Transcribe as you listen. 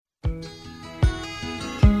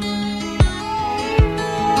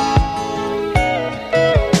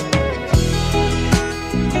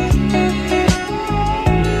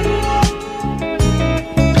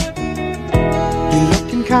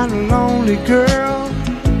Hey girl,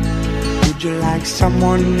 would you like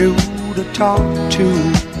someone new to talk to?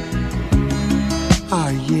 Oh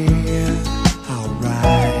yeah,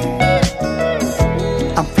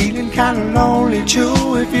 alright. I'm feeling kinda lonely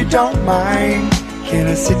too, if you don't mind. Can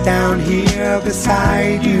I sit down here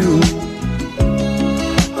beside you?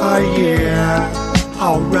 Oh yeah,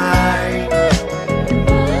 alright.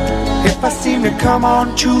 If I seem to come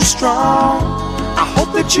on too strong, I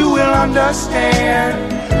hope that you will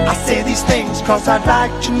understand. I say these things cause I'd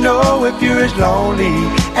like to know if you're as lonely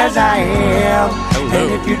as I am. Hello.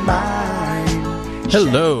 And if you'd mind.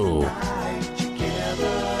 Hello.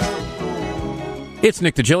 It's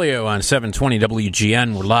Nick Digilio on 720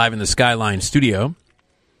 WGN. We're live in the Skyline studio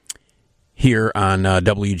here on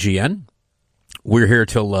WGN. We're here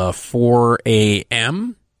till 4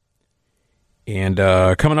 a.m. And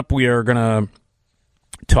coming up, we are going to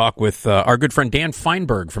talk with our good friend Dan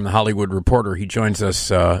Fienberg from The Hollywood Reporter. He joins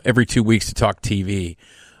us every 2 weeks to talk TV.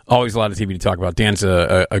 Always a lot of TV to talk about. Dan's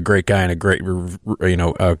a great guy and a great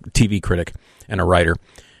TV critic and a writer.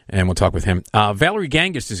 And we'll talk with him. Valerie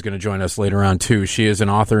Gangas is going to join us later on, too. She is an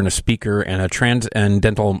author and a speaker and a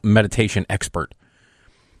transcendental meditation expert.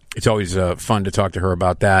 It's always fun to talk to her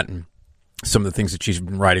about that and some of the things that she's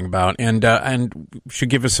been writing about. And should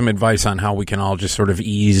give us some advice on how we can all just sort of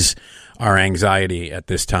ease our anxiety at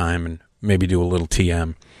this time and maybe do a little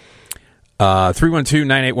TM.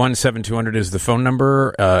 312-981-7200 is the phone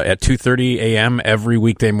number. At 2:30 a.m. every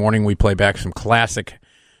weekday morning, we play back some classic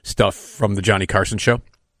stuff from the Johnny Carson Show.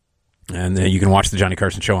 And you can watch the Johnny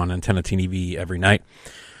Carson Show on Antenna TV every night.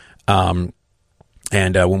 And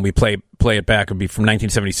when we play it back, it'll be from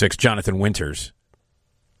 1976, Jonathan Winters.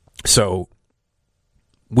 So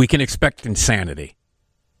we can expect insanity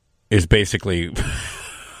is basically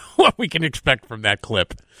what we can expect from that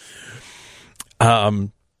clip.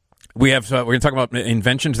 We're going to talk about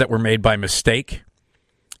inventions that were made by mistake.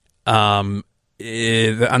 On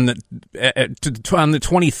the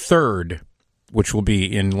 23rd, which will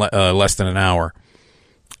be in less than an hour,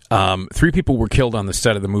 3 people were killed on the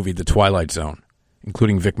set of the movie The Twilight Zone,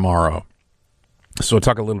 including Vic Morrow. So we'll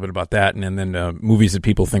talk a little bit about that, and then movies that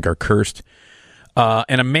people think are cursed.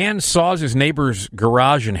 And a man saws his neighbor's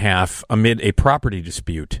garage in half amid a property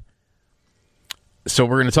dispute. So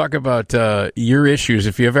we're going to talk about your issues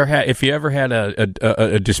if you ever had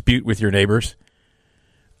a dispute with your neighbors,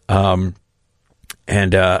 and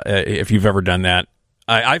if you've ever done that.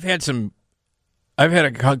 I've had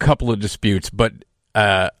a couple of disputes, but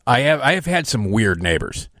I have had some weird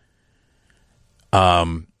neighbors.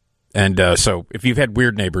 So if you've had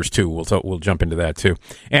weird neighbors too, we'll jump into that too.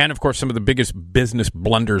 And of course, some of the biggest business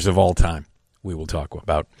blunders of all time we will talk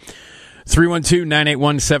about.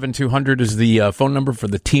 312-981-7200 is the phone number for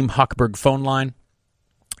the Team Huckberg phone line,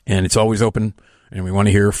 and it's always open. And we want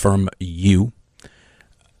to hear from you.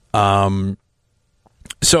 We've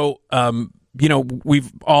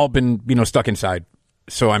all been stuck inside.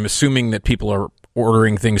 So I'm assuming that people are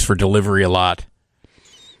ordering things for delivery a lot.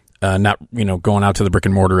 Not going out to the brick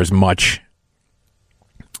and mortar as much.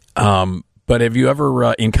 But have you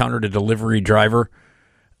ever encountered a delivery driver?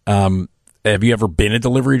 Have you ever been a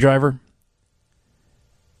delivery driver?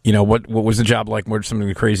 What was the job like? What are some of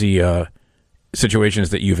the crazy situations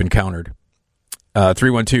that you've encountered?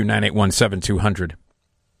 312-981-7200.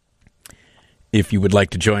 If you would like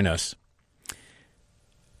to join us.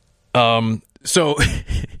 So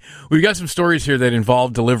we've got some stories here that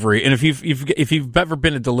involve delivery, and if you've ever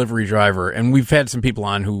been a delivery driver, and we've had some people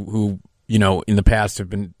on who in the past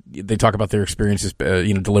they talk about their experiences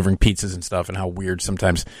delivering pizzas and stuff and how weird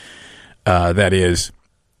sometimes that is,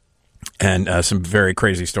 and some very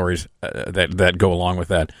crazy stories that go along with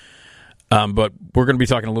that. But we're going to be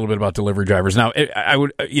talking a little bit about delivery drivers now. I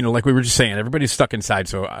would like we were just saying, everybody's stuck inside,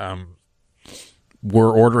 so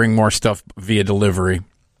we're ordering more stuff via delivery.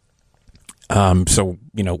 So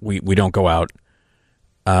we don't go out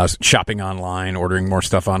shopping online, ordering more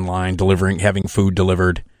stuff online, having food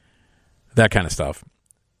delivered, that kind of stuff.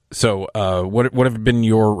 So what have been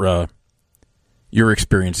your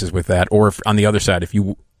experiences with that? Or if on the other side, if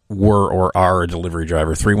you were or are a delivery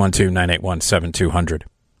driver, 312-981-7200.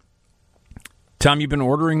 Tom, you've been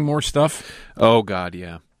ordering more stuff? Oh God,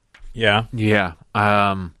 yeah. Yeah. Yeah.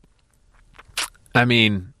 I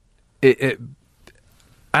mean,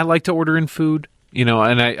 I like to order in food,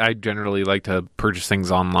 and I generally like to purchase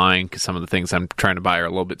things online because some of the things I'm trying to buy are a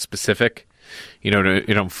little bit specific. You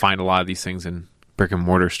don't find a lot of these things in brick and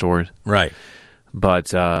mortar stores. Right. But,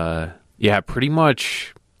 pretty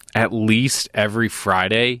much at least every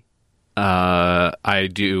Friday, I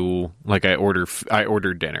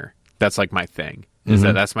order dinner. That's like my thing. Is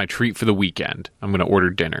that's my treat for the weekend. I'm going to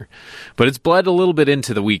order dinner. But it's bled a little bit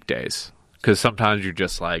into the weekdays because sometimes you're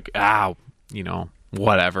just like,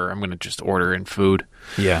 whatever. I'm going to just order in food.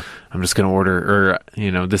 Yeah. I'm just going to order,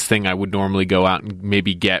 or, this thing I would normally go out and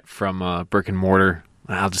maybe get from brick and mortar.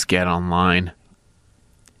 I'll just get online.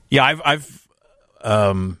 Yeah, I've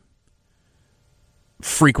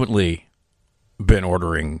frequently been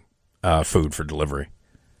ordering food for delivery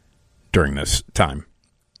during this time.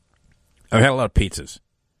 I've had a lot of pizzas.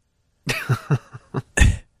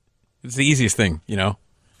 It's the easiest thing,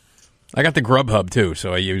 I got the Grubhub, too,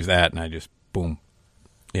 so I use that, and I just, boom,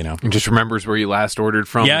 It just remembers where you last ordered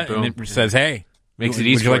from. Yeah, and it says, hey, makes it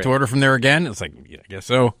easy. Would you like to order from there again? It's like, yeah, I guess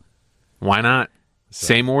so. Why not?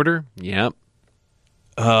 Same order? Yep.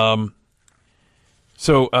 So,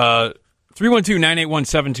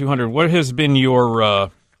 312-981-7200, what has been your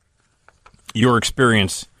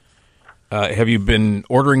experience? Have you been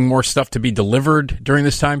ordering more stuff to be delivered during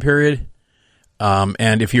this time period?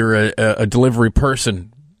 And if you're a delivery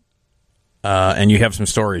person and you have some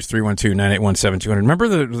stories, 312-981-7200. Remember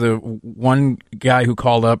the one guy who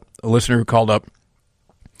called up, a listener who called up,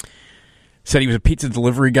 said he was a pizza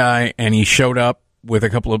delivery guy, and he showed up with a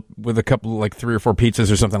couple like 3 or 4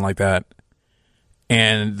 pizzas or something like that,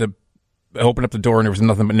 and I opened up the door and there was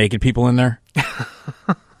nothing but naked people in there.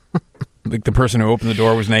 Like the person who opened the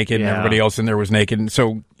door was naked and everybody else in there was naked. And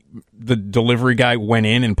so the delivery guy went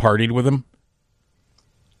in and partied with him.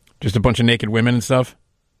 Just a bunch of naked women and stuff.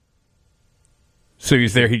 So he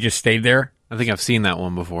was there. He just stayed there. I think I've seen that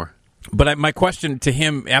one before. But my question to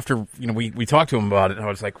him after, we talked to him about it, and I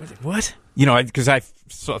was like, what? Because I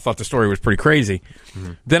thought the story was pretty crazy.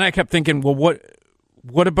 Mm-hmm. Then I kept thinking, well,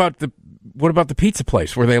 what about the pizza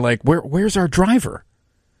place? Were they like, where's our driver?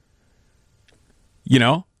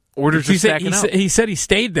 Orders are stacking up. He said he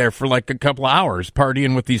stayed there for like a couple of hours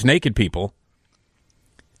partying with these naked people.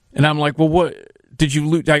 And I'm like, well, what did you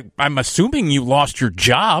lose? I'm assuming you lost your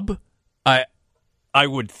job. I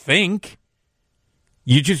would think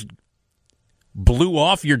you just blew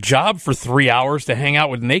off your job for 3 hours to hang out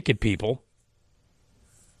with naked people.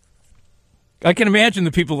 I can imagine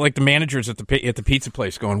the people, like the managers at the pizza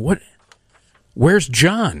place, going, "What? Where's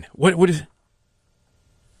John? What is?"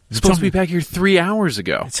 He's supposed to be back here 3 hours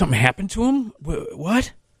ago. Did something happen to him?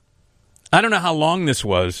 What? I don't know how long this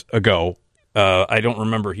was ago. I don't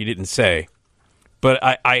remember. He didn't say. But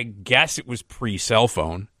I guess it was pre-cell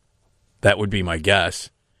phone. That would be my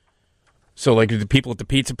guess. So, like, the people at the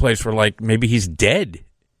pizza place were like, maybe he's dead.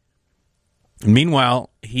 And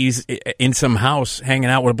meanwhile, he's in some house hanging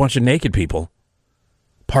out with a bunch of naked people,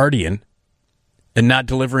 partying, and not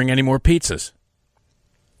delivering any more pizzas.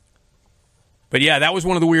 But yeah, that was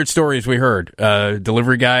one of the weird stories we heard.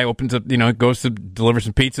 Delivery guy opens up, goes to deliver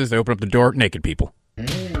some pizzas. They open up the door, naked people.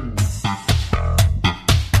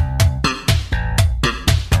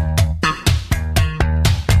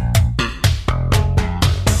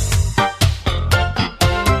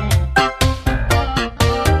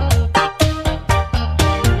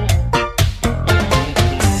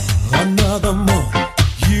 Another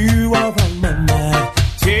month, you are on my mind,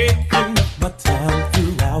 taking up my time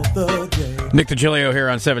throughout the day. Nick Digilio here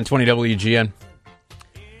on 720 WGN.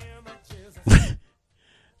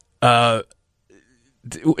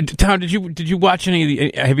 Tom, did you watch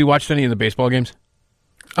have you watched any of the baseball games?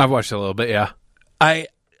 I've watched a little bit, yeah. I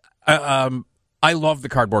love the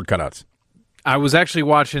cardboard cutouts. I was actually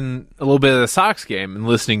watching a little bit of the Sox game and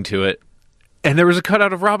listening to it, and there was a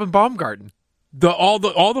cutout of Robin Baumgarten. All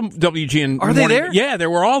the WGN Are they there? Yeah, they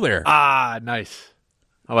were all there. Ah, nice.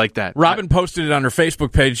 I like that. Robin posted it on her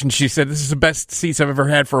Facebook page, and she said, "This is the best seats I've ever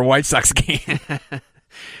had for a White Sox game."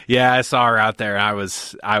 Yeah, I saw her out there. I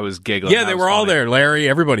was giggling. Yeah, they were all there. Larry,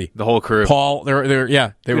 everybody, the whole crew. Paul, they were Good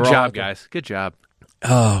all job, guys. Good job.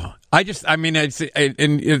 Oh, and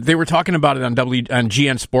they were talking about it on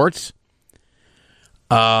GN Sports.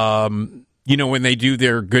 When they do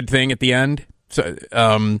their good thing at the end. So,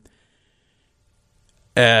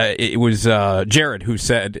 it was Jared who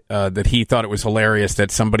said that he thought it was hilarious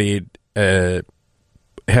that somebody had,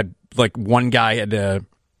 like, one guy had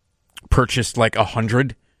purchased like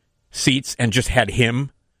 100 seats and just had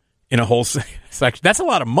him in a whole section. That's a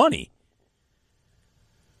lot of money.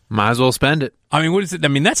 Might as well spend it. I mean, what is it? I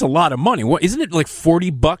mean, that's a lot of money. What isn't it like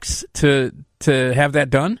 $40 to have that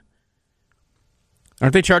done?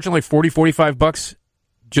 Aren't they charging like $45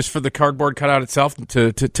 just for the cardboard cutout itself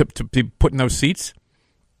to be put in those seats?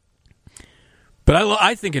 But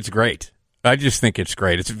I think it's great. I just think it's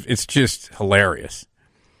great. It's just hilarious.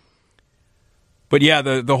 But yeah,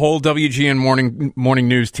 the whole WGN morning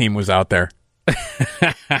news team was out there.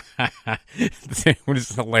 It was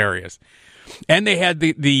hilarious. And they had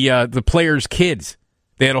the players' kids.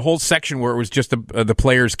 They had a whole section where it was just the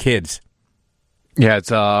players' kids. Yeah, it's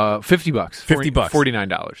 $50. $50.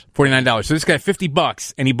 $49. $49. So this guy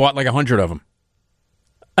 $50, and he bought like 100 of them.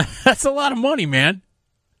 That's a lot of money, man.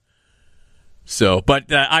 So,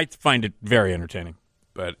 but I find it very entertaining.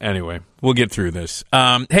 But anyway, we'll get through this.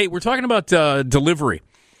 Hey, we're talking about delivery.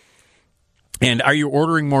 And are you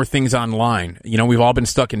ordering more things online? You know, we've all been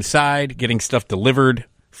stuck inside, getting stuff delivered,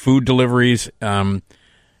 food deliveries.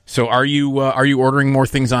 So are you ordering more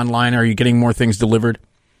things online? Are you getting more things delivered?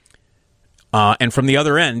 And from the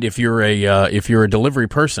other end, if you're a delivery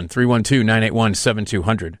person,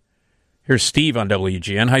 312-981-7200. Here's Steve on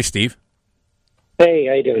WGN. Hi, Steve. Hey,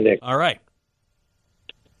 how you doing, Nick? All right.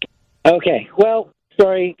 Okay. Well,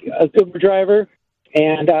 sorry, a Uber driver,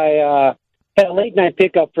 and I had a late night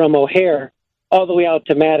pickup from O'Hare all the way out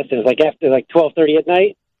to Madison. It was like after 12:30 at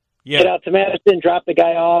night. Yeah. Get out to Madison, drop the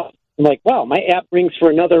guy off. I'm like, wow, my app rings for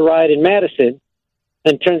another ride in Madison,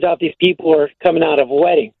 and turns out these people are coming out of a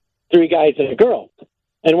wedding, 3 guys and a girl.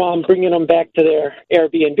 And while I'm bringing them back to their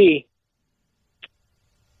Airbnb,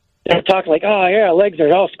 they're talking like, oh, yeah, our legs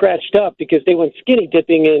are all scratched up because they went skinny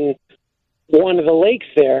dipping in one of the lakes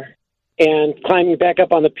there and climbing back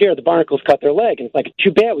up on the pier. The barnacles cut their leg. And it's like,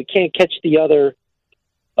 too bad we can't catch the other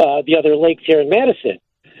lakes here in Madison.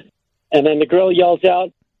 And then the girl yells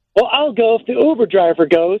out, well, I'll go if the Uber driver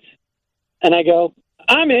goes. And I go,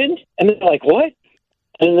 I'm in. And they're like, what?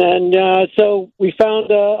 And then so we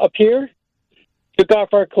found a pier, took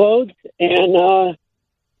off our clothes, and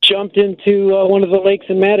jumped into one of the lakes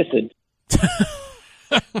in Madison.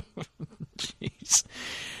 Jeez.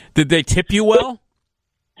 Did they tip you well?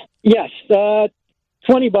 Yes, $20.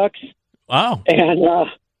 Wow. And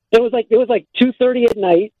it was like 2:30 at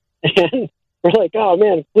night, and we're like, oh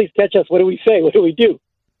man, please catch us. What do we say? What do we do?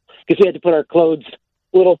 Because we had to put our clothes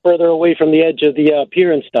a little further away from the edge of the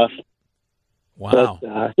pier and stuff. Wow.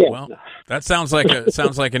 But, yeah. Well, that sounds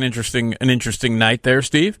like an interesting night there,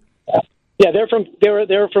 Steve. Yeah, they're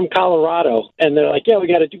from Colorado, and they're like, yeah,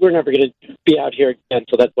 we're never going to be out here again,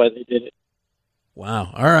 so that's why they did it.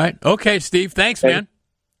 Wow. All right. Okay, Steve. Thanks, man.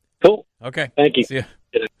 Cool. Okay. Thank you. See ya.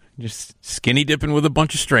 Just skinny dipping with a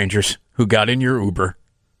bunch of strangers who got in your Uber.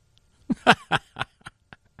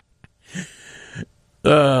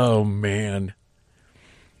 Oh, man.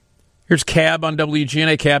 Here's Cab on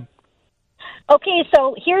WGNA. Cab. Okay,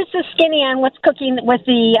 so here's the skinny on what's cooking with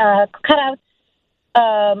the cutouts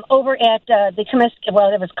over at the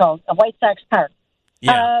whatever it's called, White Sox Park.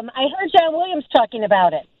 Yeah. I heard John Williams talking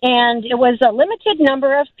about it, and it was a limited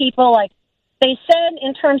number of people. Like they said,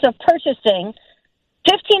 in terms of purchasing,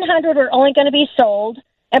 1,500 are only going to be sold.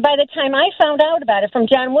 And by the time I found out about it from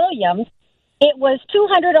John Williams, it was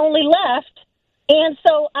 200 only left. And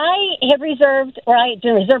so I had reserved, or I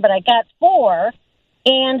didn't reserve, but I got 4.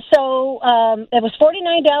 And so it was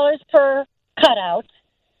 $49 per cutout.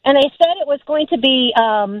 And they said it was going to be,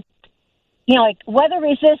 like weather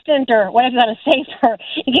resistant or whatever you want to say for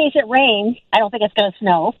in case it rains. I don't think it's going to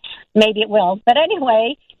snow. Maybe it will. But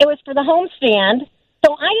anyway, it was for the homestand.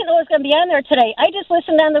 So I didn't know it was going to be on there today. I just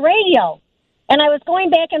listened on the radio. And I was going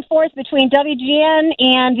back and forth between WGN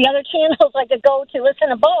and the other channels I could go to listen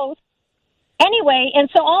to both. Anyway, and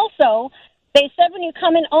so also, they said when you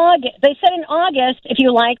come in August, they said in August, if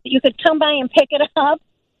you like, that you could come by and pick it up.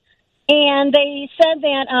 And they said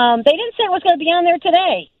that they didn't say it was going to be on there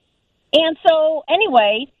today. And so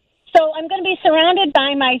anyway, so I'm going to be surrounded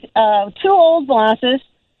by my 2 old bosses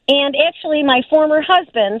and actually my former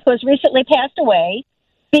husband, who has recently passed away,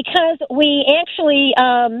 because we actually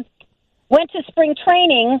went to spring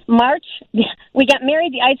training March. We got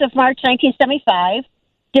married the Ides of March 1975,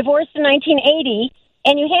 divorced in 1980,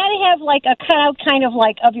 and you had to have like a cutout kind of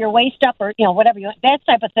like of your waist up or, whatever, that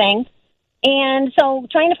type of thing. And so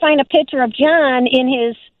trying to find a picture of John in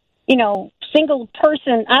his, single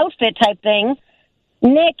person outfit type thing.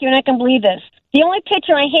 Nick, you're not going to believe this. The only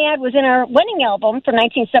picture I had was in our wedding album from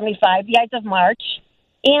 1975, the Ides of March.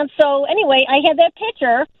 And so anyway, I had that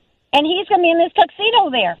picture, and he's going to be in this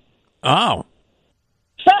tuxedo there. Oh.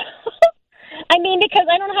 So, because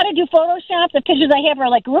I don't know how to do Photoshop. The pictures I have are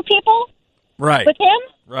like group people. Right. With him.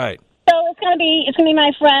 Right. So it's going to be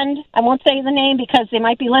my friend. I won't say the name because they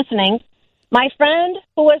might be listening. My friend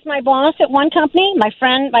who was my boss at one company, my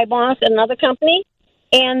boss at another company,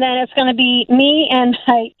 and then it's going to be me and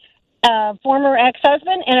my former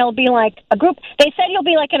ex-husband, and it'll be like a group. They said he'll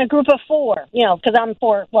be like in a group of 4, because I'm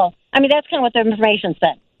 4. Well, that's kind of what the information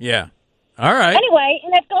said. Yeah. All right. Anyway,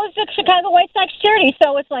 and it goes to Chicago White Sox charity,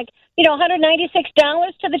 so it's like, $196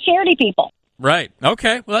 to the charity people. Right.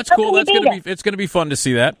 Okay. Well, that's cool. It's going to be fun to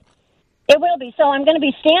see that. It will be. So I'm going to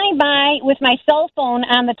be standing by with my cell phone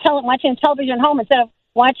on the watching television at home instead of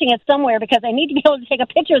watching it somewhere because I need to be able to take a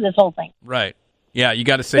picture of this whole thing. Right. Yeah, you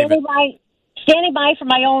got to save it. Standing by for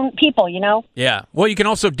my own people, you know? Yeah. Well, you can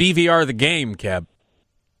also DVR the game, Kev.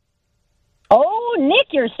 Oh, Nick,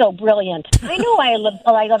 you're so brilliant. I know I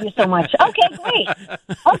love you so much. Okay, great.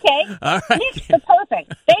 Okay. All right, Nick, you're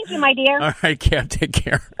perfect. Thank you, my dear. All right, Kev, take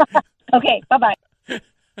care. Okay, bye-bye.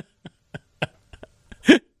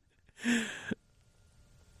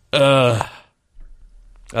 I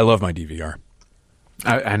love my DVR.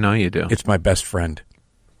 I know you do. It's my best friend.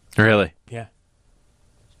 Really? Yeah.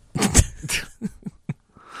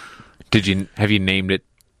 Have you named it?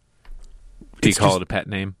 Do you call it a pet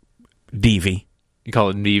name? DV. You call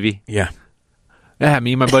it DV? Yeah. Yeah,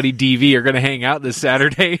 me and my buddy DV are going to hang out this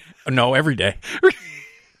Saturday. No, every day.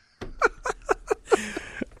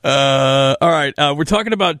 All right. We're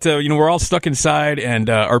talking about, we're all stuck inside, and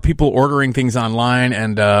are people ordering things online,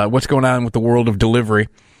 and what's going on with the world of delivery.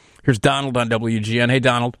 Here's Donald on WGN. Hey,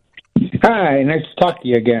 Donald. Hi, nice to talk to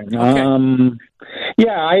you again. Okay.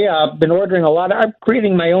 I've been ordering a lot. I'm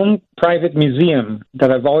creating my own private museum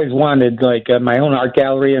that I've always wanted, like my own art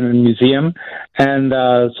gallery and a museum. And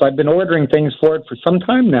so I've been ordering things for it for some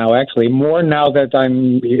time now, actually, more now that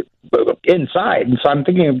I'm inside. And so I'm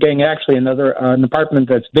thinking of getting actually an apartment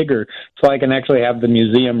that's bigger so I can actually have the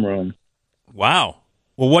museum room. Wow.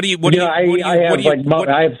 Well,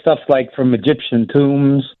 I have stuff like from Egyptian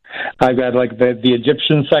tombs. I've got like the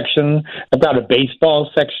Egyptian section. I've got a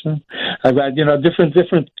baseball section. I've got,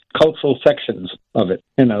 different cultural sections of it,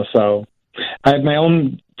 so I have my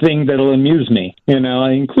own thing that'll amuse me,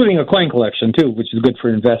 including a coin collection too, which is good for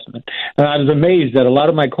investment. And I was amazed that a lot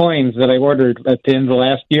of my coins that I ordered at the end of the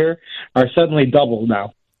last year are suddenly double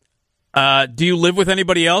now. Do you live with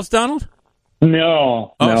anybody else, Donald?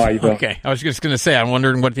 No, I don't. Okay. I was just going to say, I'm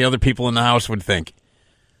wondering what the other people in the house would think.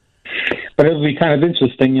 But it would be kind of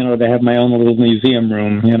interesting, to have my own little museum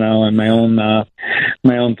room, and my own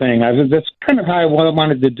thing. That's kind of how I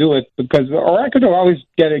wanted to do it, or I could always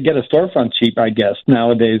get a storefront cheap, I guess,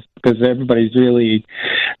 nowadays, because everybody's really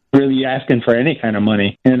asking for any kind of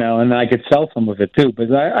money, and I could sell some of it too.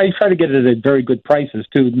 But I try to get it at very good prices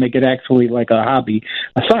too, to make it actually like a hobby,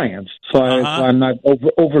 a science. So I'm not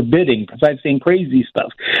overbidding, because I've seen crazy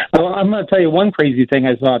stuff. I'm going to tell you one crazy thing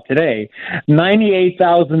I saw today: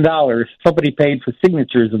 $98,000 somebody paid for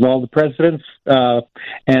signatures of all the presidents,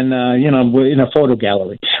 in a photo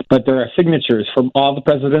gallery. But there are signatures from all the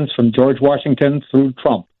presidents, from George Washington through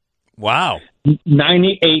Trump. Wow.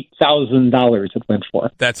 $98,000 it went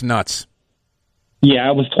for. That's nuts.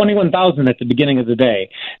 Yeah, it was $21,000 at the beginning of the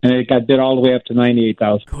day, and it got bid all the way up to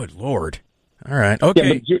 $98,000. Good Lord! All right,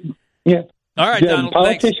 okay. Yeah. All right, Donald.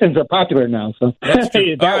 Politicians are popular now, so that's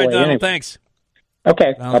true. All right, Donald. Anyway. Thanks.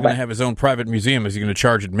 Okay. Donald's going to have his own private museum. Is he going to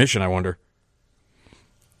charge admission? I wonder.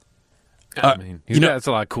 That's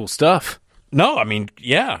a lot of cool stuff. No,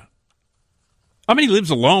 yeah. He lives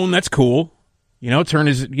alone. That's cool. He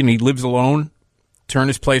lives alone. Turn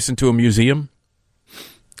his place into a museum.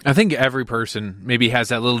 I think every person maybe has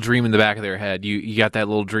that little dream in the back of their head. You got that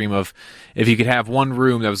little dream of if you could have one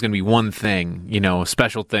room that was going to be one thing, a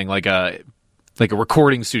special thing, like a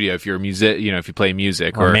recording studio if you're a if you play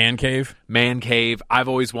music, or a man cave. Man cave. I've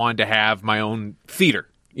always wanted to have my own theater,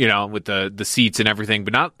 with the seats and everything,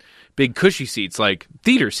 but not big cushy seats, like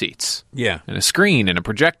theater seats. Yeah. And a screen and a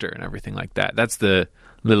projector and everything like that. That's the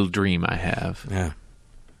little dream I have. Yeah.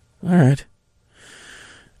 All right.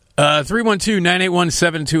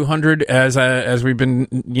 312-981-7200. As we've been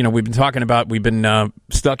talking about, we've been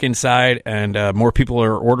stuck inside, and more people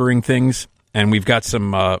are ordering things, and we've got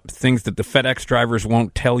some things that the FedEx drivers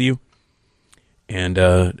won't tell you, and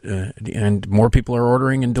more people are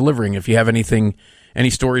ordering and delivering. If you have any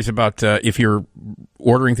stories about if you're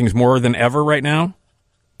ordering things more than ever right now,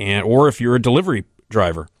 or if you're a delivery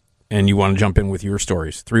driver and you want to jump in with your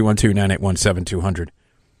stories, 312-981-7200.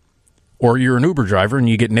 Or you're an Uber driver and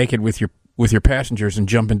you get naked with your passengers and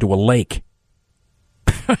jump into a lake.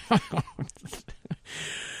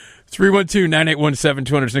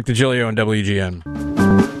 312-981-7200. It's Nick Digilio on WGN.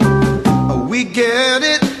 We get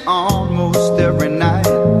it almost every night.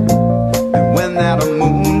 And when that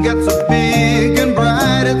moon gets so big and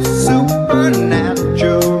bright, it's a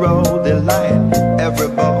supernatural delight.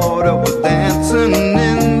 Everybody was dancing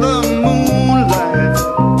in the moonlight.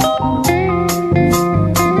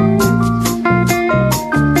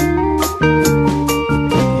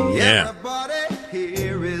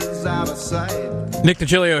 Nick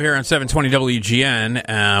Digilio here on 720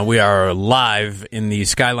 WGN. We are live in the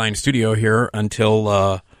Skyline studio here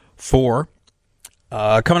until 4.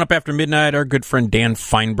 Coming up after midnight, our good friend Dan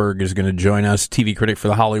Fienberg is going to join us, TV critic for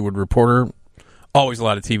The Hollywood Reporter. Always a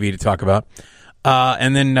lot of TV to talk about.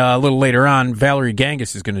 And then a little later on, Valerie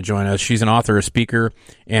Gangas is going to join us. She's an author, a speaker,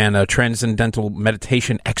 and a transcendental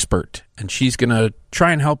meditation expert. And she's going to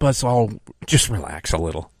try and help us all just relax a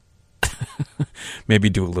little. Maybe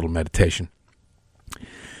do a little meditation.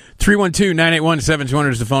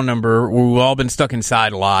 312-981-7200 is the phone number. We've all been stuck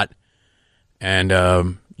inside a lot. And,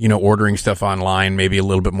 ordering stuff online, maybe a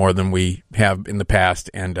little bit more than we have in the past,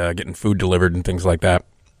 and getting food delivered and things like that.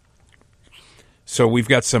 So we've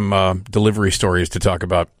got some delivery stories to talk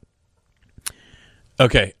about.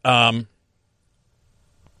 Okay.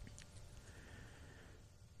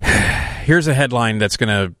 Here's a headline that's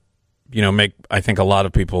going to, make, I think, a lot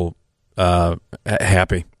of people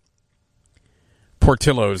happy.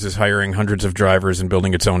 Portillo's is hiring hundreds of drivers and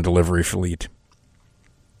building its own delivery fleet.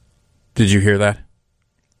 Did you hear that?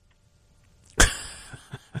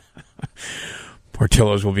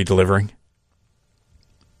 Portillo's will be delivering.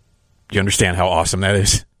 Do you understand how awesome that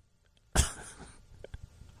is?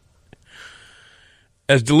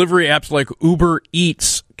 As delivery apps like Uber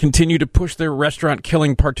Eats continue to push their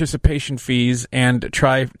restaurant-killing participation fees and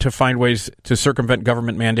try to find ways to circumvent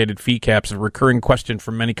government-mandated fee caps, a recurring question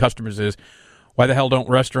from many customers is, why the hell don't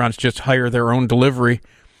restaurants just hire their own delivery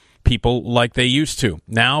people like they used to?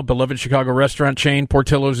 Now, beloved Chicago restaurant chain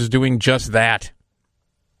Portillo's is doing just that.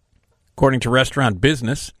 According to Restaurant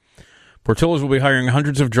Business, Portillo's will be hiring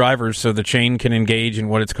hundreds of drivers so the chain can engage in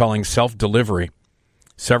what it's calling self-delivery.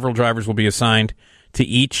 Several drivers will be assigned to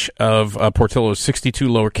each of Portillo's 62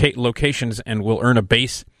 locations and will earn a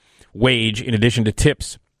base wage in addition to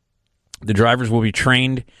tips. The drivers will be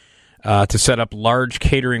trained to set up large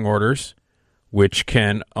catering orders, which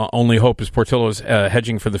can only hope as Portillo's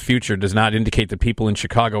hedging for the future does not indicate that people in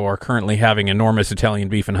Chicago are currently having enormous Italian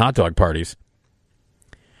beef and hot dog parties.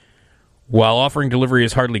 While offering delivery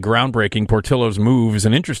is hardly groundbreaking, Portillo's move is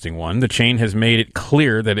an interesting one. The chain has made it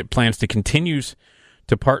clear that it plans to continue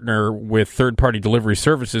to partner with third-party delivery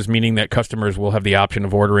services, meaning that customers will have the option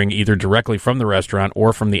of ordering either directly from the restaurant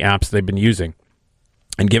or from the apps they've been using.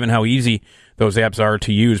 And given how easy those apps are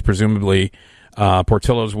to use, presumably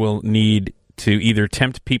Portillo's will need to either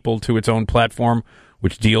tempt people to its own platform,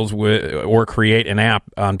 which deals with, or create an app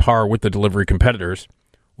on par with the delivery competitors,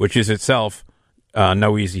 which is itself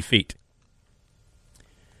no easy feat.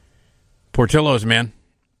 Portillo's, man.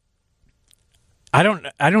 I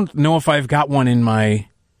don't know if I've got one in my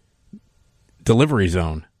delivery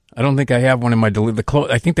zone. I don't think I have one in my delivery.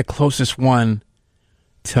 I think the closest one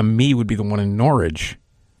to me would be the one in Norwich.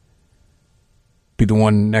 Be the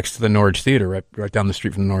one next to the Norwich Theater, right down the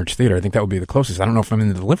street from the Norwich Theater. I think that would be the closest. I don't know if I'm in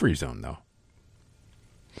the delivery zone, though.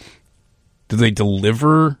 Do they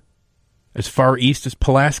deliver as far east as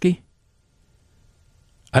Pulaski?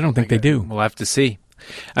 I don't think they do. We'll have to see.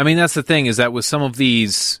 I mean, that's the thing, is that with some of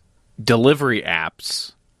these delivery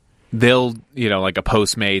apps, they'll, like a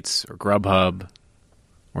Postmates or Grubhub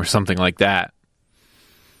or something like that,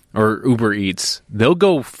 or Uber Eats, they'll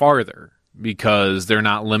go farther because they're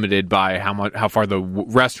not limited by how far the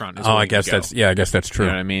restaurant is. Oh, I guess that's true.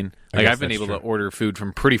 You know what I mean? Like, I've been able to order food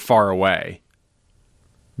from pretty far away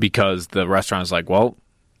because the restaurant is like, well,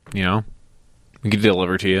 we can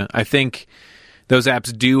deliver to you. I think those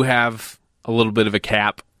apps do have a little bit of a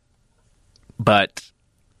cap, but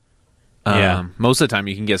most of the time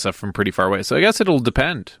you can get stuff from pretty far away. So I guess it'll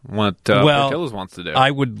depend what Portillo's wants to do. I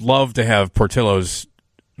would love to have Portillo's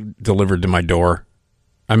delivered to my door.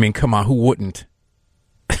 I mean, come on, who wouldn't?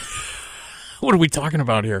 What are we talking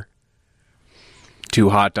about here? 2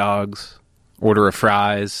 hot dogs, order of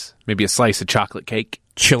fries, maybe a slice of chocolate cake.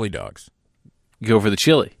 Chili dogs. You go for the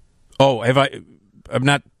chili. Oh, I've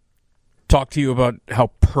not talked to you about how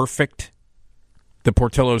perfect the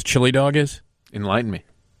Portillo's chili dog is? Enlighten me.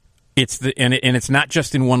 And it's not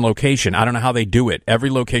just in one location. I don't know how they do it.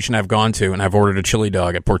 Every location I've gone to and I've ordered a chili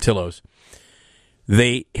dog at Portillo's,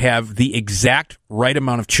 they have the exact right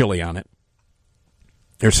amount of chili on it.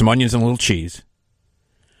 There's some onions and a little cheese.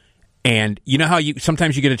 And you know how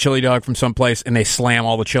sometimes you get a chili dog from someplace and they slam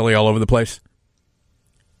all the chili all over the place?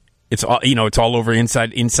 It's all, it's all over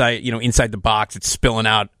inside the box. It's spilling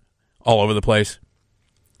out all over the place.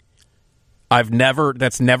 I don't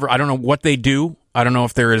know what they do. I don't know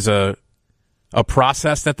if there is a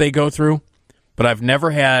process that they go through, but I've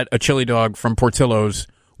never had a chili dog from Portillo's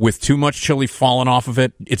with too much chili falling off of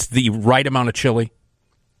it. It's the right amount of chili,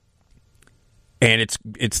 and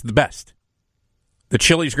it's the best. The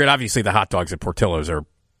chili's great. Obviously, the hot dogs at Portillo's are,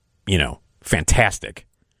 fantastic.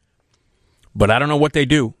 But I don't know what they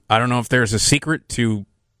do. I don't know if there's a secret to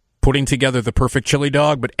putting together the perfect chili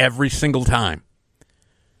dog, but every single time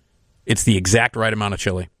It's the exact right amount of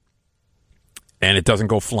chili. And it doesn't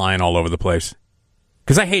go flying all over the place.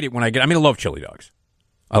 Because I hate it when I love chili dogs.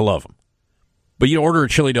 I love them. But you order a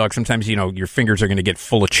chili dog, sometimes, your fingers are going to get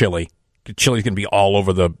full of chili. The chili's going to be all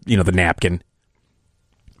over the napkin,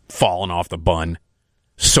 falling off the bun,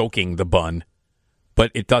 soaking the bun.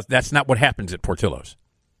 But that's not what happens at Portillo's.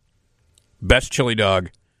 Best chili dog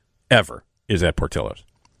ever is at Portillo's.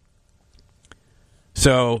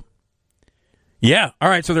 So, yeah. All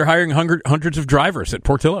right, so they're hiring hundreds of drivers at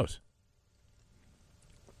Portillo's.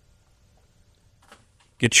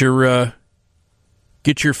 Get your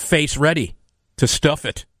face ready to stuff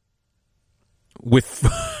it with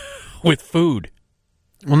food.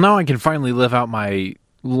 Well, now I can finally live out my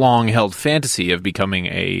long-held fantasy of becoming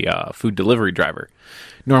a food delivery driver.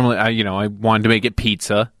 Normally, I wanted to make it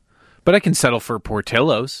pizza, but I can settle for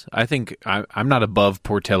Portillo's. I think I'm not above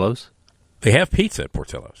Portillo's. They have pizza at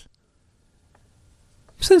Portillo's.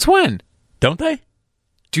 Since when? Don't they?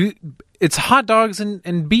 It's hot dogs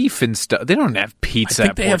and beef and stuff. They don't have pizza. I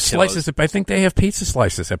think they have slices. I think they have pizza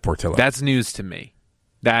slices at Portillo's. That's news to me.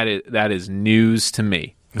 That is news to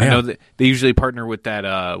me. Yeah. I know that they usually partner with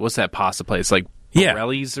that. What's that pasta place? Like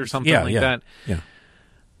Pirelli's or something like that. Yeah.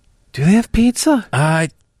 Do they have pizza? I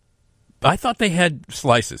thought they had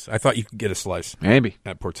slices. I thought you could get a slice. Maybe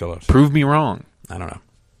at Portillo's. Prove me wrong. I don't know.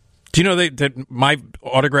 Do you know that my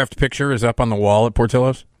autographed picture is up on the wall at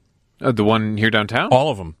Portillo's? The one here downtown? All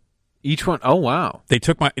of them. Each one? Oh, wow. They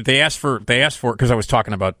asked for it because I was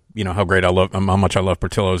talking about, how great how much I love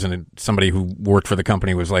Portillo's, and somebody who worked for the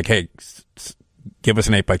company was like, hey, give us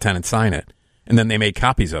an 8x10 and sign it. And then they made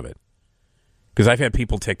copies of it. Because I've had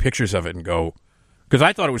people take pictures of it and go, because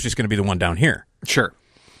I thought it was just going to be the one down here. Sure.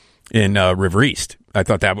 In River East. I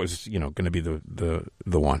thought that was, going to be the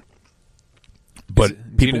one.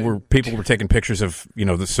 But people were taking pictures of,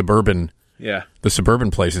 the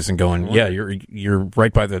suburban places and going, you're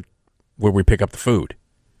right by where we pick up the food.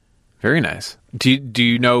 Very nice. Do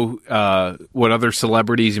you know what other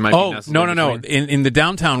celebrities you might be necessarily no. In the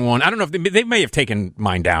downtown one, I don't know if they may have taken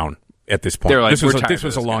mine down at this point. They're like, this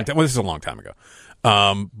was a long time. Well, this is a long time ago.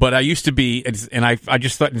 But I used to be, and I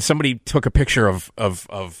just thought, and somebody took a picture of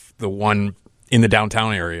the one in the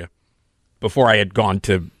downtown area before I had gone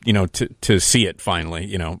to see it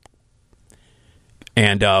finally,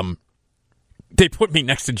 and they put me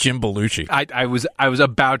next to Jim Belushi. I was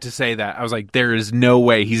about to say that. I was like, there is no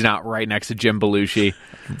way he's not right next to Jim Belushi.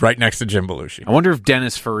 Right next to Jim Belushi. I wonder if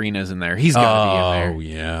Dennis Farina's in there. He's got to be in there. Oh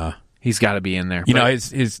yeah, he's got to be in there.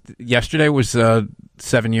 His yesterday was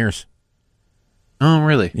 7 years. Oh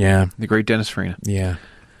really? Yeah, the great Dennis Farina. Yeah,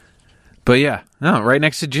 but yeah, no, right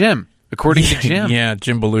next to Jim. According to Jim. Yeah,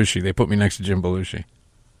 Jim Belushi. They put me next to Jim Belushi.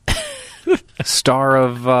 Star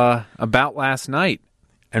of About Last Night.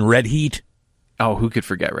 And Red Heat. Oh, who could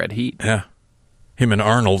forget Red Heat? Yeah. Him and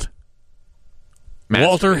Arnold.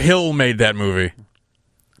 Walter Hill made that movie.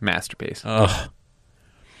 Masterpiece.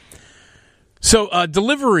 So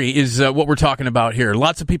delivery is what we're talking about here.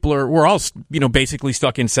 Lots of people we're all, basically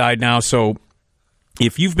stuck inside now, so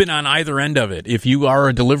if you've been on either end of it, if you are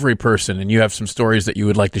a delivery person and you have some stories that you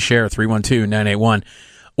would like to share, 312-981,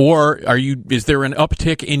 or is there an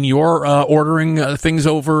uptick in your ordering things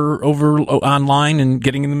over online and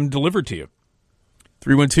getting them delivered to you?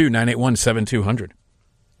 312-981-7200.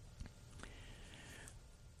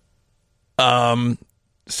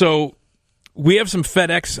 So we have some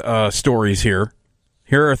FedEx stories here.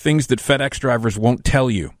 Here are things that FedEx drivers won't tell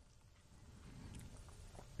you.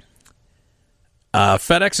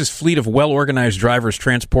 FedEx's fleet of well-organized drivers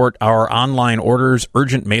transport our online orders,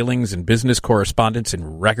 urgent mailings, and business correspondence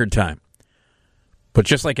in record time. But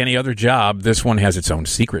just like any other job, this one has its own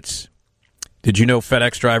secrets. Did you know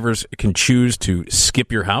FedEx drivers can choose to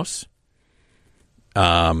skip your house?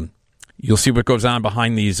 You'll see what goes on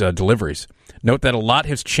behind these deliveries. Note that a lot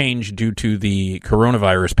has changed due to the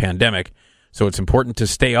coronavirus pandemic, so it's important to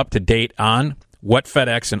stay up to date on what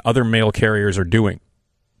FedEx and other mail carriers are doing.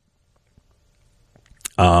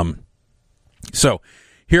 So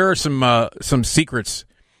here are some secrets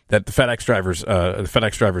that the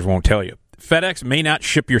FedEx drivers won't tell you. FedEx may not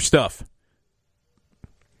ship your stuff.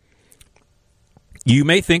 You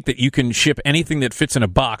may think that you can ship anything that fits in a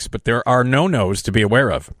box, but there are no-nos to be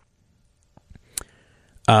aware of.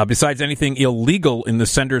 Besides anything illegal in the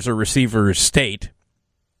sender's or receiver's state,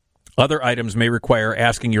 other items may require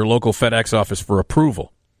asking your local FedEx office for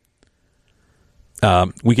approval.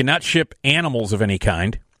 We cannot ship animals of any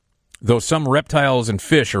kind, though some reptiles and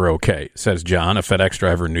fish are okay, says John, a FedEx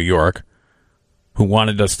driver in New York, who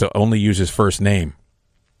wanted us to only use his first name.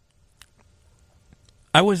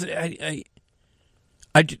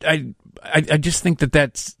 I just think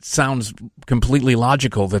that sounds completely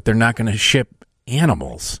logical that they're not going to ship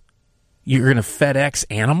animals. You're going to FedEx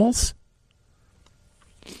animals?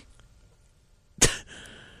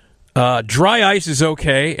 Dry ice is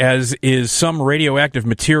okay, as is some radioactive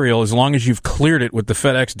material, as long as you've cleared it with the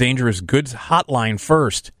FedEx Dangerous Goods hotline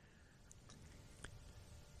first.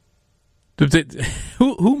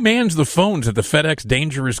 Who mans the phones at the FedEx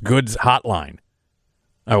Dangerous Goods hotline?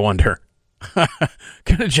 I wonder. What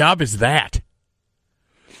kind of job is that?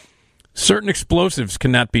 Certain explosives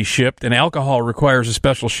cannot be shipped, and alcohol requires a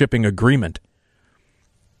special shipping agreement.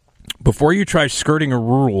 Before you try skirting a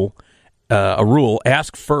rule,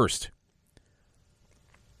 ask first.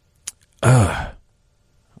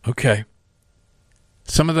 Okay.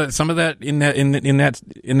 Some of that in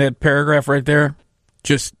that paragraph right there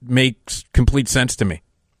just makes complete sense to me.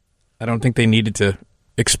 I don't think they needed to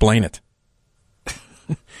explain it.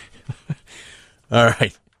 All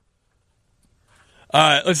right.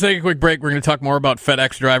 Let's take a quick break. We're going to talk more about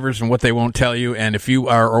FedEx drivers and what they won't tell you. And if you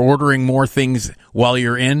are ordering more things while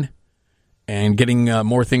you're in and getting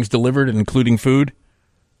more things delivered, including food,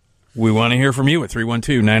 we want to hear from you at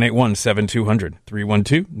 312-981-7200.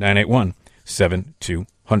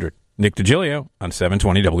 312-981-7200. Nick Digilio on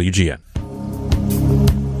 720 WGN.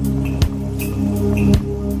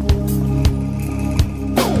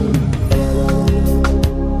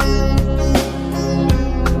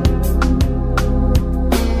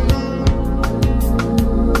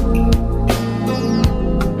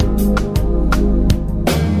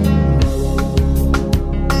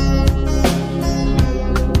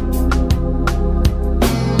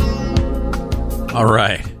 All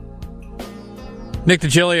right. Nick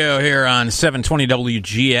Digilio here on 720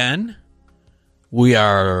 WGN. We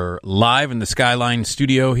are live in the Skyline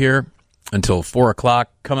studio here until 4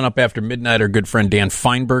 o'clock. Coming up after midnight, our good friend Dan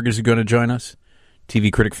Fienberg is going to join us,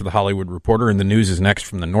 TV critic for The Hollywood Reporter, and the news is next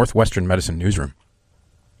from the Northwestern Medicine Newsroom.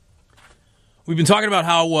 We've been talking about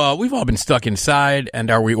how we've all been stuck inside,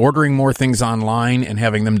 and are we ordering more things online and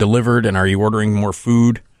having them delivered, and are you ordering more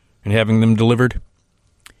food and having them delivered?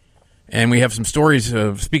 And we have some stories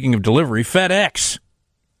of, speaking of delivery, FedEx.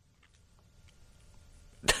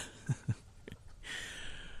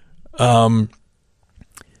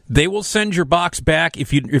 They will send your box back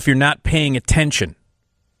if you're not paying attention.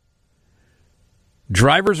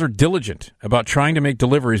 Drivers are diligent about trying to make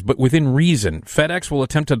deliveries, but within reason. FedEx will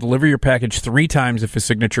attempt to deliver your package 3 times if a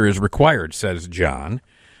signature is required, says John.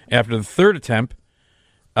 After the 3rd attempt,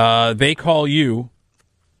 they call you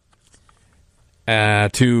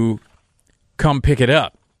to come pick it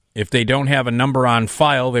up. If they don't have a number on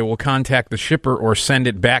file, they will contact the shipper or send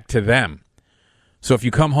it back to them. So if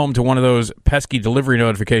you come home to one of those pesky delivery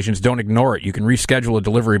notifications, don't ignore it. You can reschedule a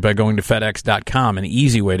delivery by going to FedEx.com, an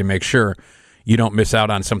easy way to make sure you don't miss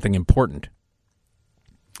out on something important.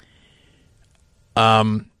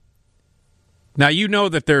 Now, you know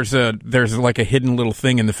that there's like a hidden little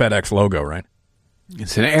thing in the FedEx logo, right?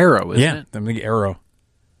 It's an arrow, isn't it? Yeah, the big arrow.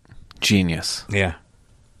 Genius. Yeah.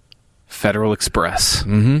 Federal Express.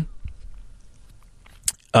 Mm-hmm.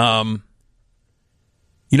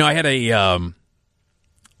 I had a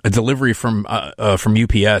delivery from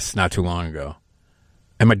UPS not too long ago,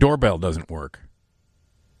 and my doorbell doesn't work.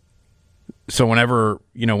 So whenever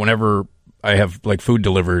I have like food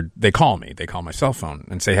delivered, they call me. They call my cell phone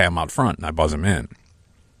and say, "Hey, I'm out front," and I buzz them in.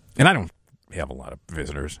 And I don't have a lot of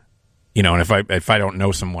visitors, and if I don't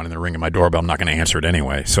know someone and they're ringing my doorbell, I'm not going to answer it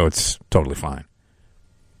anyway. So it's totally fine.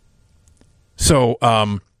 So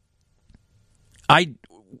I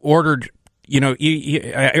ordered,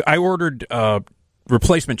 I ordered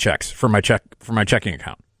replacement checks for my checking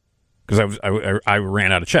account because I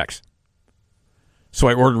ran out of checks. So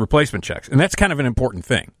I ordered replacement checks, and that's kind of an important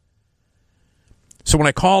thing. So when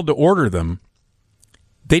I called to order them,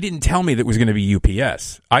 they didn't tell me that it was going to be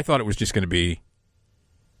UPS. I thought it was just going to be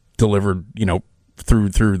delivered,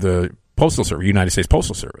 through the Postal Service, United States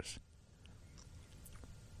Postal Service.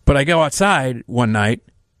 But I go outside one night,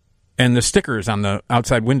 and the sticker is on the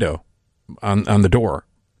outside window, on the door.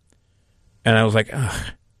 And I was like, ugh.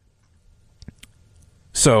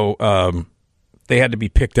 So they had to be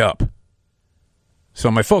picked up. So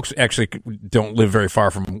my folks actually don't live very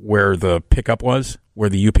far from where the pickup was, where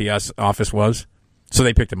the UPS office was. So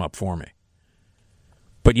they picked them up for me.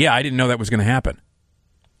 But yeah, I didn't know that was going to happen.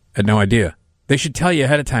 I had no idea. They should tell you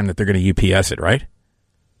ahead of time that they're going to UPS it, right?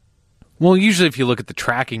 Well, usually if you look at the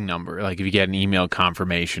tracking number, like if you get an email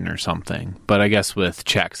confirmation or something. But I guess with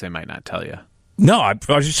checks, they might not tell you. No, I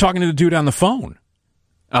was just talking to the dude on the phone.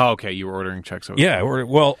 Oh, okay. You were ordering checks over Yeah,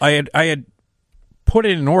 well, I had put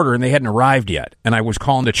it in order, and they hadn't arrived yet. And I was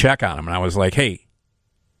calling to check on them, and I was like, hey,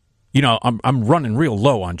 I'm running real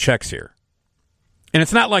low on checks here. And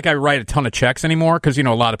it's not like I write a ton of checks anymore because, a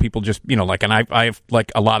lot of people just, and I have,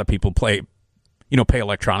 like, a lot of people pay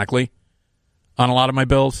electronically on a lot of my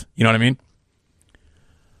bills. You know what I mean?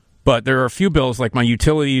 But there are a few bills, like my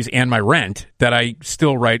utilities and my rent, that I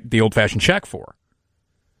still write the old-fashioned check for.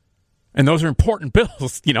 And those are important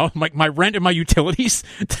bills, my rent and my utilities.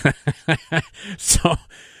 So,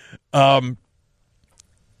 so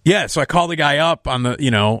I call the guy up on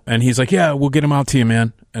the, and he's like, yeah, we'll get them out to you,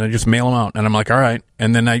 man. And I just mail them out. And I'm like, all right.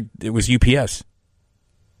 And then it was UPS.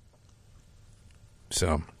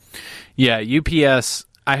 So. Yeah, UPS,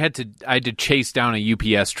 I had to chase down a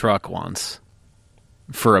UPS truck once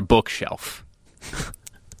for a bookshelf.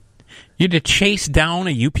 You had to chase down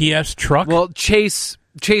a UPS truck? Well, chase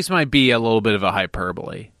might be a little bit of a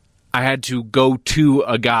hyperbole. I had to go to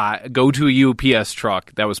a UPS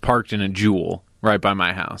truck that was parked in a Jewel right by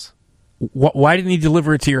my house. Why didn't he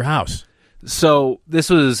deliver it to your house? So this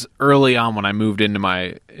was early on when I moved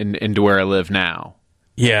into into where I live now.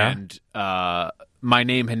 Yeah. And my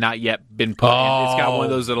name had not yet been put in. It's got one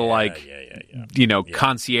of those little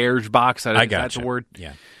concierge box. I got that's the word.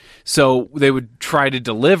 Yeah. So they would try to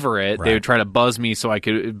deliver it. Right. They would try to buzz me so I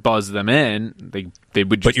could buzz them in. They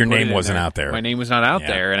would just But your name wasn't out there. My name was not out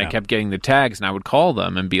there, and I kept getting the tags, and I would call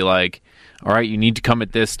them and be like, all right, you need to come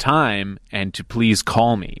at this time and to please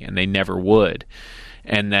call me. And they never would.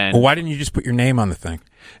 And then, well, why didn't you just put your name on the thing?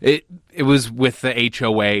 It was with the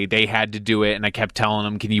HOA. They had to do it, and I kept telling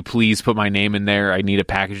them, can you please put my name in there? I need a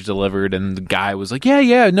package delivered. And the guy was like,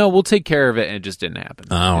 yeah, no, we'll take care of it. And it just didn't happen.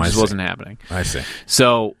 Oh, it just wasn't happening. I see.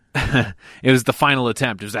 So it was the final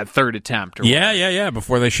attempt. It was that third attempt. Yeah,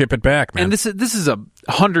 before they ship it back, man. And this is a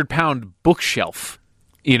 100-pound bookshelf.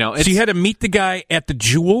 So you had to meet the guy at the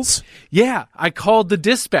Jewels? Yeah, I called the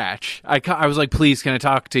dispatch. I was like, please, can I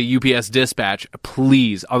talk to UPS dispatch?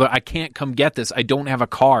 Please. Although I can't come get this. I don't have a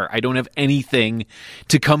car. I don't have anything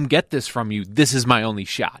to come get this from you. This is my only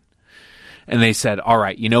shot. And they said, all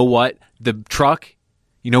right, you know what? The truck,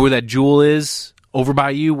 you know where that Jewel is? Over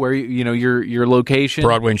by you, where, your location?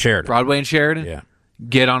 Broadway and Sheridan. Yeah.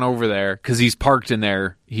 Get on over there, because he's parked in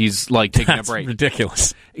there. He's, like, taking a break. That's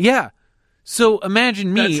ridiculous. Yeah. So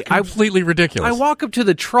imagine me. That's completely ridiculous. I walk up to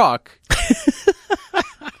the truck,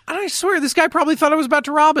 and I swear this guy probably thought I was about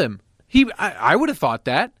to rob him. I would have thought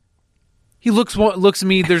that. He looks at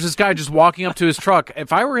me. There's this guy just walking up to his truck.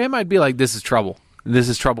 If I were him, I'd be like, "This is trouble. This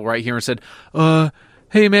is trouble right here." And said,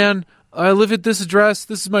 "Hey man, I live at this address.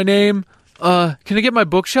 This is my name. Can I get my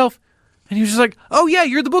bookshelf?" And he was just like, "Oh yeah,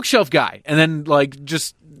 you're the bookshelf guy." And then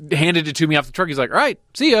just handed it to me off the truck. He's like, "All right,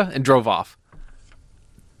 see ya," and drove off.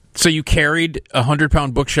 So you carried a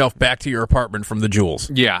 100-pound bookshelf back to your apartment from the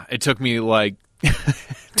Jewels? Yeah, it took me like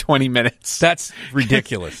 20 minutes. That's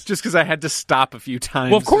ridiculous. Just because I had to stop a few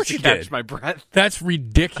times. Well, of course you to catch did. My breath. That's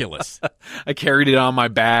ridiculous. I carried it on my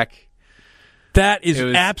back. That is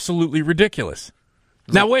absolutely ridiculous.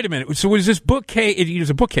 Now, wait a minute. So was this bookcase? It was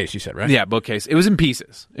a bookcase, you said, right? Yeah, bookcase. It was in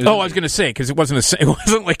pieces. I was going to say, because it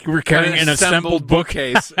wasn't like you were carrying an assembled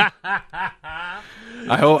bookcase.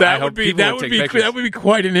 I hope that would be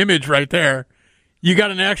quite an image right there. You got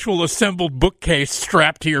an actual assembled bookcase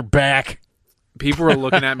strapped to your back. People were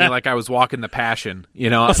looking at me like I was walking the Passion. They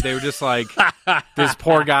were just like, this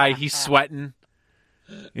poor guy, he's sweating.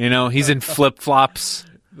 He's in flip-flops.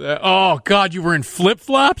 Oh, God, you were in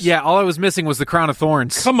flip-flops? Yeah, all I was missing was the crown of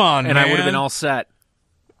thorns. Come on, and man. I would have been all set.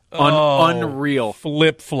 Unreal.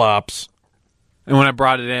 Flip-flops. And when I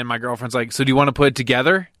brought it in, my girlfriend's like, so do you want to put it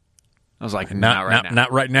together? I was like, not right now.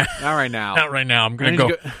 Not right now. Not right now. Not right now. I'm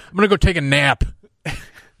gonna go take a nap.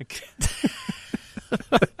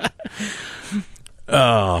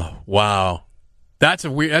 Oh, wow. That's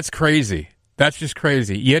crazy. That's just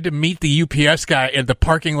crazy. You had to meet the UPS guy at the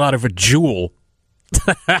parking lot of a Jewel.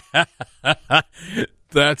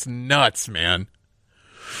 That's nuts, man.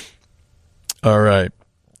 All right.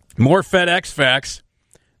 More FedEx facts.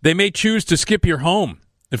 They may choose to skip your home.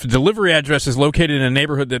 If a delivery address is located in a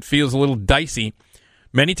neighborhood that feels a little dicey,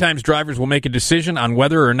 many times drivers will make a decision on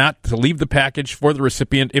whether or not to leave the package for the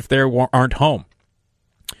recipient if they aren't home.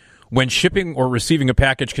 When shipping or receiving a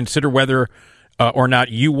package, consider whether or not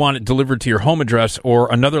you want it delivered to your home address or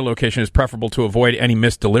another location is preferable to avoid any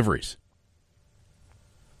missed deliveries.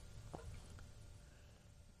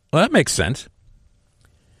 Well, that makes sense.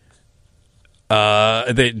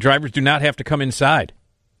 The drivers do not have to come inside.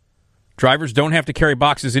 Drivers don't have to carry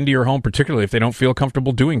boxes into your home, particularly if they don't feel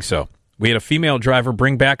comfortable doing so. We had a female driver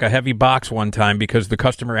bring back a heavy box one time because the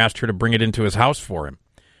customer asked her to bring it into his house for him.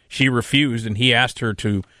 She refused, and he asked her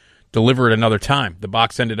to deliver it another time. The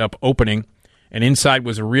box ended up opening, and inside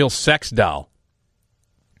was a real sex doll.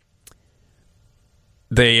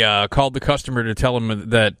 They called the customer to tell him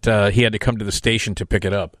that he had to come to the station to pick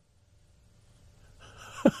it up.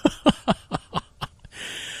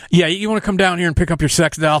 Yeah, you want to come down here and pick up your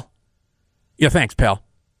sex doll? Yeah, thanks, pal.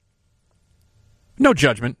 No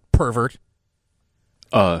judgment, pervert.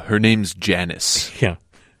 Her name's Janice. Yeah.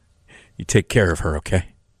 You take care of her, okay?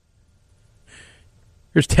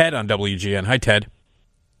 Here's Ted on WGN. Hi, Ted.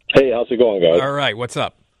 Hey, how's it going, guys? All right, what's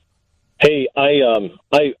up? Hey, I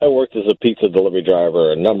worked as a pizza delivery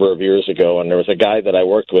driver a number of years ago, and there was a guy that I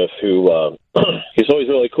worked with who he's always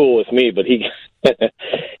really cool with me, but he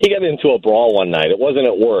he got into a brawl one night. It wasn't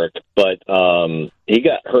at work, but he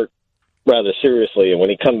got hurt rather seriously, and when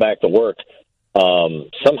he come back to work,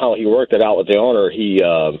 somehow he worked it out with the owner. He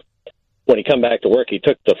when he come back to work, he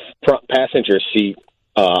took the front passenger seat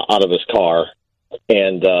out of his car,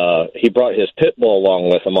 and he brought his pit bull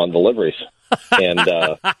along with him on deliveries. And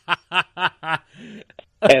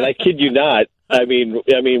and I kid you not, I mean,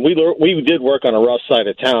 we did work on a rough side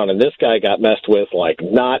of town, and this guy got messed with like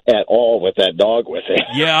not at all with that dog with him.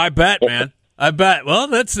 Yeah, I bet, man. I bet. Well,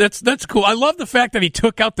 that's cool. I love the fact that he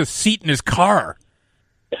took out the seat in his car.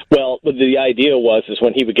 Well, the idea was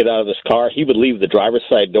when he would get out of his car, he would leave the driver's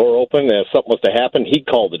side door open, and if something was to happen, he'd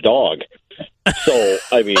call the dog. So,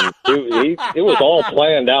 I mean, it was all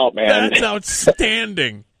planned out, man. That's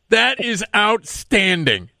outstanding. That is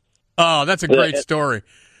outstanding. Oh, that's a great story.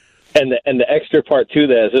 And the extra part to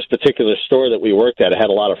that is this particular store that we worked at, it had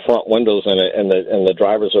a lot of front windows in it, and the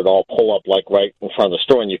drivers would all pull up like right in front of the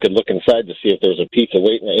store, and you could look inside to see if there was a pizza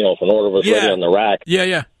waiting, if an order was ready on the rack.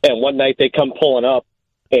 Yeah. And one night they come pulling up,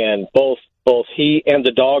 and both he and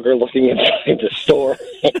the dog are looking inside the store.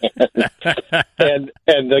 and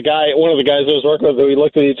the guy, one of the guys I was working with, we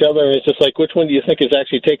looked at each other, and it's just like, which one do you think is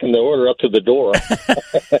actually taking the order up to the door?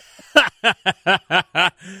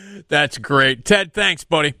 That's great. Ted, thanks,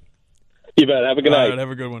 buddy. You bet. Have a good night. All right, have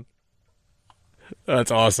a good one.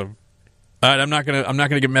 That's awesome. All right, I'm not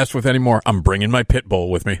gonna get messed with anymore. I'm bringing my pit bull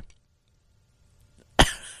with me.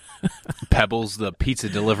 Pebbles, the pizza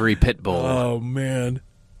delivery pit bull. Oh man,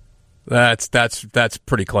 that's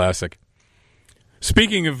pretty classic.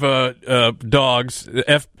 Speaking of dogs, the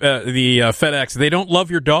FedEx, they don't love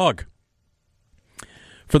your dog.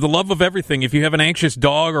 For the love of everything, if you have an anxious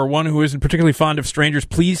dog or one who isn't particularly fond of strangers,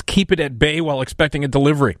 please keep it at bay while expecting a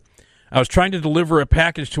delivery. I was trying to deliver a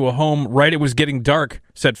package to a home right it was getting dark,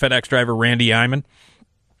 said FedEx driver Randy Iman.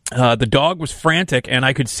 The dog was frantic, and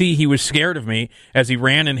I could see he was scared of me as he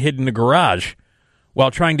ran and hid in the garage.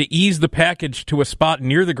 While trying to ease the package to a spot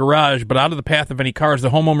near the garage, but out of the path of any cars, the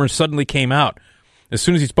homeowner suddenly came out. As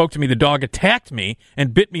soon as he spoke to me, the dog attacked me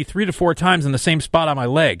and bit me 3 to 4 times in the same spot on my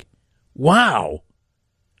leg. Wow.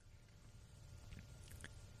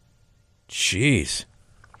 Jeez.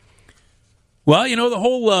 Well, the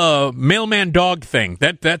whole mailman dog thing,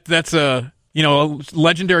 that's a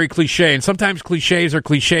legendary cliche, and sometimes cliches are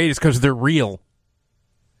cliches because they're real.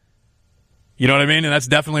 You know what I mean? And that's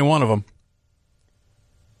definitely one of them.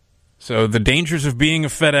 So the dangers of being a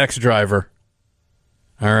FedEx driver.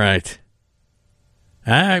 All right.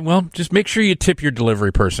 Well, just make sure you tip your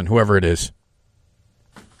delivery person, whoever it is.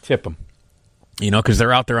 Tip them. Because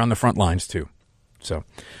they're out there on the front lines, too. So,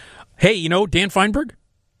 hey, Dan Fienberg?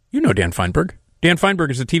 You know Dan Fienberg. Dan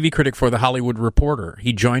Fienberg is a TV critic for The Hollywood Reporter.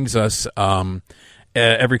 He joins us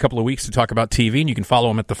every couple of weeks to talk about TV, and you can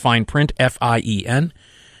follow him at The Fine Print, Fien,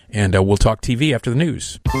 and we'll talk TV after the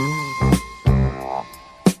news.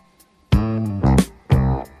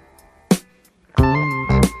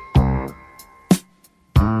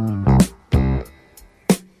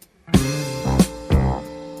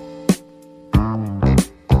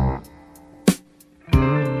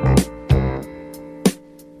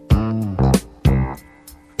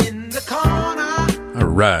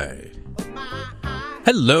 Right.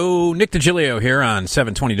 Hello, Nick Digilio here on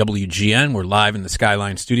 720 WGN. We're live in the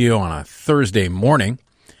Skyline studio on a Thursday morning.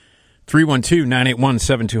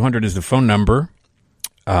 312-981-7200 is the phone number.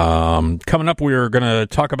 Coming up, we're going to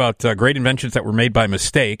talk about great inventions that were made by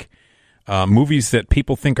mistake, movies that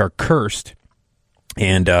people think are cursed,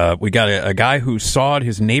 and we got a guy who sawed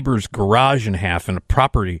his neighbor's garage in half in a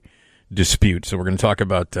property dispute. So we're going to talk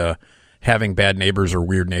about having bad neighbors or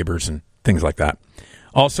weird neighbors and things like that.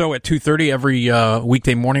 Also, at 2:30 every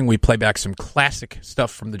weekday morning, we play back some classic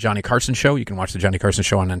stuff from the Johnny Carson Show. You can watch the Johnny Carson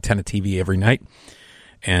Show on Antenna TV every night.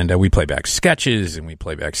 And we play back sketches, and we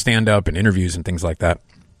play back stand-up and interviews and things like that.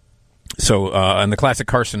 So, on the Classic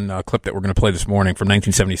Carson clip that we're going to play this morning from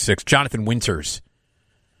 1976, Jonathan Winters.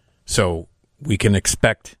 So, we can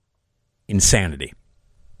expect insanity.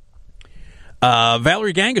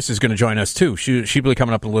 Valerie Gangas is going to join us, too. She'll be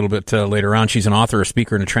coming up a little bit later on. She's an author, a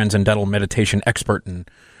speaker, and a transcendental meditation expert, and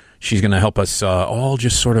she's going to help us all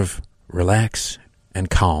just sort of relax and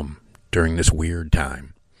calm during this weird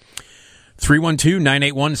time.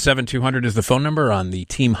 312-981-7200 is the phone number on the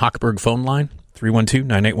Team Hochberg phone line.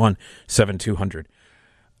 312-981-7200.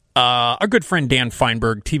 Our good friend Dan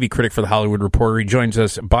Fienberg, TV critic for The Hollywood Reporter, he joins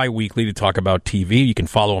us bi-weekly to talk about TV. You can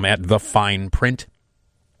follow him at The Fine Print.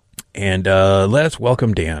 And let's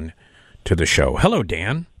welcome Dan to the show. Hello,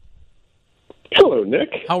 Dan. Hello, Nick.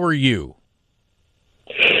 How are you?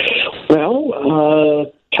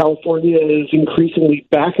 Well, California is increasingly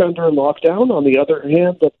back under lockdown. On the other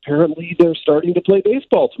hand, apparently they're starting to play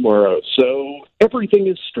baseball tomorrow. So everything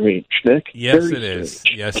is strange, Nick. Yes, Very it is.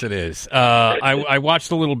 strange. Yes, it is. I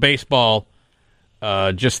watched a little baseball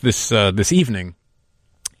just this evening,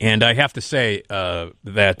 and I have to say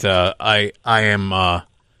that I am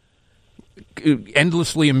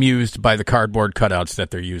endlessly amused by the cardboard cutouts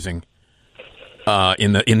that they're using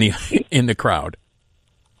in the crowd.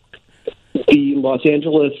 The Los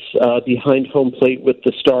Angeles behind home plate with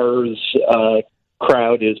the Stars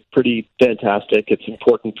crowd is pretty fantastic. It's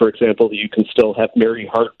important, for example, that you can still have Mary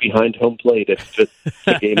Hart behind home plate if it's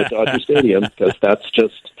a game at Dodger Stadium, because that's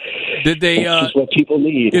just what people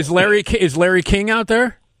need. Is Larry King out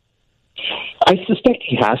there? I suspect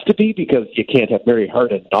he has to be, because you can't have Mary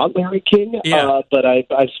Hart and not Larry King. Yeah. But I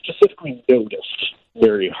specifically noticed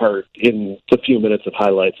Mary Hart in the few minutes of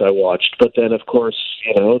highlights I watched. But then, of course,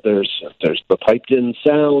 there's the piped-in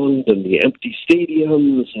sound and the empty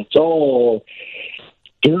stadiums. It's all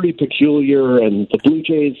very peculiar, and the Blue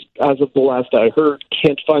Jays, as of the last I heard,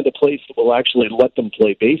 can't find a place that will actually let them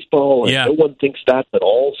play baseball, and no one thinks that's at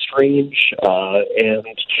all strange, and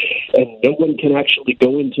no one can actually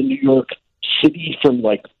go into New York City from,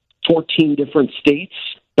 14 different states,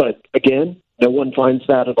 but again, no one finds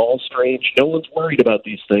that at all strange. No one's worried about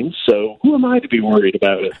these things, so who am I to be worried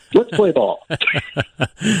about it? Let's play ball.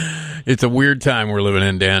 It's a weird time we're living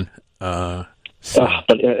in, Dan. But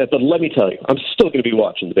let me tell you, I'm still going to be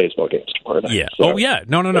watching the baseball games tomorrow night. Yeah. So Oh yeah.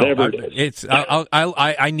 No. whatever it is.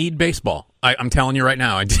 I need baseball. I'm telling you right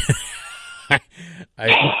now.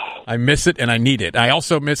 I miss it and I need it. I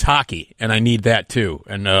also miss hockey and I need that too.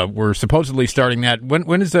 And we're supposedly starting that.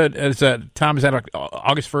 When is that? Is that Tom? Is that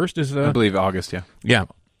August 1st? I believe August. Yeah. Yeah.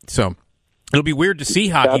 So it'll be weird to see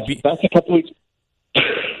hockey. That's a couple weeks.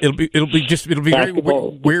 It'll be very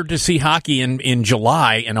weird to see hockey in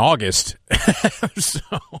July and August. So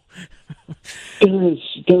there's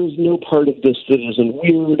no part of this that isn't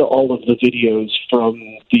weird. All of the videos from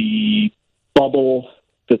the bubble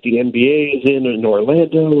that the NBA is in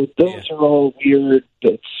Orlando, those are all weird.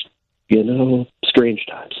 It's strange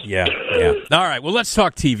times. Yeah. All right. Well, let's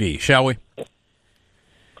talk TV, shall we?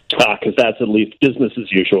 Because that's at least business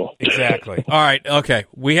as usual. Exactly. All right. Okay.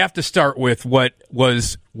 We have to start with what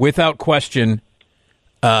was, without question,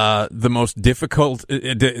 the most difficult,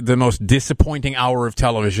 the most disappointing hour of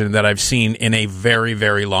television that I've seen in a very,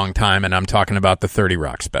 very long time, and I'm talking about the 30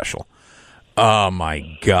 Rock special. Oh,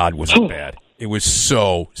 my God, was it bad. It was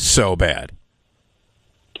so bad.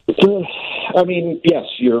 I mean, yes,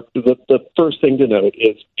 the first thing to note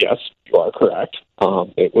is, yes, you are correct.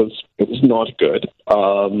 It was not good.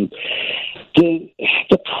 The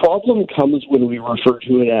problem comes when we refer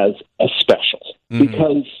to it as a special,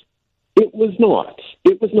 because it was not.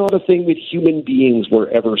 It was not a thing that human beings were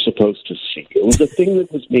ever supposed to see. It was a thing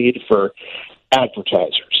that was made for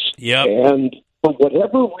advertisers. Yep. And for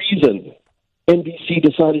whatever reason, NBC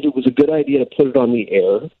decided it was a good idea to put it on the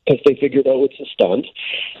air because they figured, it's a stunt.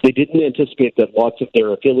 They didn't anticipate that lots of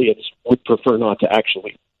their affiliates would prefer not to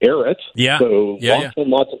actually air it. Yeah. So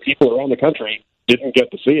lots of people around the country didn't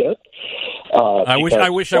get to see it. I wish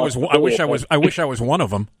I was one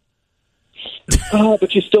of them.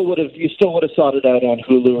 But you still would have sought it out on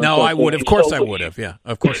Hulu. No, I would. Of course, I would have. Yeah.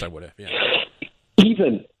 Of course, I would have. Yeah.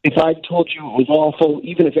 Even if I told you it was awful,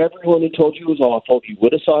 even if everyone had told you it was awful, you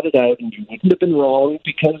would have sought it out, and you wouldn't have been wrong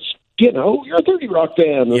because you're a 30 Rock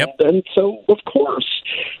fan, and so of course.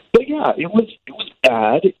 But yeah, it was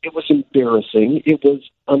bad. It was embarrassing. It was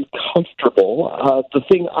uncomfortable. The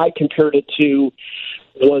thing I compared it to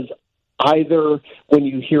was either when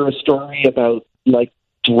you hear a story about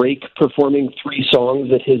Drake performing 3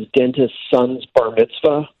 songs at his dentist's son's bar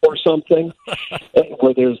mitzvah or something,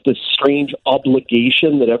 where there's this strange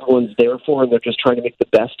obligation that everyone's there for and they're just trying to make the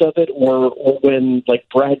best of it, or when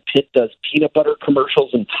Brad Pitt does peanut butter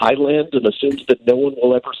commercials in Thailand and assumes that no one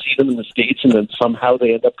will ever see them in the States, and then somehow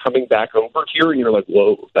they end up coming back over here, and you're like,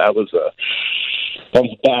 whoa, that was a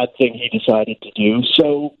bad thing he decided to do.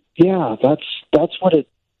 So yeah, that's what it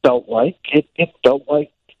felt like. It felt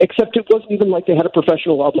like, except it wasn't even like they had a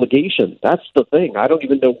professional obligation. That's the thing. I don't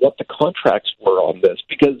even know what the contracts were on this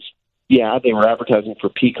because, yeah, they were advertising for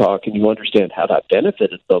Peacock, and you understand how that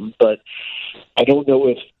benefited them. But I don't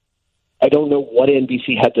know what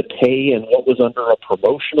NBC had to pay and what was under a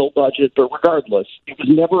promotional budget. But regardless, it was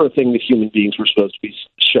never a thing that human beings were supposed to be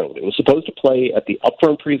shown. It was supposed to play at the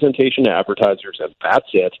upfront presentation to advertisers, and that's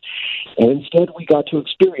it. And instead, we got to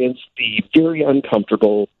experience the very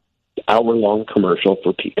uncomfortable hour-long commercial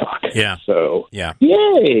for Peacock. Yeah. So, yeah.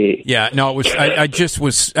 Yay. Yeah. No, it was.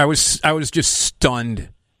 I was just stunned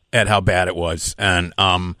at how bad it was, and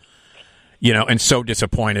and so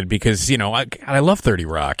disappointed because I love 30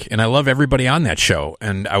 Rock and I love everybody on that show,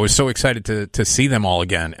 and I was so excited to see them all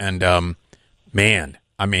again. And man,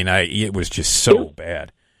 I mean, it was just so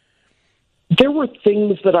bad. There were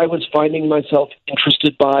things that I was finding myself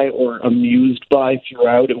interested by or amused by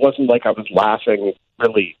throughout. It wasn't like I was laughing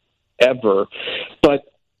really ever, but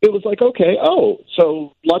it was like, okay,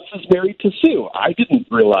 so Lutz is married to Sue. I didn't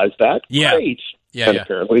realize that. Yeah. Great. Yeah, and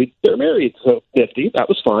apparently they're married, so nifty. That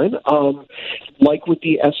was fine. Like with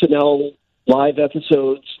the SNL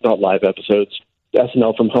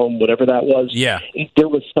SNL from home, whatever that was. Yeah. There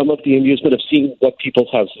was some of the amusement of seeing what people's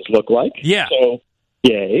houses look like. Yeah. So,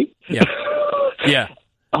 yay. Yeah. Yeah.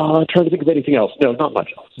 Trying to think of anything else. No, not much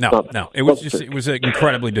else. No. It was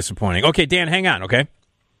incredibly disappointing. Okay, Dan, hang on, okay?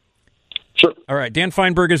 Sure. All right, Dan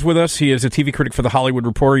Fienberg is with us. He is a TV critic for The Hollywood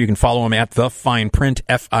Reporter. You can follow him at The Fine Print,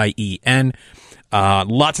 Fien.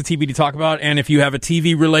 Lots of TV to talk about, and if you have a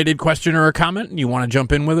TV-related question or a comment and you want to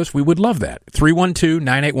jump in with us, we would love that.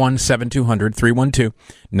 312-981-7200,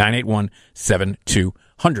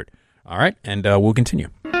 312-981-7200. All right, and we'll continue.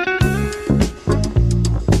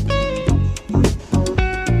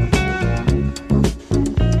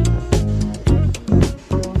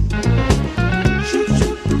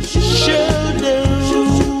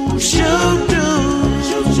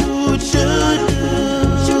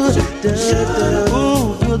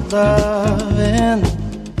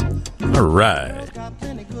 All right.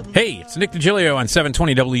 Hey, it's Nick Digilio on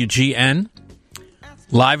 720 WGN.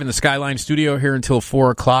 Live in the Skyline studio here until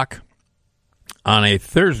 4 o'clock on a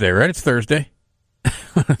Thursday, right? It's Thursday.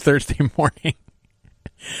 Thursday morning.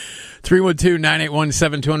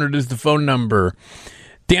 312-981-7200 is the phone number.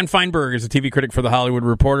 Dan Fienberg is a TV critic for The Hollywood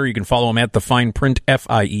Reporter. You can follow him at The Fine Print,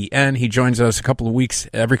 Fien. He joins us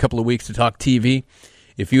every couple of weeks to talk TV.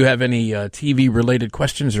 If you have any TV-related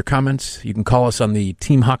questions or comments, you can call us on the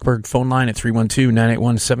Team Hochberg phone line at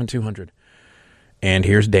 312-981-7200. And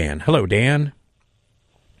here's Dan. Hello, Dan.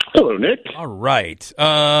 Hello, Nick. All right.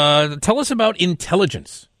 Tell us about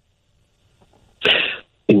intelligence.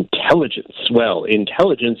 Intelligence. Well,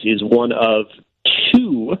 intelligence is one of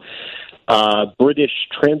two British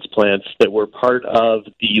transplants that were part of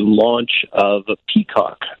the launch of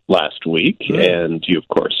Peacock last week. And you, of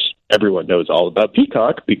course, everyone knows all about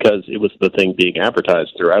Peacock because it was the thing being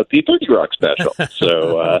advertised throughout the 30 Rock special.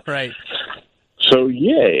 So, right. So,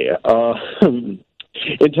 yay.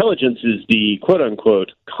 Intelligence is the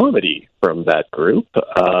quote-unquote comedy from that group.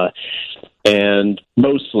 And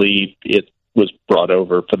mostly it was brought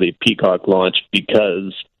over for the Peacock launch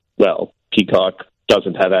because, well, Peacock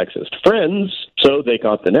doesn't have access to Friends, so they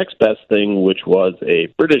got the next best thing, which was a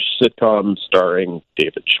British sitcom starring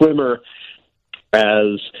David Schwimmer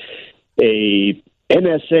as a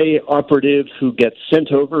NSA operative who gets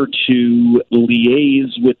sent over to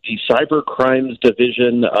liaise with the cyber crimes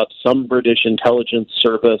division of some British intelligence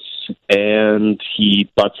service, and he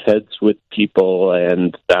butts heads with people,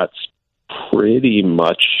 and that's pretty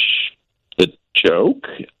much the joke.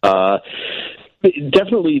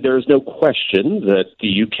 Definitely, there's no question that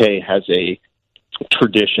the UK has a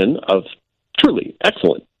tradition of truly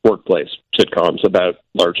excellent workplace sitcoms about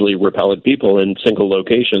largely repellent people in single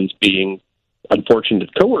locations being unfortunate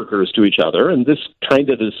coworkers to each other, and this kind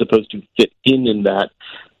of is supposed to fit in that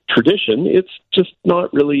tradition. It's just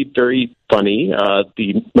not really very funny.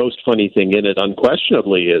 The most funny thing in it,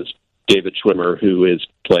 unquestionably, is David Schwimmer, who is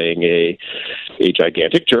playing a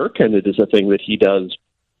gigantic jerk, and it is a thing that he does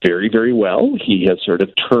very, very well. He has sort of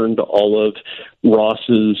turned all of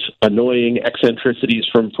Ross's annoying eccentricities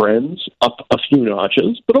from Friends up a few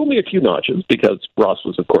notches, but only a few notches, because Ross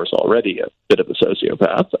was, of course, already a bit of a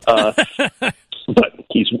sociopath. But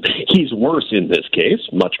he's worse in this case,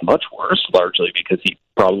 much, much worse, largely because he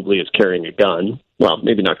probably is carrying a gun. Well,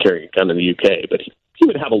 maybe not carrying a gun in the UK, but he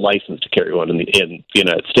would have a license to carry one in the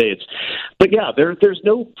United States. But yeah, there's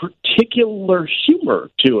no particular humor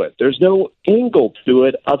to it. There's no angle to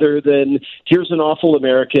it other than here's an awful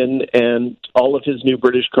American and all of his new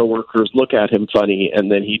British coworkers look at him funny, and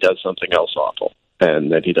then he does something else awful.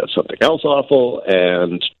 and then he does something else awful,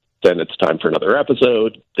 and then it's time for another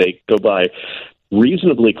episode. They go by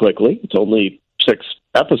reasonably quickly. It's only 6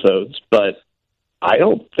 episodes, but I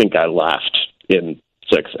don't think I laughed in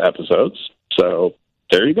 6 episodes. So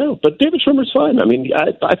there you go. But David Schwimmer's fine. I mean,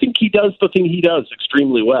 I think he does the thing he does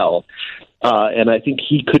extremely well. And I think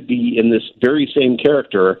he could be in this very same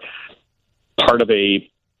character, part of a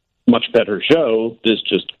much better show. This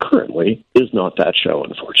just currently is not that show,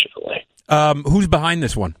 unfortunately. Who's behind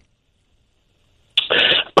this one?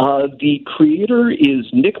 The creator is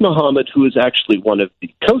Nick Mohammed, who is actually one of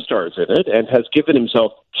the co-stars in it and has given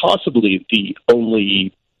himself possibly the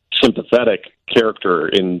only sympathetic character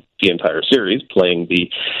in the entire series, playing the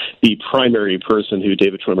primary person who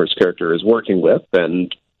David Schwimmer's character is working with,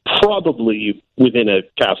 and probably within a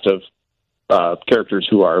cast of characters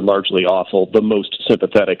who are largely awful, the most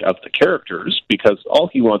sympathetic of the characters, because all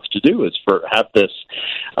he wants to do is have this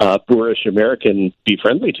boorish American be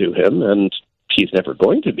friendly to him, and he's never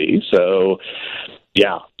going to be. So,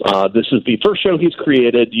 yeah, this is the first show he's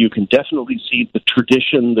created. You can definitely see the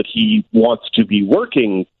tradition that he wants to be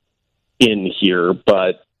working in here,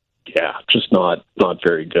 but yeah, just not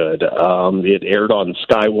very good. It aired on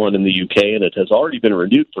Sky One in the UK, and it has already been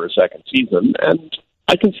renewed for a second season, and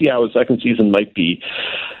I can see how a second season might be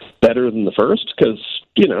better than the first, because,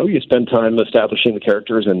 you know, you spend time establishing the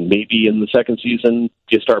characters, and maybe in the second season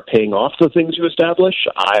you start paying off the things you establish.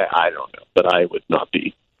 I don't know, but I would not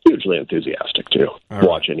be hugely enthusiastic to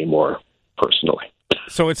watch anymore, personally.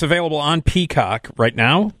 So it's available on Peacock right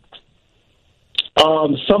now?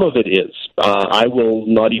 Some of it is. I will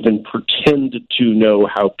not even pretend to know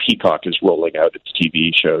how Peacock is rolling out its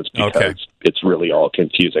TV shows, because it's really all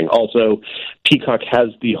confusing. Also, Peacock has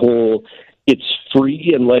the whole it's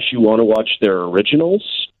free unless you want to watch their originals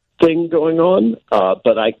thing going on,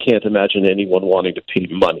 but I can't imagine anyone wanting to pay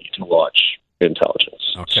money to watch Intelligence.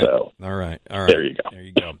 Okay. So, all right. There you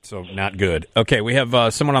go. So not good. Okay, we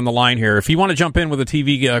have someone on the line here. If you want to jump in with a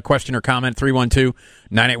TV question or comment,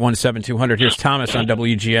 312-981-7200. Here's Thomas on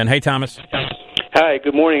WGN. Hey, Thomas. Hi,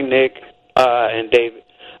 good morning, Nick and David.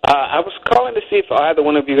 I was calling to see if either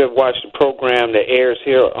one of you have watched the program that airs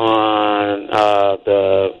here on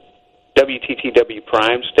the WTTW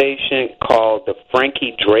Prime station called The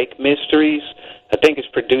Frankie Drake Mysteries. I think it's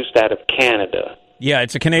produced out of Canada. Yeah,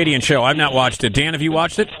 it's a Canadian show. I've not watched it. Dan, have you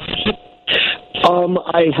watched it?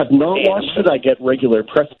 I have not watched it. I get regular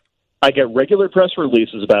press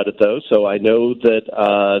releases about it, though, so I know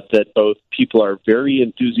that both people are very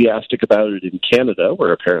enthusiastic about it in Canada,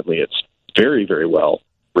 where apparently it's very, very well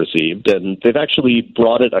received, and they've actually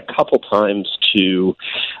brought it a couple times to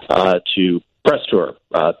press tour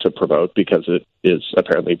to promote, because it is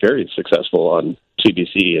apparently very successful on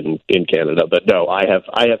CBC in Canada. But no, I have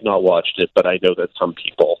not watched it, but I know that some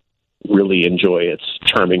people really enjoy its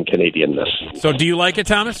charming Canadianness. So do you like it,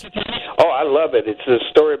 Thomas? Oh, I love it. It's a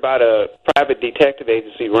story about a private detective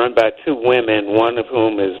agency run by 2 women, one of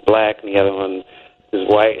whom is black and the other one is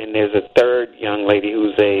white, and there's a third young lady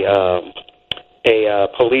who's a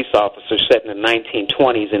police officer set in the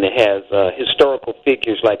 1920s, and it has historical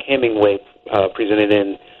figures like Hemingway presented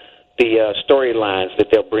in the storylines that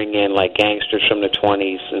they'll bring in, like gangsters from the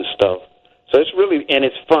 20s and stuff. So it's really, and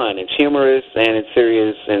it's fun. It's humorous, and it's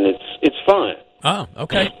serious, and it's fun. Oh,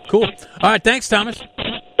 okay, cool. All right, thanks, Thomas.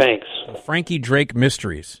 Thanks. Frankie Drake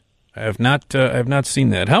Mysteries. I have not seen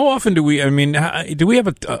that. How often do we? I mean, do we have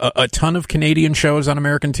a ton of Canadian shows on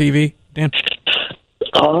American TV, Dan?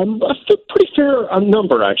 A pretty fair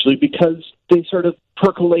number, actually, because they sort of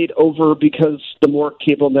percolate over, because the more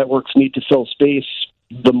cable networks need to fill space,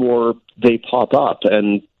 the more they pop up.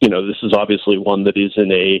 And, you know, this is obviously one that is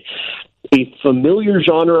in a familiar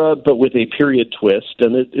genre, but with a period twist.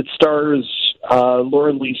 And it stars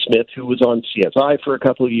Lauren Lee Smith, who was on CSI for a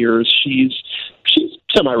couple of years. She's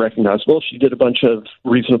semi-recognizable. She did a bunch of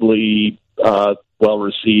reasonably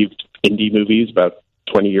well-received indie movies about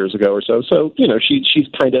 20 years ago or so. So, you know, she's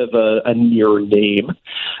kind of a near name.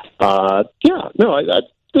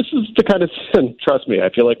 This is the kind of, and trust me, I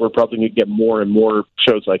feel like we're probably going to get more and more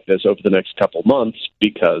shows like this over the next couple months,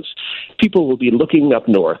 because people will be looking up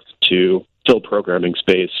north to fill programming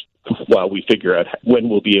space while we figure out when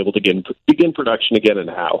we'll be able to begin production again and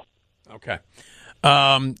how. Okay.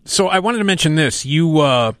 So I wanted to mention this. You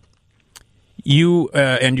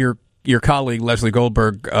and your colleague, Leslie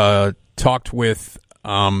Goldberg, talked with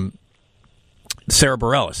Sarah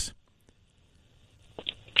Bareilles.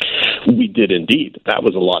 We did indeed. That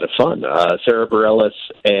was a lot of fun. Sarah Bareilles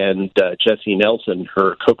and Jesse Nelson,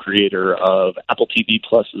 her co-creator of Apple TV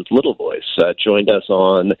Plus's Little Voice, joined us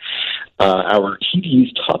on our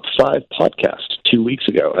TV's Top 5 podcast 2 weeks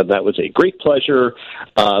ago, and that was a great pleasure,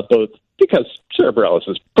 both because Sarah Bareilles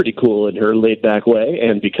is pretty cool in her laid-back way,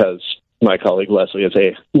 and because my colleague Leslie is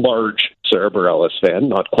a large Sarah Bareilles fan,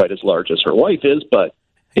 not quite as large as her wife is, but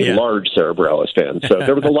a large Sarah Bareilles fan. So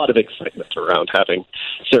there was a lot of excitement around having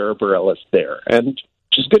Sarah Bareilles there. And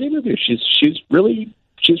she's a good interview. She's really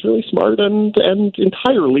smart and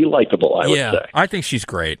entirely likable, I would say. I think she's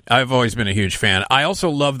great. I've always been a huge fan. I also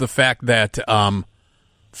love the fact that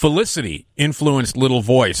Felicity influenced Little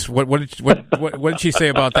Voice. What did she say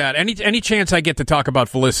about that? Any chance I get to talk about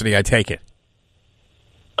Felicity, I take it.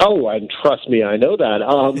 Oh, and trust me, I know that.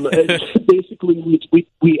 Basically,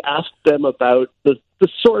 we asked them about the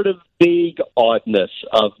sort of vague oddness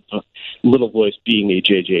of Little Voice being a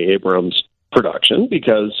J.J. Abrams production,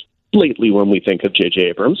 because lately when we think of J.J.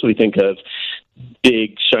 Abrams, we think of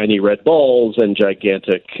big, shiny red balls and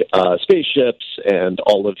gigantic spaceships and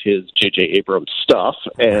all of his J.J. Abrams stuff.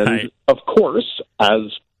 And, of course,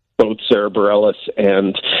 as both Sarah Bareilles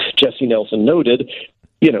and Jesse Nelson noted,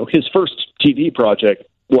 his first TV project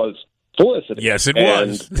was Felicity. Yes, it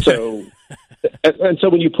was. And so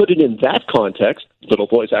when you put it in that context, Little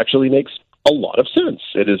Voice actually makes a lot of sense.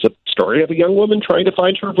 It is a story of a young woman trying to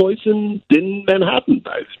find her voice in Manhattan.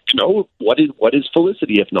 What is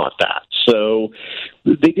Felicity if not that? So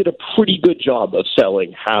they did a pretty good job of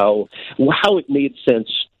selling how it made sense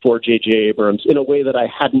for J.J. Abrams in a way that I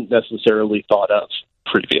hadn't necessarily thought of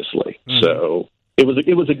previously. Mm-hmm. So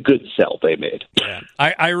it was a good sell they made. Yeah.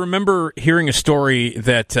 I remember hearing a story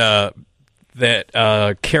that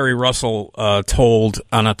Kerry Russell told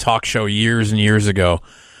on a talk show years and years ago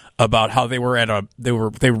about how they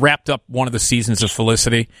wrapped up one of the seasons of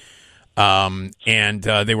Felicity, and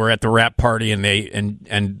they were at the wrap party, and they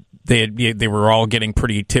were all getting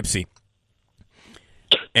pretty tipsy.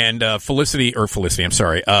 And Kerry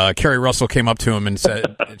Russell came up to him and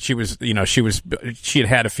said she had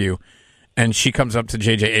had a few, and she comes up to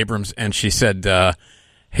J.J. Abrams and she said,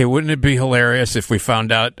 "Hey, wouldn't it be hilarious if we found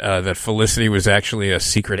out that Felicity was actually a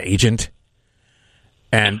secret agent?"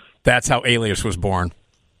 And that's how Alias was born.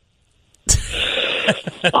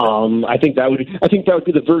 I think that would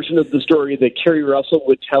be the version of the story that Kerry Russell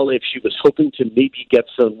would tell if she was hoping to maybe get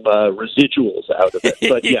some residuals out of it.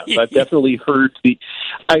 But yes, I've definitely heard the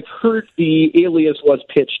Alias was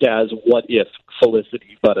pitched as "What if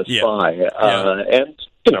Felicity but a spy?" And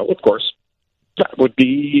of course, that would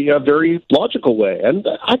be a very logical way. And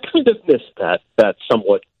I kind of missed that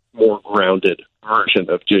somewhat more grounded version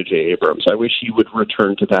of J.J. Abrams. I wish he would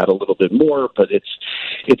return to that a little bit more, but it's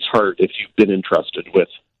hard if you've been entrusted with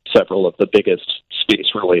several of the biggest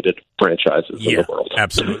space-related franchises in the world.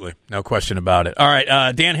 Absolutely. No question about it. All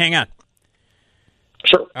right, Dan, hang on.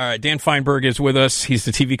 Sure. All right, Dan Fienberg is with us. He's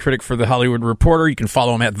the TV critic for The Hollywood Reporter. You can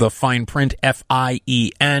follow him at The Fine Print,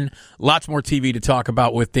 Fien. Lots more TV to talk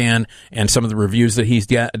about with Dan and some of the reviews that he's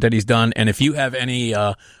done. And if you have any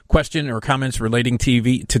question or comments relating to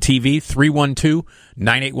TV,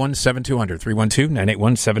 312-981-7200.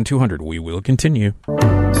 312-981-7200. We will continue.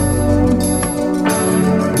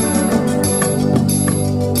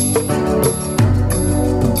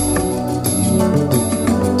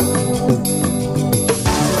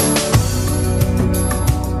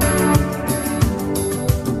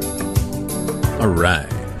 All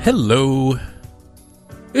right. Hello.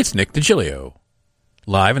 It's Nick Digilio,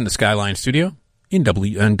 live in the Skyline studio in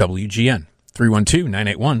WGN.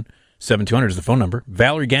 312-981-7200 is the phone number.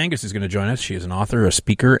 Valerie Gangas is going to join us. She is an author, a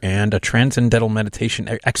speaker, and a transcendental meditation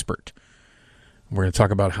expert. We're going to talk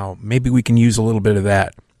about how maybe we can use a little bit of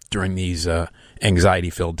that during these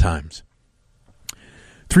anxiety-filled times.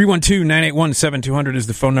 312-981-7200 is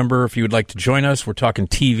the phone number if you would like to join us. We're talking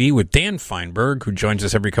TV with Dan Fienberg, who joins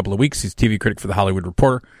us every couple of weeks. He's TV critic for The Hollywood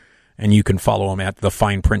Reporter, and you can follow him at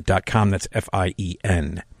thefineprint.com. That's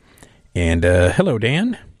Fien. And hello,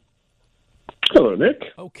 Dan. Hello, Nick.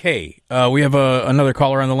 Okay. We have another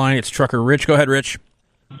caller on the line. It's Trucker Rich. Go ahead, Rich.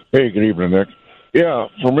 Hey, good evening, Nick. Yeah,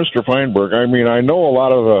 for Mr. Fienberg, I mean, I know a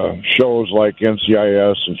lot of the shows like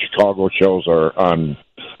NCIS and Chicago shows are on,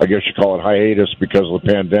 I guess you call it hiatus because of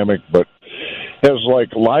the pandemic, but has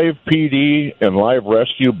like Live PD and Live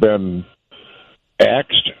Rescue been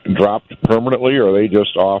axed and dropped permanently, or are they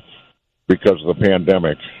just off because of the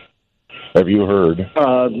pandemic? Have you heard?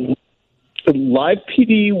 Live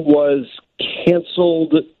PD was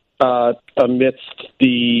canceled amidst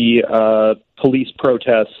the police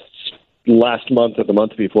protests last month or the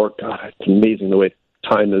month before. God, it's amazing the way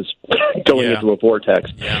time is going into a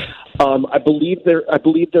vortex. Yeah. I believe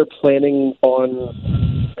they're planning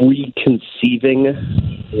on reconceiving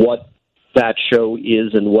what that show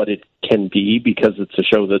is and what it can be, because it's a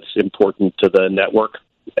show that's important to the network,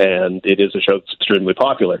 and it is a show that's extremely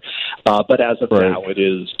popular. But as of now, it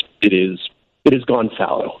has gone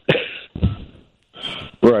fallow.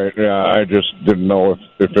 Right. Yeah, I just didn't know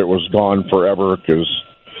if it was gone forever, because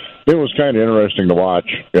it was kind of interesting to watch.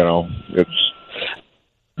 You know,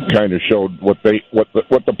 it's kind of showed what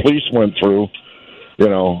the police went through. You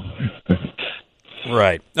know.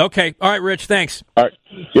 Right. Okay. All right, Rich. Thanks. All right.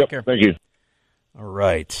 Yep. Thank you. All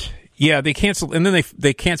right. Yeah, they canceled, and then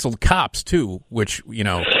they canceled Cops too, which, you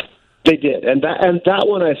know. They did, and that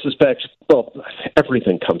one I suspect. Well,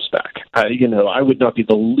 everything comes back. I would not be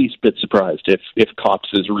the least bit surprised if Cops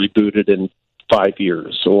is rebooted in 5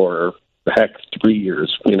 years or heck 3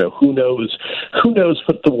 years. You know, who knows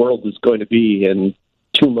what the world is going to be in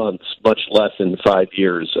 2 months, much less in 5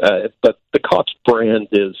 years. But the Cops brand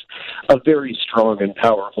is a very strong and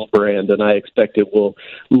powerful brand, and I expect it will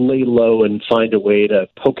lay low and find a way to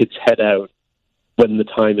poke its head out when the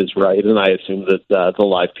time is right. And I assume that the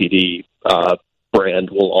Live PD brand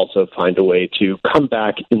will also find a way to come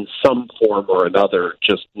back in some form or another,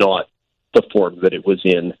 just not the form that it was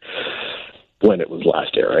in when it was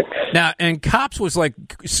last airing. Now, and Cops was like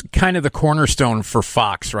kind of the cornerstone for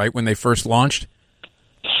Fox, right, when they first launched?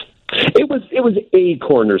 It was a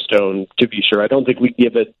cornerstone, to be sure. I don't think we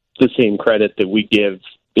give it the same credit that we give,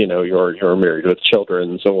 your Married with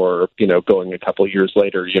Children's, or, going a couple of years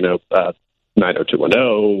later, 90210,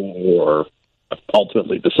 or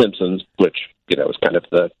ultimately The Simpsons, which, is kind of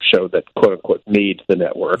the show that quote unquote made the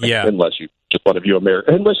network. Yeah. Unless you just want to view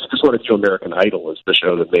American Idol as the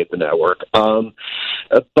show that made the network.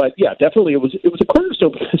 But yeah, definitely it was a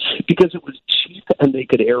cornerstone because it was cheap and they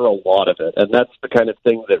could air a lot of it. And that's the kind of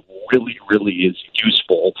thing that really, really is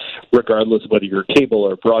useful, regardless of whether you're cable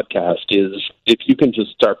or broadcast, is if you can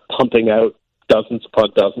just start pumping out dozens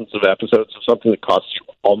upon dozens of episodes of something that costs you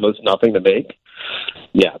almost nothing to make.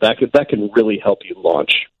 Yeah, that can really help you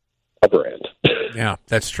launch a brand. Yeah,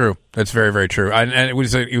 that's true. That's very, very true. And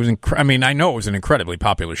I know it was an incredibly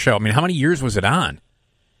popular show. I mean, how many years was it on?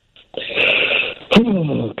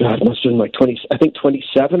 Oh God, it must have been like 20. I think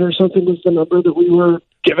 27 or something was the number that we were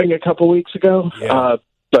giving a couple weeks ago. Yeah.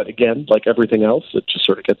 But again, like everything else, it just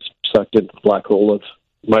sort of gets sucked into the black hole of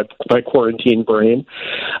my quarantine brain.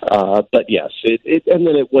 But yes, it and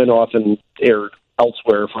then it went off and aired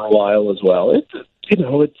elsewhere for a while as well. There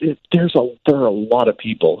are a lot of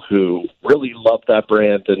people who really love that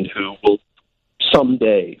brand and who will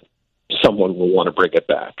someday someone will want to bring it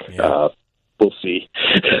back. Yeah. We'll see.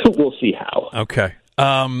 We'll see how. Okay.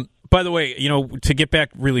 By the way, to get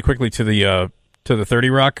back really quickly to the 30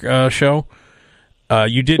 Rock show,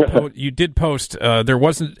 you did post. There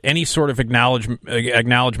wasn't any sort of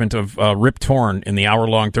acknowledgement of Rip Torn in the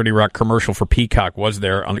hour-long 30 Rock commercial for Peacock, was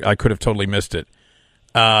there? I Mm-hmm. have missed it.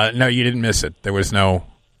 No, you didn't miss it. There was no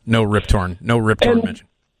Rip Torn mention.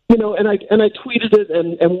 And I tweeted it,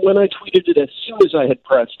 and when I tweeted it, as soon as I had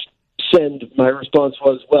pressed send, my response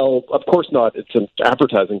was, well, of course not. It's an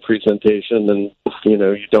advertising presentation, and you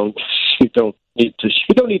don't need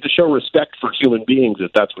to show respect for human beings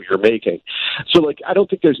if that's what you're making. So, I don't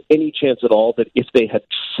think there's any chance at all that if they had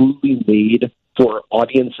truly made for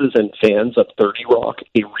audiences and fans of 30 Rock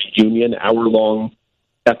a reunion hour-long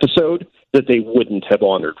episode, that they wouldn't have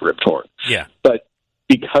honored Rip Torn. Yeah. But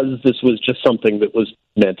because this was just something that was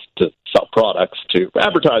meant to sell products to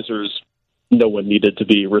advertisers, no one needed to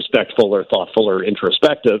be respectful or thoughtful or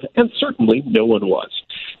introspective, and certainly no one was.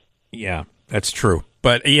 Yeah, that's true.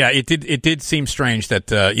 But yeah, it did seem strange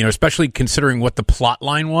that especially considering what the plot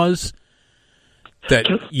line was, that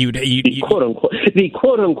the quote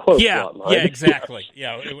unquote plot line. Yeah, exactly.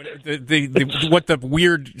 Yeah, what the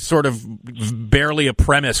weird sort of barely a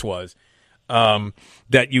premise was,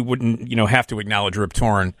 that you wouldn't have to acknowledge Rip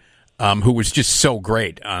Torn, who was just so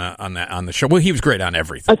great on the show. Well, he was great on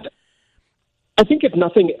everything. I think if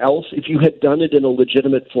nothing else, if you had done it in a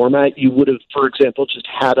legitimate format, you would have, for example, just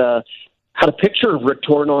had a picture of Rip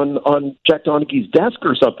Torn on Jack Donaghy's desk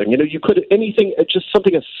or something. You could anything, just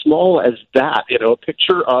something as small as that. A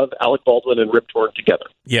picture of Alec Baldwin and Rip Torn together.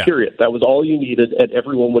 Yeah. Period. That was all you needed, and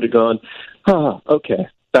everyone would have gone, okay,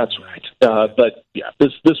 that's right. But yeah,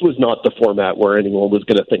 this was not the format where anyone was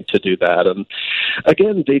going to think to do that. And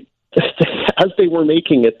again, as they were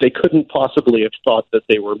making it, they couldn't possibly have thought that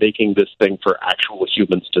they were making this thing for actual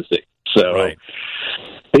humans to see. So right.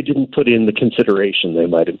 they didn't put in the consideration they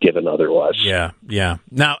might have given otherwise. Yeah.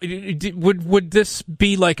 Now, would this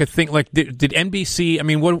be like a thing? Like, did NBC? I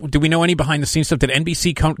mean, do we know any behind the scenes stuff? Did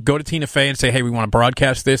NBC go to Tina Fey and say, "Hey, we want to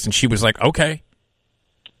broadcast this," and she was like, "Okay"?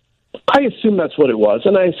 I assume that's what it was,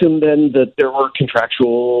 and I assume then that there were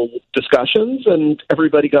contractual discussions, and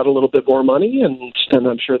everybody got a little bit more money, and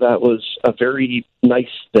I'm sure that was a very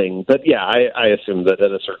nice thing. But yeah, I assume that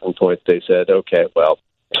at a certain point they said, "Okay, well,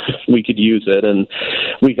 we could use it," and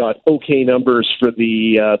we got okay numbers for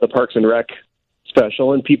the Parks and Rec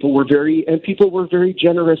special, and people were very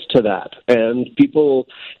generous to that, and people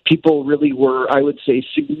really were, I would say,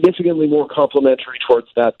 significantly more complimentary towards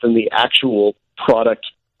that than the actual product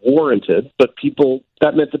warranted. But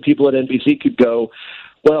that meant that people at NBC could go,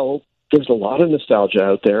 well, there's a lot of nostalgia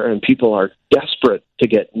out there, and people are desperate to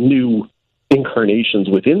get new incarnations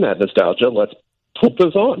within that nostalgia. Let's put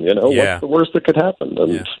this on. What's the worst that could happen?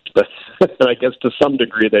 And, and I guess to some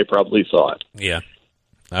degree they probably saw it. Yeah.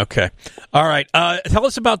 Okay. All right. Tell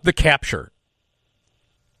us about The Capture.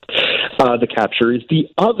 The Capture is the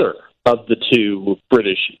other of the two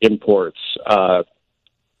British imports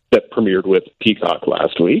that premiered with Peacock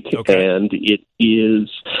last week, and it is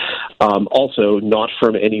also not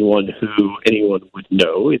from anyone who anyone would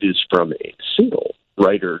know. It is from a single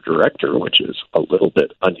writer-director, which is a little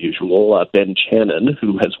bit unusual. Ben Channon,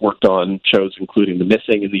 who has worked on shows including The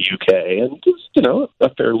Missing in the UK, and is,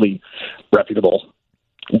 a fairly reputable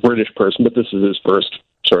British person, but this is his first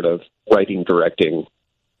sort of writing-directing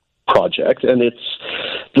project, and it's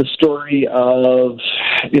the story of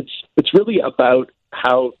it's really about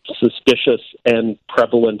how suspicious and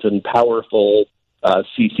prevalent and powerful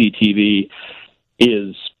CCTV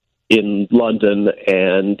is in London,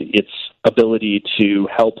 and its ability to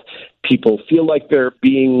help people feel like they're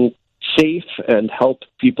being safe and help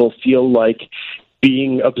people feel like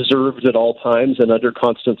being observed at all times and under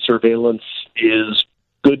constant surveillance is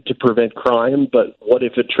good to prevent crime. But what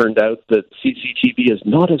if it turned out that CCTV is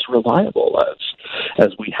not as reliable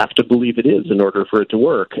as we have to believe it is in order for it to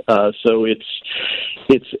work? So it's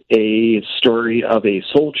a story of a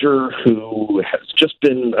soldier who has just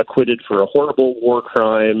been acquitted for a horrible war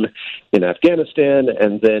crime in Afghanistan,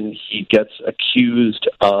 and then he gets accused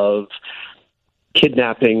of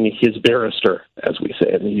kidnapping his barrister, as we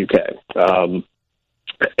say in the UK.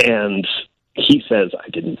 And he says, "I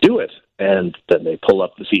didn't do it." And then they pull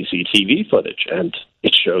up the CCTV footage, and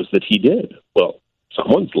it shows that he did. Well,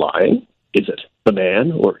 someone's lying. Is it the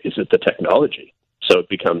man, or is it the technology? So it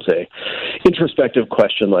becomes a introspective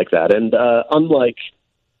question like that. And unlike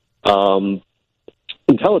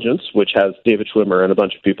Intelligence, which has David Schwimmer and a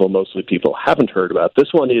bunch of people, mostly people haven't heard about,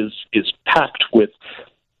 this one is packed with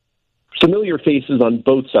familiar faces on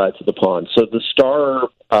both sides of the pond. So the star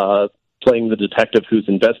playing the detective who's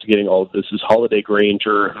investigating all of this is Holiday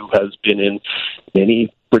Granger, who has been in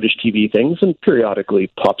many British TV things and periodically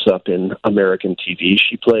pops up in American TV.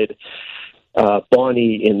 She played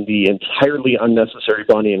Bonnie in the entirely unnecessary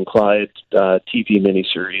Bonnie and Clyde TV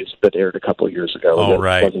miniseries that aired a couple of years ago. Oh,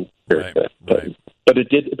 right. Wasn't very good, but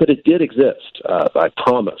it did exist. I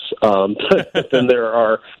promise. But then there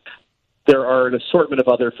are an assortment of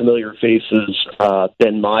other familiar faces.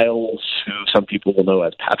 Ben Miles, who some people will know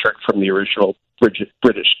as Patrick from the original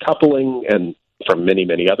British Coupling and from many,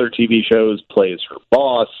 many other TV shows, plays her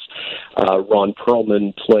boss. Ron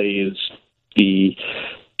Perlman plays the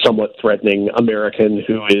somewhat threatening American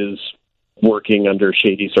who is working under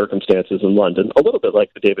shady circumstances in London, a little bit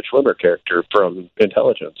like the David Schwimmer character from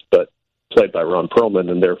Intelligence, but played by Ron Perlman,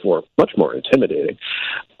 and therefore much more intimidating.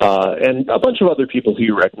 And a bunch of other people who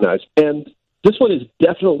you recognize. And this one is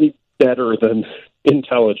definitely better than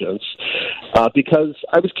Intelligence because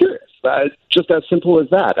I was curious. Just as simple as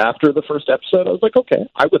that. After the first episode, I was like, okay,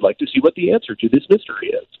 I would like to see what the answer to this mystery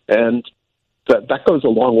is. And that goes a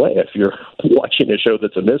long way if you're watching a show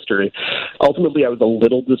that's a mystery. Ultimately, I was a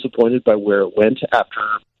little disappointed by where it went after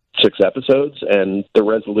 6 episodes, and the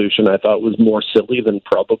resolution I thought was more silly than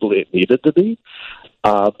probably it needed to be.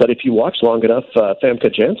 But if you watch long enough,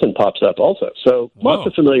 Famke Janssen pops up also. So lots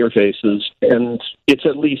of familiar faces, and it's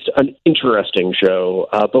at least an interesting show.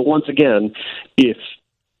 But once again, if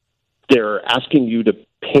they're asking you to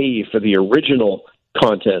pay for the original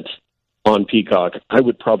content on Peacock, I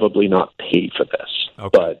would probably not pay for this. Okay.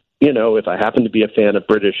 But, if I happen to be a fan of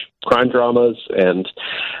British crime dramas and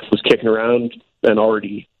was kicking around and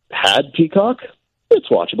already had Peacock, it's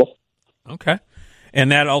watchable. Okay.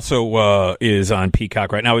 And that also is on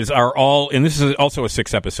Peacock right now. And this is also a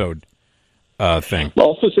 6-episode thing.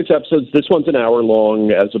 Also 6 episodes. This one's an hour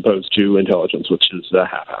long as opposed to Intelligence, which is a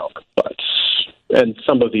half hour. But and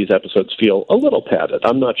some of these episodes feel a little padded.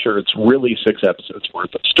 I'm not sure it's really 6 episodes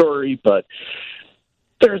worth of story, but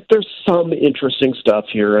there's some interesting stuff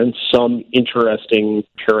here and some interesting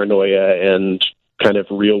paranoia and kind of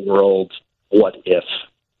real-world what-if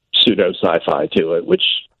pseudo-sci-fi to it, which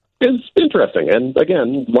is interesting. And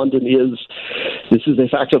again, this is a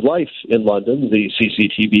fact of life in London, the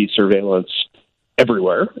CCTV surveillance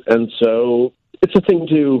everywhere. And so it's a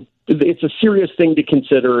serious thing to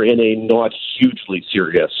consider in a not hugely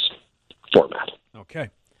serious format.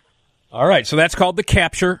 Okay. All right, so that's called The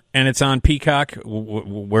Capture, and it's on Peacock,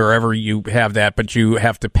 wherever you have that, but you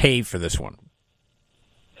have to pay for this one.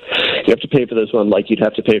 You have to pay for this one like you'd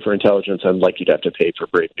have to pay for Intelligence and like you'd have to pay for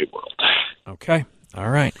Brave New World. Okay. All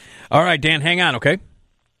right. All right, Dan, hang on, okay?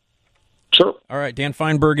 Sure. All right, Dan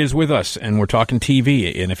Fienberg is with us, and we're talking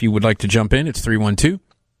TV. And if you would like to jump in, it's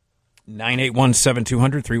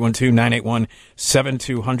 312-981-7200,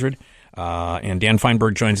 312-981-7200. And Dan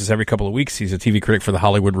Fienberg joins us every couple of weeks. He's a TV critic for The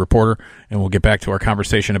Hollywood Reporter, and we'll get back to our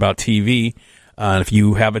conversation about TV. If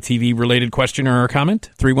you have a TV-related question or a comment,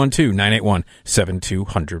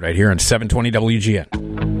 312-981-7200 right here on 720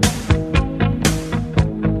 WGN.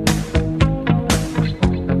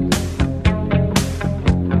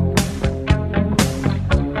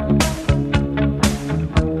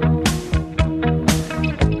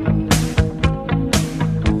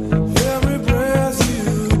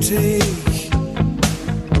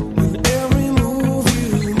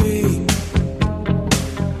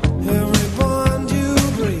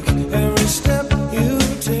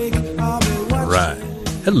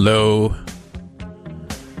 Hello.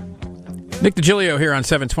 Nick Digilio here on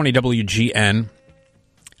 720 WGN.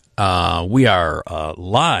 We are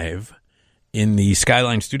live in the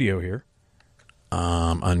Skyline studio here.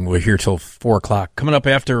 And we're here till 4 o'clock. Coming up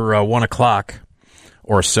after 1 o'clock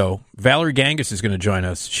or so, Valerie Gangas is going to join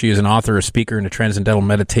us. She is an author, a speaker, and a transcendental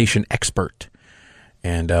meditation expert.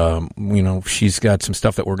 And, she's got some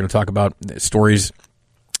stuff that we're going to talk about, stories.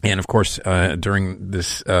 And, of course, during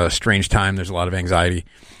this strange time, there's a lot of anxiety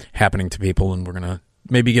happening to people, and we're going to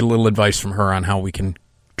maybe get a little advice from her on how we can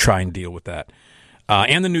try and deal with that.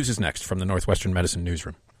 And the news is next from the Northwestern Medicine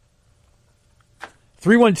Newsroom.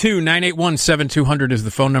 312-981-7200 is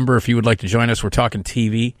the phone number if you would like to join us. We're talking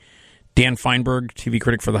TV. Dan Fienberg, TV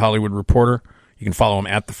critic for The Hollywood Reporter. You can follow him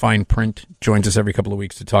at The Fine Print. Joins us every couple of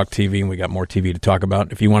weeks to talk TV, and we got more TV to talk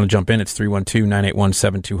about. If you want to jump in, it's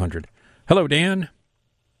 312-981-7200. Hello, Dan.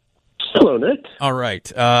 Hello, Nick. All right.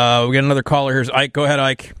 We got another caller. Here's Ike. Go ahead,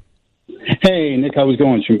 Ike. Hey, Nick. How's it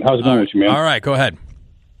going with you, man? All right. Go ahead.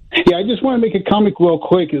 Yeah, I just want to make a comment real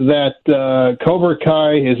quick that Cobra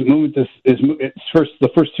Kai is moving to the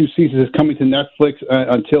first 2 seasons is coming to Netflix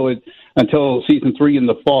until season 3 in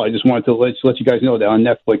the fall. I just wanted to let you guys know that on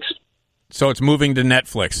Netflix. So it's moving to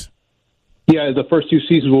Netflix. Yeah, the first 2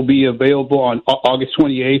 seasons will be available on August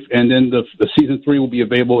 28th, and then the season 3 will be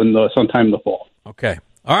available sometime in the fall. Okay.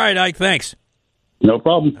 All right, Ike. Thanks. No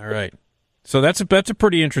problem. All right. So that's a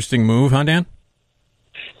pretty interesting move, huh, Dan?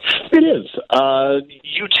 It is.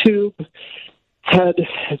 YouTube had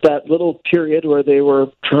that little period where they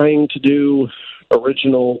were trying to do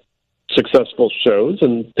original, successful shows,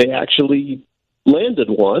 and they actually landed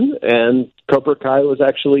one, and Cobra Kai was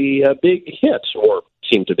actually a big hit, or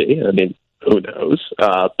seemed to be. I mean, who knows?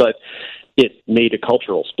 But it made a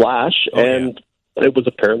cultural splash, and it was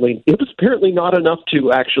apparently not enough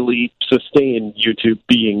to actually sustain YouTube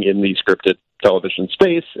being in the scripted television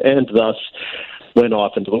space, and thus went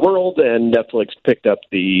off into the world. And Netflix picked up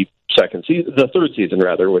the third season,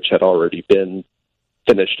 which had already been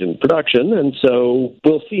finished in production. And so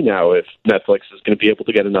we'll see now if Netflix is going to be able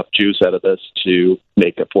to get enough juice out of this to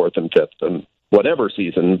make a 4th and 5th and whatever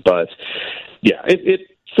season. But yeah, it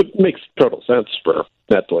makes total sense for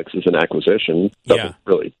Netflix as an acquisition. Doesn't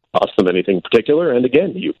really cost them anything particular. And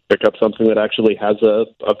again, you pick up something that actually has a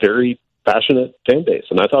very passionate fan base.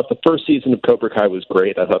 And I thought the first season of Cobra Kai was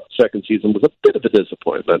great. I thought the second season was a bit of a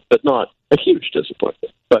disappointment, but not a huge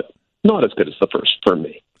disappointment, but not as good as the first for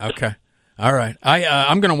me. Okay. All right.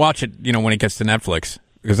 I'm going to watch it, when it gets to Netflix,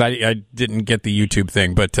 because I didn't get the YouTube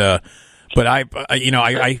thing, but it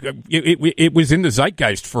was in the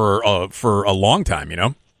zeitgeist for a long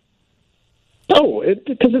time, Oh,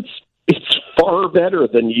 because it's far better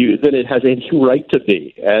than it has any right to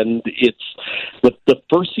be, and the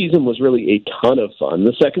first season was really a ton of fun.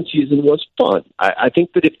 The second season was fun. I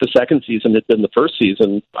think that if the second season had been the first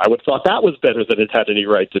season, I would have thought that was better than it had any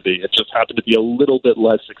right to be. It just happened to be a little bit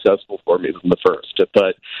less successful for me than the first.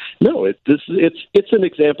 But no, it's an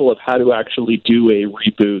example of how to actually do a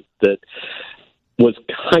reboot that was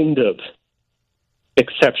kind of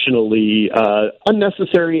exceptionally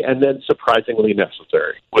unnecessary and then surprisingly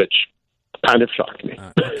necessary, which kind of shocked me.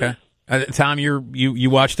 Okay. Tom, you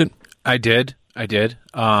watched it? I did. I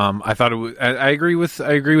thought it was. I agree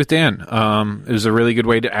with Dan. It was a really good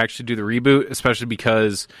way to actually do the reboot, especially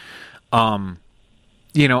because, I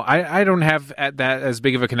don't have that as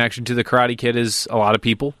big of a connection to the Karate Kid as a lot of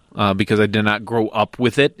people, because I did not grow up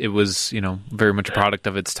with it. It was, very much a product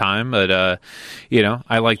of its time. But,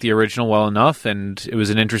 I like the original well enough, and it was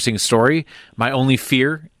an interesting story. My only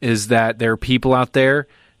fear is that there are people out there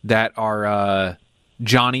that are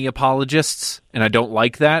Johnny apologists, and I don't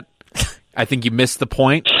like that. I think you missed the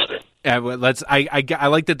point. I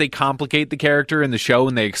like that they complicate the character in the show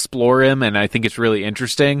and they explore him, and I think it's really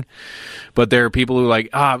interesting. But there are people who are like,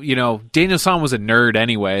 Daniel-san was a nerd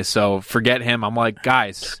anyway, so forget him. I'm like,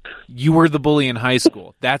 guys, you were the bully in high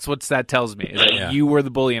school. That's what that tells me, is that you were the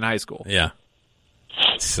bully in high school. Yeah.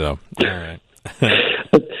 So, all right.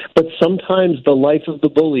 But sometimes the life of the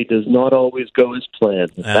bully does not always go as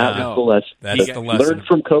planned. That was the lesson. That's the lesson. Learned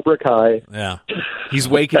from Cobra Kai. Yeah. He's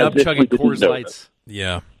waking up chugging Coors Lights.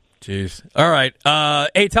 Yeah. Jeez. All right.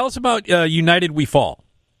 Hey, tell us about United We Fall.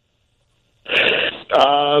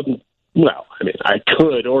 Well, I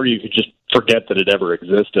could, or you could just forget that it ever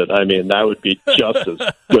existed. That would be just as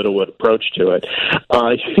good a approach to it.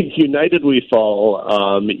 United We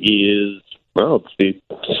Fall is, it's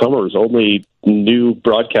the summer's only new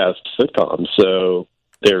broadcast sitcom, so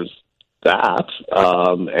there's that,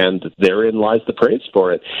 and therein lies the praise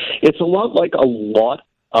for it. It's a lot like a lot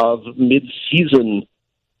of mid-season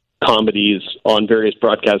comedies on various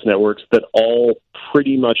broadcast networks that all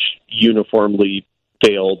pretty much uniformly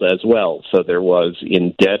failed as well. So there was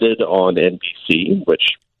Indebted on NBC, which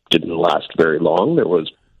didn't last very long. There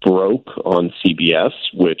was Broke on CBS,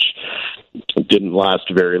 which didn't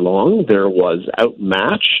last very long. There was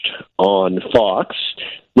Outmatched on Fox,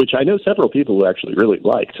 which I know several people who actually really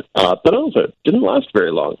liked, but also didn't last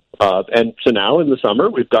very long. And so now in the summer,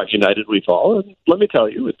 we've got United We Fall, and let me tell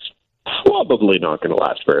you, it's probably not going to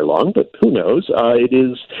last very long, but who knows? It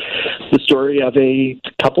is the story of a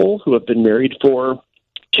couple who have been married for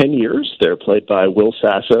 10 years. They're played by Will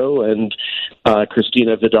Sasso and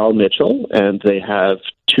Christina Vidal-Mitchell, and they have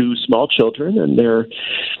 2 small children, and they're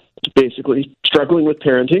basically struggling with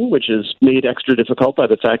parenting, which is made extra difficult by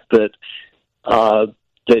the fact that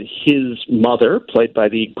that his mother, played by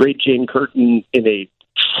the great Jane Curtin in a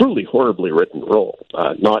truly horribly written role,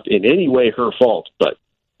 not in any way her fault, but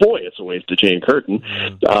boy, it's a waste of Jane Curtin.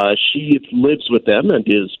 She lives with them and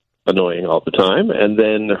is annoying all the time. And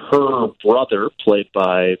then her brother, played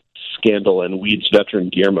by Scandal and Weeds veteran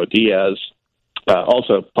Guillermo Diaz,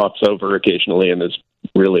 also pops over occasionally and is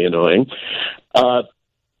really annoying.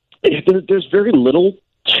 There's very little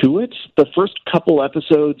to it. The first couple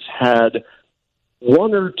episodes had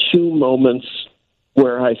 1 or 2 moments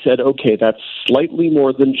where I said, okay, that's slightly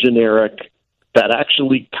more than generic. That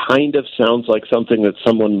actually kind of sounds like something that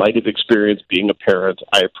someone might have experienced being a parent.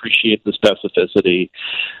 I appreciate the specificity.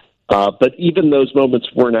 But even those moments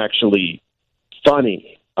weren't actually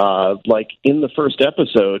funny. Like in the first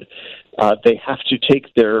episode, they have to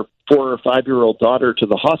take their 4 or 5-year-old daughter to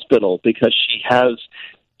the hospital because she has,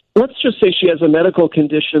 let's just say she has a medical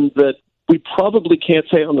condition that we probably can't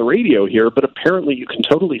say on the radio here, but apparently you can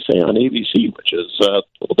totally say on ABC, which is a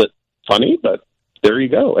little bit funny, but there you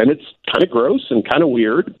go. And it's kind of gross and kind of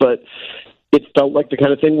weird, but it felt like the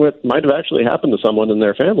kind of thing that might have actually happened to someone in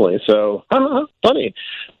their family. So, funny.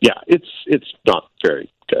 Yeah, it's not very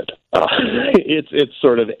good. It's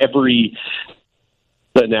sort of every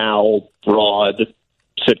banal, broad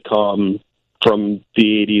sitcom from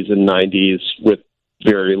the 80s and 90s with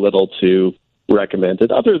very little to recommend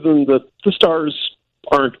it, other than the stars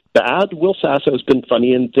aren't bad. Will Sasso's been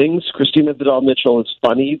funny in things. Christina Vidal-Mitchell is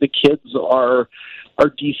funny. The kids are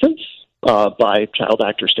decent by child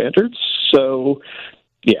actor standards. So,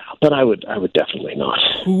 yeah, but I would definitely not.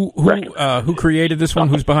 Who created this one?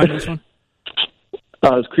 Who's behind this one? It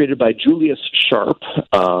was created by Julius Sharp.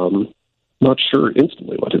 Not sure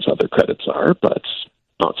instantly what his other credits are, but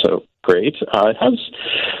not so great. It has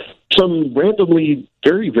some randomly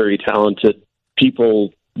very, very talented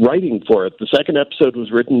people writing for it. The second episode was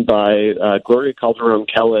written by Gloria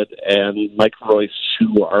Calderon-Kellett and Mike Royce,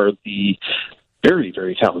 who are the very,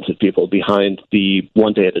 very talented people behind the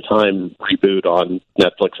One Day at a Time reboot on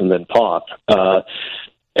Netflix and then Pop.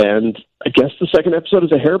 And I guess the second episode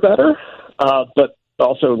is a hair better, but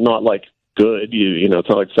also not like good. You know, it's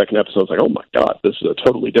not like the second episode is like, oh my God, this is a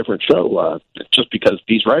totally different show. Just because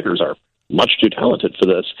these writers are much too talented for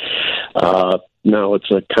this. No, it's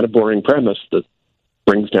a kind of boring premise that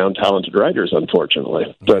brings down talented writers,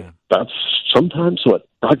 unfortunately. But that's sometimes what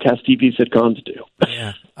broadcast TV sitcoms do.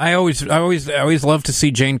 Yeah, I always love to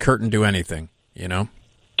see Jane Curtin do anything. You know,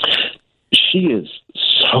 she is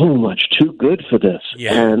so much too good for this,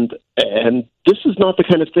 and this is not the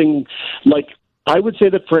kind of thing like. I would say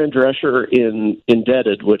that Fran Drescher in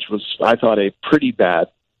Indebted, which was, I thought, a pretty bad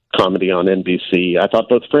comedy on NBC. I thought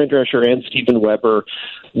both Fran Drescher and Steven Weber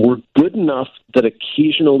were good enough that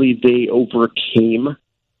occasionally they overcame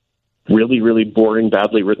really, really boring,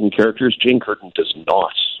 badly written characters. Jane Curtin does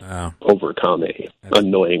not overcome a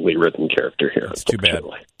annoyingly written character here. That's too bad.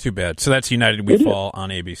 Too bad. So that's United We Fall on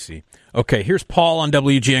ABC. Okay, here's Paul on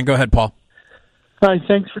WGN. Go ahead, Paul. Hi,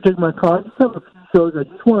 thanks for taking my call. I just have a few shows I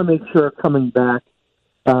just want to make sure are coming back.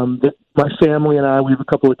 That my family and I, we have a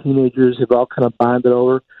couple of teenagers, have all kind of bonded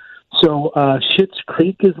over. So Schitt's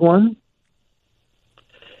Creek is one.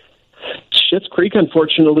 Schitt's Creek,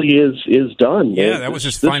 unfortunately, is done. Yeah, that was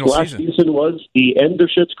his final season. This last season was the end of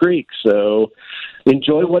Schitt's Creek, so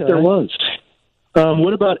enjoy what there was.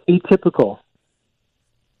 What about Atypical?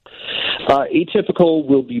 Atypical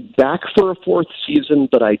will be back for a fourth season,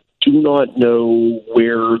 but I do not know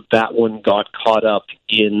where that one got caught up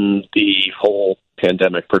in the whole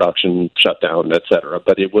pandemic production shutdown, et cetera.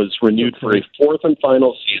 But it was renewed for a fourth and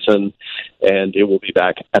final season, and it will be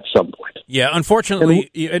back at some point. Yeah,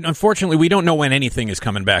 unfortunately, we don't know when anything is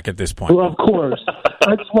coming back at this point. Well, of course.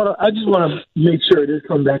 I just want to make sure it is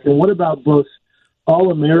coming back. And what about both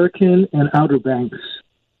All American and Outer Banks?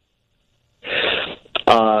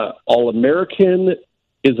 All American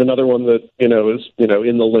is another one that is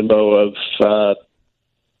in the limbo of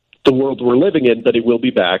the world we're living in, but it will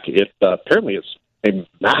be back. It apparently is a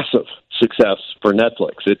massive success for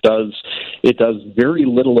Netflix. It does very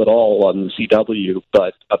little at all on the CW,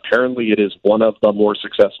 but apparently it is one of the more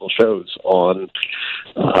successful shows on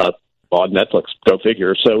Netflix. Go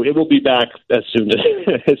figure. So it will be back as soon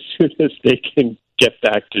as they can get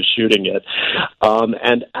back to shooting it.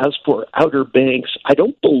 And as for Outer Banks, I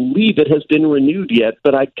don't believe it has been renewed yet,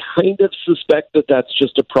 but I kind of suspect that that's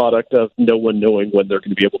just a product of no one knowing when they're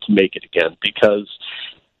going to be able to make it again, because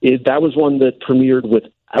that was one that premiered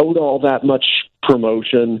without all that much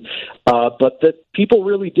promotion, but that people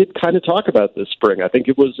really did kind of talk about this spring. I think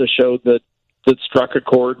it was a show that struck a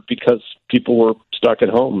chord because people were stuck at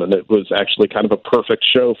home, and it was actually kind of a perfect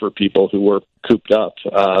show for people who were cooped up.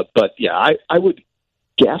 But yeah, I would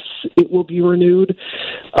guess it will be renewed,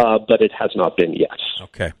 but it has not been yet.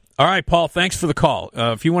 Okay. All right, Paul, thanks for the call.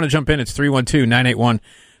 If you want to jump in, it's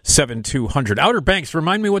 312-981-7200. Outer Banks,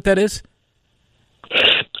 remind me what that is?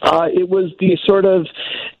 It was the sort of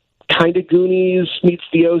kind of Goonies meets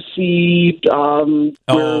the OC,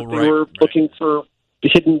 where they were looking for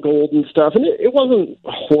hidden gold and stuff, and it wasn't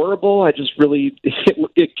horrible. I just really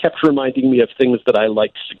it kept reminding me of things that I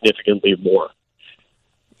liked significantly more.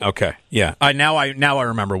 Okay, yeah. Now I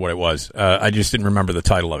remember what it was. I just didn't remember the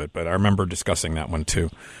title of it, but I remember discussing that one too.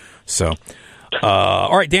 So,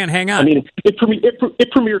 all right, Dan, hang on. I mean, it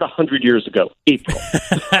premiered 100 years ago, April.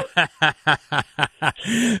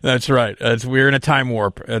 That's right. We're in a time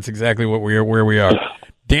warp. That's exactly where we are.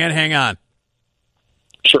 Dan, hang on.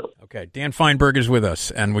 Sure. Okay, Dan Fienberg is with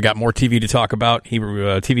us, and we got more TV to talk about. He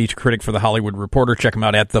TV critic for The Hollywood Reporter. Check him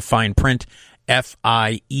out at The Fine Print,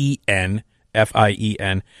 Fien.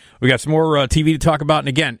 Fien. We got some more TV to talk about. And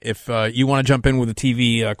again, if you want to jump in with a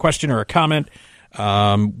TV question or a comment,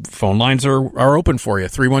 phone lines are open for you.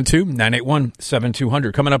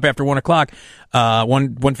 312-981-7200. Coming up after 1 o'clock,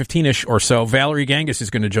 1:15-ish or so, Valerie Gangas is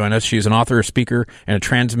going to join us. She's an author, a speaker, and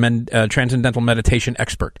a transcendental meditation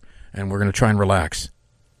expert. And we're going to try and relax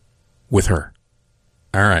with her.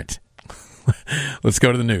 All right. Let's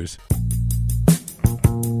go to the news.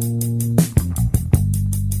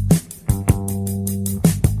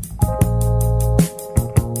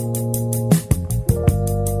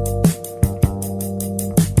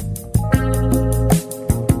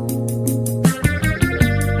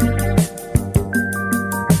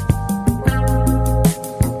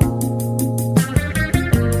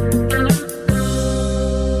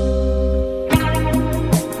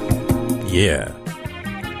 Yeah.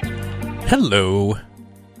 Hello.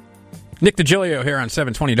 Nick Digilio here on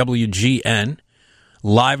 720 WGN.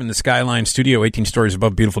 Live in the Skyline Studio, 18 stories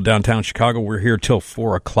above beautiful downtown Chicago. We're here till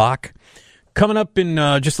 4 o'clock. Coming up in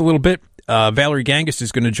just a little bit, Valerie Gangas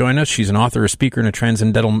is going to join us. She's an author, a speaker, and a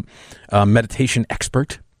transcendental meditation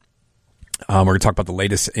expert. We're going to talk about the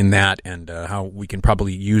latest in that and how we can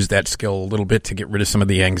probably use that skill a little bit to get rid of some of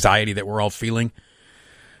the anxiety that we're all feeling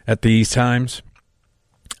at these times.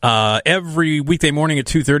 Every weekday morning at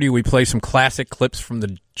 2:30, we play some classic clips from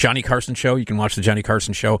the Johnny Carson Show. You can watch the Johnny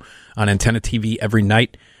Carson Show on Antenna TV every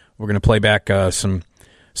night. We're going to play back some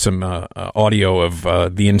audio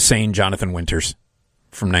of the insane Jonathan Winters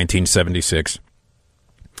from 1976.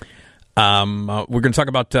 We're going to talk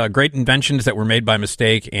about great inventions that were made by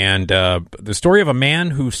mistake, and the story of a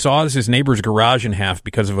man who saws his neighbor's garage in half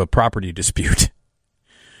because of a property dispute.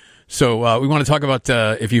 So we want to talk about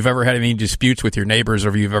if you've ever had any disputes with your neighbors, or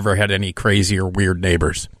if you've ever had any crazy or weird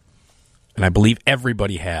neighbors. And I believe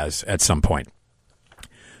everybody has at some point.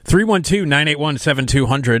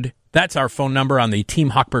 312-981-7200. That's our phone number on the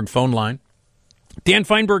Team Hochberg phone line. Dan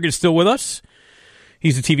Fienberg is still with us.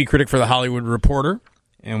 He's a TV critic for The Hollywood Reporter,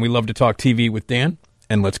 and we love to talk TV with Dan,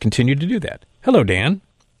 and let's continue to do that. Hello, Dan.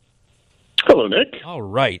 Hello, Nick. All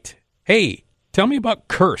right. Hey, tell me about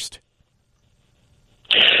Cursed.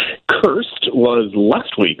 Cursed was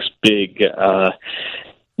last week's big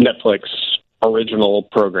Netflix original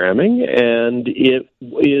programming, and it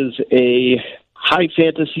is a high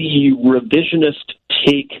fantasy revisionist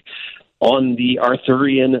take on the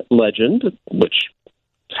Arthurian legend, which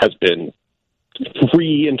has been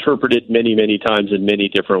reinterpreted many, many times in many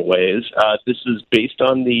different ways. This is based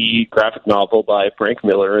on the graphic novel by Frank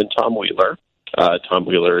Miller and Tom Wheeler. Tom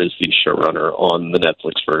Wheeler is the showrunner on the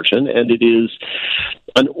Netflix version, and it is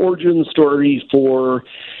an origin story for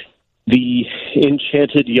the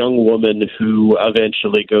enchanted young woman who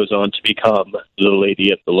eventually goes on to become the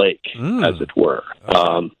Lady of the Lake, as it were.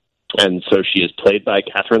 And so she is played by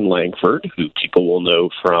Catherine Langford, who people will know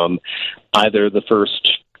from either the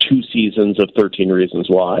first 2 seasons of 13 Reasons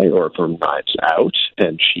Why or from Knives Out,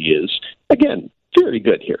 and she is, again, very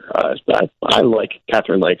good here. I like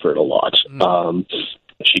Catherine Langford a lot.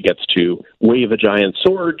 She gets to wave a giant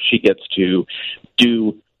sword. She gets to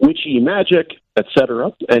do witchy magic,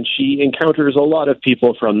 etc. And she encounters a lot of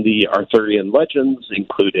people from the Arthurian legends,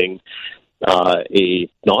 including a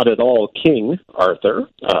not at all King Arthur,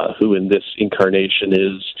 who in this incarnation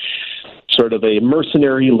is sort of a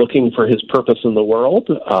mercenary looking for his purpose in the world.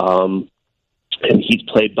 And he's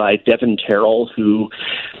played by Devin Terrell, who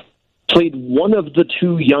played one of the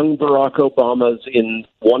 2 young Barack Obamas in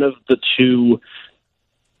one of the 2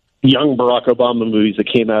 young Barack Obama movies that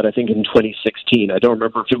came out, I think, in 2016. I don't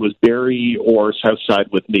remember if it was Barry or South Side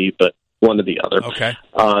with Me, but one or the other. Okay.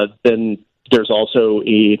 Then there's also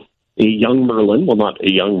a young Merlin. Well, not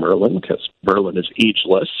a young Merlin, because Merlin is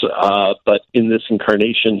ageless. But in this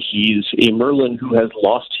incarnation, he's a Merlin who has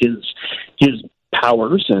lost his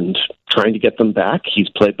powers and trying to get them back. He's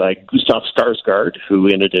played by Gustav Skarsgård, who,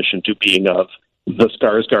 in addition to being of the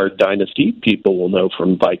Skarsgård dynasty, people will know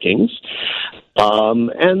from Vikings.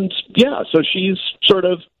 And yeah, so she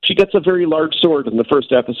gets a very large sword in the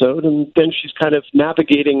first episode, and then she's kind of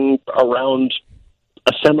navigating around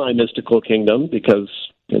a semi-mystical kingdom because,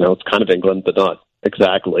 it's kind of England, but not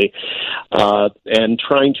exactly, and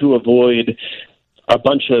trying to avoid a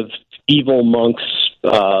bunch of evil monks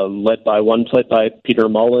led by one played by Peter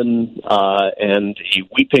Mullen, and a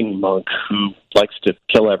weeping monk who likes to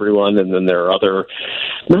kill everyone, and then there are other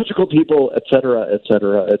magical people, et cetera, et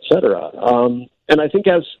cetera, et cetera. And I think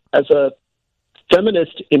as a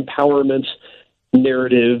feminist empowerment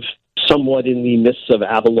narrative, somewhat in the Mists of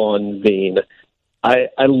Avalon vein, I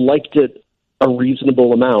liked it a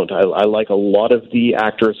reasonable amount. I like a lot of the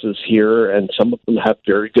actresses here, and some of them have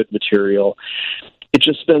very good material. It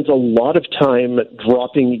just spends a lot of time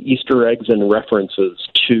dropping Easter eggs and references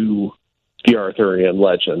to the Arthurian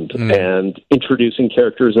legend and introducing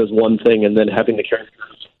characters as one thing and then having the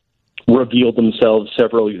characters reveal themselves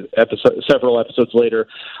several episodes later.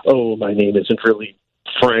 Oh, my name isn't really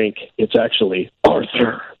Frank. It's actually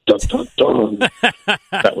Arthur. Dun, dun, dun.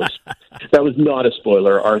 That was not a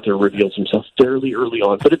spoiler. Arthur reveals himself fairly early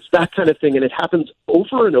on, but it's that kind of thing, and it happens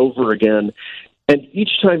over and over again. And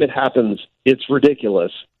each time it happens, it's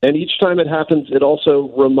ridiculous. And each time it happens, it also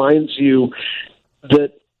reminds you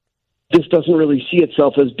that this doesn't really see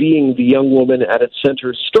itself as being the young woman at its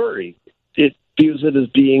center story. It views it as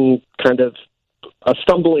being kind of a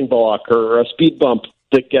stumbling block or a speed bump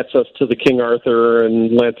that gets us to the King Arthur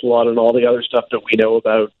and Lancelot and all the other stuff that we know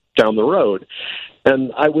about down the road.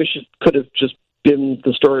 And I wish it could have just been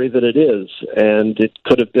the story that it is, and it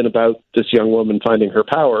could have been about this young woman finding her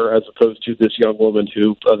power as opposed to this young woman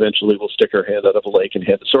who eventually will stick her hand out of a lake and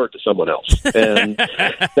hand a sword to someone else. And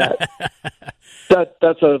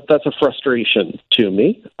that's a frustration to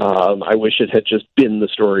me. I wish it had just been the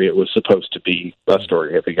story it was supposed to be, a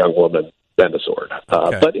story of a young woman than a sword.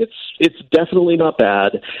 But it's definitely not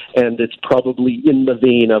bad, and it's probably in the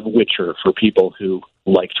vein of Witcher for people who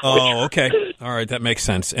liked Witcher. Oh, okay. All right, that makes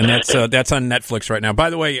sense. And that's on Netflix right now. By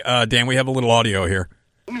the way, Dan, we have a little audio here.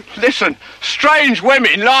 Listen, strange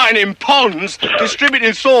women lying in ponds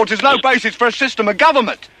distributing swords is no basis for a system of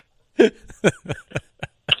government.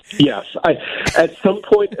 Yes, at some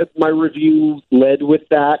point my review led with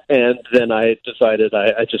that, and then I decided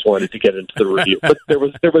I just wanted to get into the review. But there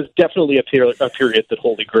was definitely a period that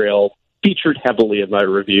Holy Grail featured heavily in my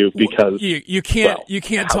review because you can't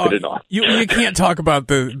talk about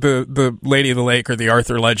the Lady of the Lake or the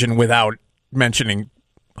Arthur legend without mentioning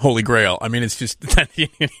Holy Grail. I mean, it's just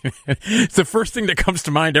it's the first thing that comes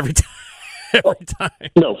to mind every time.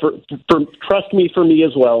 No, for trust me, for me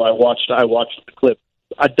as well. I watched the clip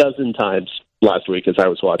a dozen times last week as I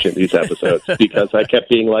was watching these episodes because I kept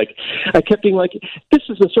being like, this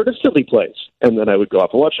is a sort of silly place, and then I would go off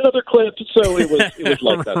and watch another clip. So it was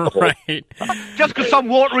like that the whole. Right. Just because some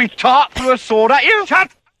watery tart threw a sword at you.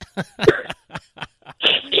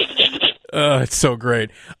 It's so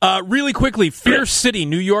great. Really quickly, Fierce City,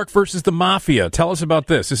 New York versus the Mafia. Tell us about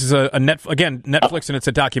this. This is Netflix, and it's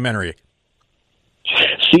a documentary.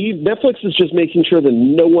 See, Netflix is just making sure that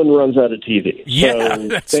no one runs out of TV. Yeah, so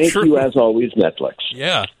that's thank true. you as always, Netflix.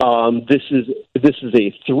 Yeah. This is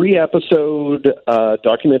a 3-episode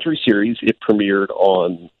documentary series. It premiered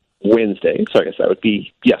on Wednesday, so I guess that would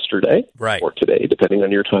be yesterday, right, or today, depending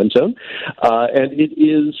on your time zone. And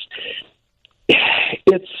it's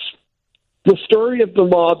the story of the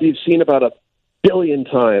mob you've seen about 1 billion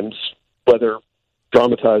times, whether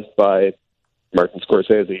dramatized by Martin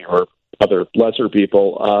Scorsese or other lesser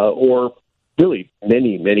people, or really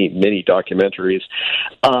many, many, many documentaries.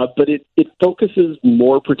 But it focuses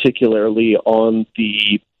more particularly on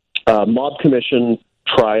the mob commission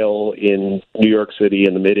trial in New York City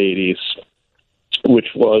in the mid-'80s, which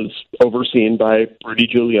was overseen by Rudy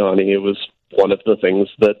Giuliani. It was one of the things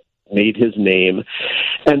that made his name.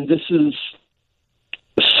 And this is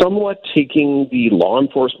somewhat taking the law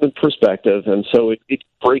enforcement perspective, and so it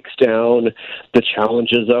breaks down the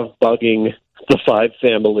challenges of bugging the 5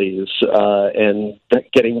 families and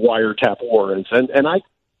getting wiretap warrants. And I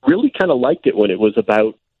really kind of liked it when it was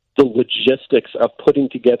about the logistics of putting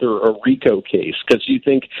together a RICO case, because you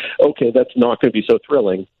think, okay, that's not going to be so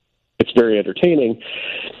thrilling. It's very entertaining.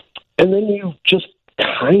 And then you just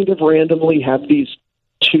kind of randomly have these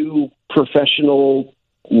 2 professional,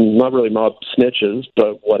 not really mob snitches,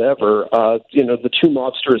 but whatever, the 2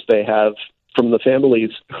 mobsters they have from the families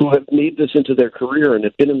who have made this into their career and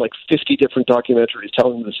have been in like 50 different documentaries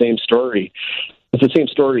telling the same story. It's the same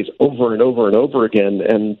stories over and over and over again,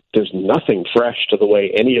 and there's nothing fresh to the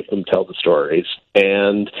way any of them tell the stories.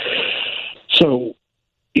 And so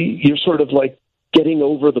you're sort of like getting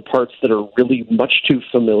over the parts that are really much too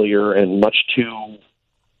familiar and much too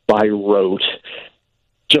by rote,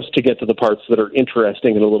 just to get to the parts that are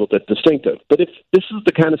interesting and a little bit distinctive. But if this is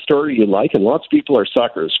the kind of story you like, and lots of people are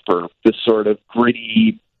suckers for this sort of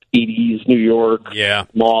gritty 80s New York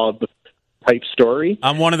mob type story.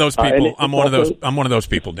 I'm one of those people. I'm one of those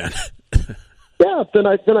people, Dan. Yeah, then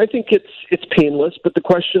I think it's painless. But the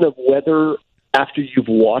question of whether after you've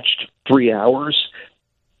watched 3 hours,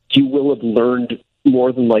 you will have learned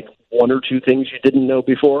more than like 1 or 2 things you didn't know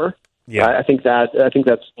before. Yeah, I think that's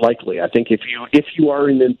likely. I think if you are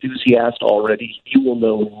an enthusiast already, you will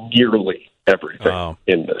know nearly everything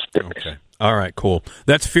in this series. Okay. All right, cool.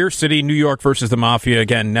 That's Fierce City, New York versus the Mafia.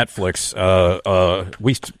 Again, Netflix.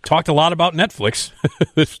 We talked a lot about Netflix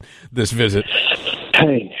this visit.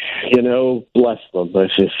 Hey, bless them.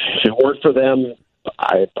 If it weren't for them,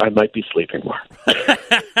 I might be sleeping more.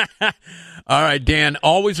 All right, Dan,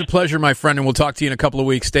 always a pleasure, my friend, and we'll talk to you in a couple of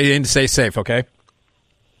weeks. Stay in, stay safe, okay?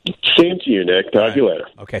 Same to you, Nick. Talk to you later.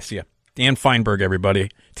 Okay, see ya. Dan Fienberg, everybody.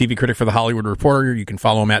 TV critic for The Hollywood Reporter. You can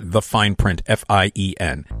follow him at The Fine Print,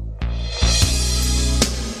 Fien.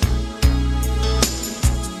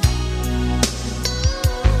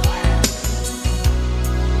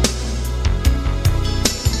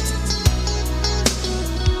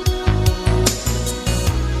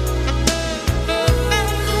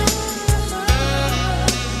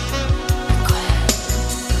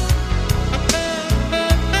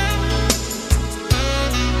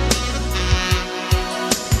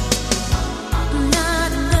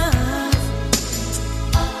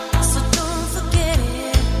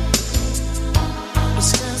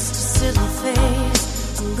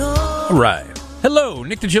 Right. Hello,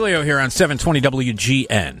 Nick Digilio here on 720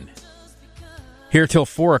 WGN. Here till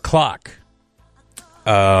 4 o'clock.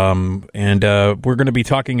 And we're going to be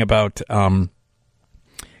talking about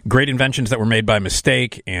great inventions that were made by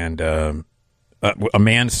mistake and A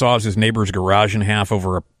man saws his neighbor's garage in half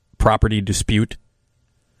over a property dispute.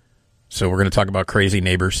 So we're going to talk about crazy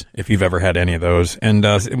neighbors, if you've ever had any of those. And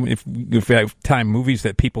if we have time, movies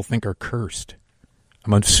that people think are cursed.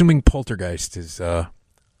 I'm assuming Poltergeist is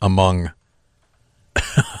among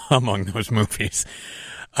those movies.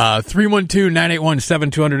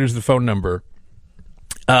 312-981-7200 is the phone number.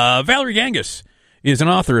 Valerie Gangas is an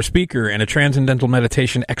author, a speaker, and a transcendental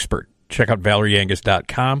meditation expert. Check out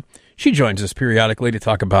valeriegangas.com. She joins us periodically to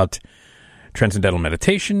talk about transcendental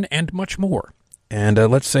meditation and much more. And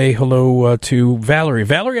let's say hello to Valerie.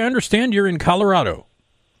 Valerie, I understand you're in Colorado.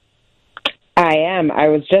 I am. I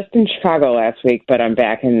was just in Chicago last week, but I'm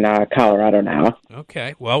back in Colorado now.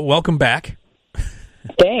 Okay. Well, welcome back.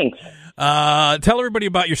 Thanks. Tell everybody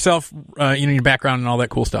about yourself, your background and all that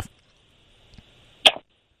cool stuff.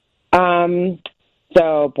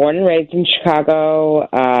 So, born and raised in Chicago,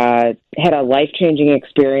 had a life-changing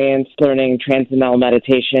experience learning transcendental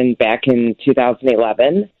meditation back in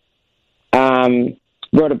 2011.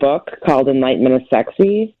 Wrote a book called Enlightenment is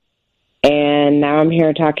Sexy, and now I'm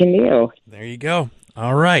here talking to you. There you go.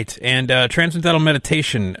 All right. And transcendental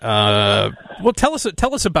meditation, well, tell us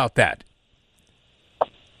about that.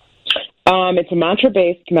 It's a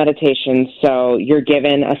mantra-based meditation, so you're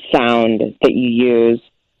given a sound that you use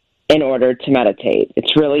in order to meditate.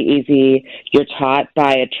 It's really easy. You're taught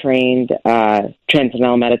by a trained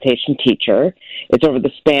transcendental meditation teacher. It's over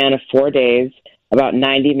the span of 4 days, about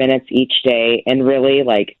 90 minutes each day, and really,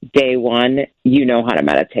 like, day one, you know how to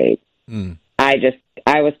meditate. I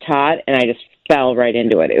was taught, and I just fell right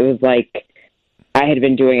into it. It was like I had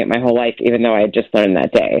been doing it my whole life, even though I had just learned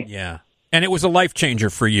that day. Yeah. And it was a life changer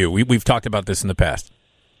for you. We've talked about this in the past.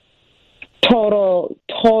 Total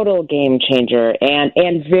game changer,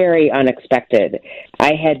 and very unexpected.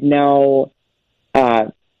 I had no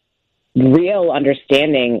real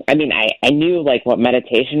understanding. I mean, I knew like what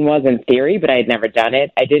meditation was in theory, but I had never done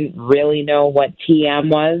it. I didn't really know what TM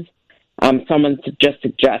was. Someone just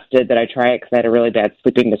suggested that I try it because I had a really bad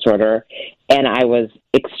sleeping disorder, and I was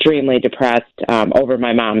extremely depressed over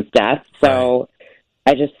my mom's death. So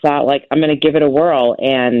I just thought, like, I'm going to give it a whirl,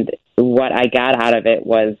 and what I got out of it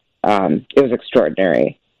was it was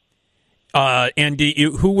extraordinary. And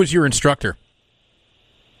who was your instructor?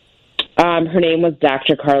 Her name was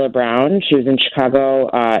Dr. Carla Brown. She was in Chicago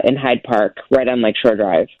in Hyde Park, right on Lakeshore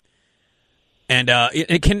Drive. And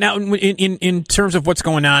it can now, in terms of what's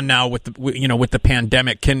going on now with the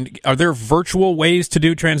pandemic, are there virtual ways to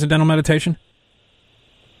do transcendental meditation?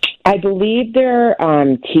 I believe they're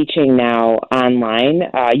teaching now online.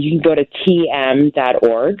 You can go to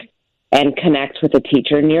tm.org and connect with a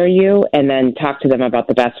teacher near you and then talk to them about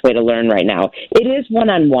the best way to learn right now. It is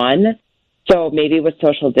one-on-one, so maybe with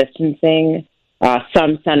social distancing,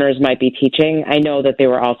 some centers might be teaching. I know that they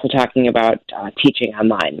were also talking about teaching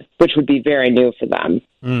online, which would be very new for them.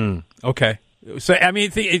 Okay. So, I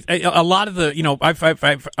mean, a lot of the,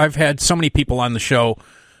 I've had so many people on the show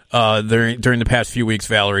during the past few weeks,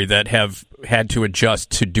 Valerie, that have had to adjust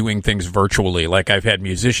to doing things virtually. Like I've had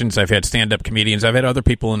musicians, I've had stand-up comedians, I've had other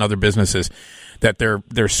people in other businesses that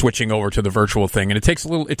they're switching over to the virtual thing, and it takes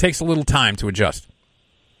a little time to adjust.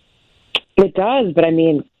 It does, but I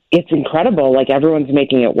mean, it's incredible. Like everyone's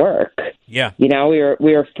making it work. Yeah, we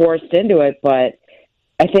were forced into it, but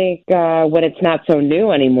I think when it's not so new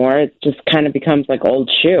anymore, it just kind of becomes like old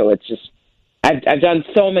shoe. It's just. I've done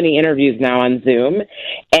so many interviews now on Zoom,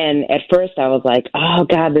 and at first I was like, "Oh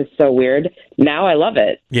God, this is so weird." Now I love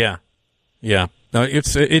it. Yeah. No,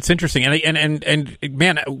 it's interesting, and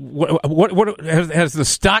man, what has the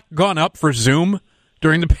stock gone up for Zoom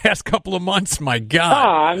during the past couple of months? My God! Oh,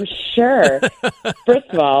 I'm sure.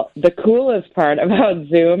 First of all, the coolest part about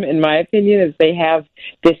Zoom, in my opinion, is they have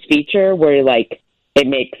this feature where it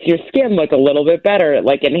makes your skin look a little bit better. It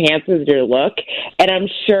enhances your look, and I'm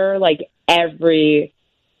sure every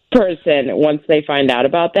person, once they find out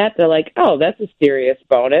about that, they're like, oh, that's a serious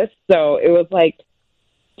bonus. So it was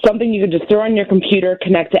something you could just throw on your computer,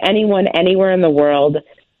 connect to anyone, anywhere in the world,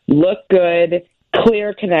 look good,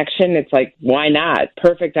 clear connection. It's why not?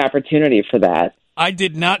 Perfect opportunity for that. I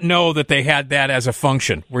did not know that they had that as a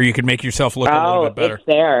function where you could make yourself look a little bit better. It's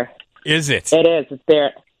there. Is it? It is. It's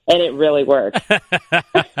there. And it really works. That's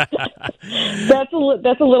a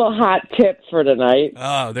little hot tip for tonight.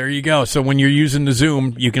 Oh, there you go. So when you're using the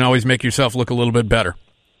Zoom, you can always make yourself look a little bit better.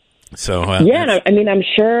 So yeah, I mean, I'm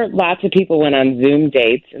sure lots of people went on Zoom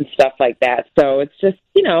dates and stuff like that. So it's just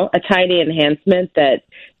a tiny enhancement that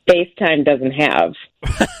FaceTime doesn't have.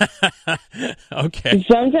 Okay.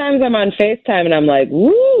 Sometimes I'm on FaceTime and I'm like,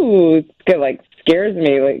 woo, it scares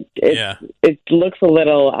me. It looks a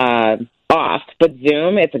little off. But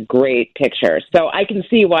Zoom, it's a great picture. So I can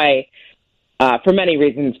see why, for many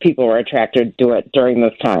reasons, people were attracted to it during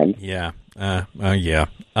this time. Yeah. Yeah.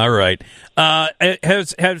 All right.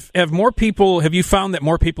 Have more people? Have you found that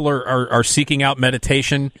more people are seeking out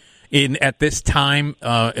meditation at this time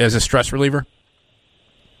as a stress reliever?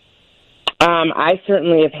 I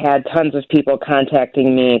certainly have had tons of people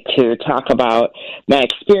contacting me to talk about my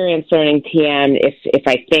experience learning TM, if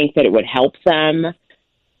I think that it would help them.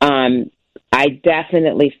 I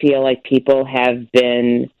definitely feel like people have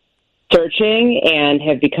been searching and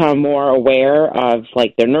have become more aware of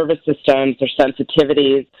like their nervous systems, their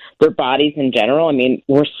sensitivities, their bodies in general. I mean,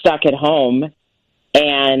 we're stuck at home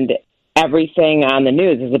and everything on the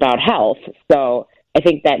news is about health. So I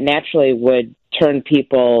think that naturally would turn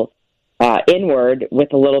people inward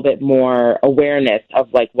with a little bit more awareness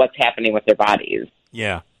of like what's happening with their bodies.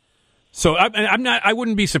 Yeah. So I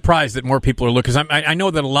wouldn't be surprised that more people are looking. Because I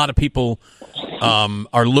know that a lot of people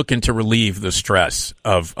are looking to relieve the stress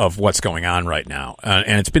of what's going on right now,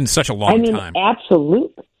 and it's been such a long time.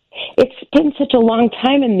 Absolutely, it's been such a long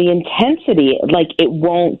time, and the intensity, like it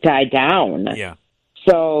won't die down. Yeah.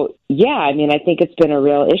 So yeah, I mean, I think it's been a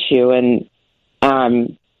real issue, and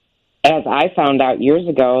as I found out years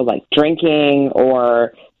ago, like drinking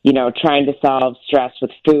or trying to solve stress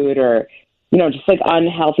with food or just like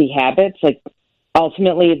unhealthy habits, like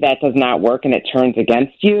ultimately that does not work and it turns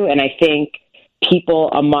against you. And I think people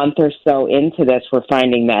a month or so into this were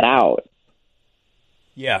finding that out.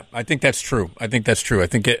 Yeah, I think that's true. I think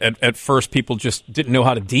at first people just didn't know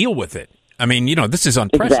how to deal with it. I mean, this is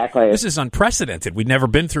unprecedented. Exactly. This is unprecedented. We've never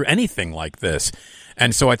been through anything like this.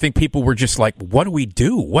 And so I think people were just like, what do we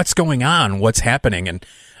do? What's going on? What's happening?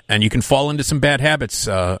 And you can fall into some bad habits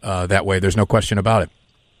that way. There's no question about it.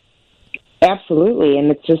 Absolutely. And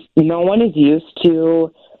it's just no one is used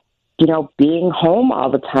to, being home all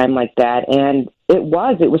the time like that. And it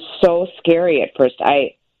was so scary at first.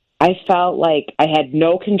 I felt like I had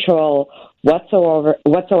no control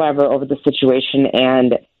whatsoever over the situation.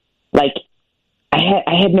 And like,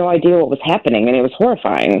 I had no idea what was happening, and it was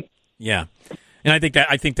horrifying. Yeah. And I think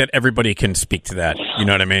that everybody can speak to that. You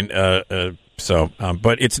know what I mean? But we're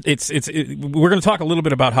going to talk a little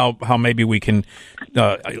bit about how maybe we can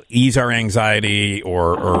ease our anxiety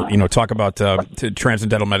or talk about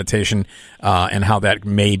transcendental meditation and how that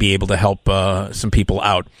may be able to help some people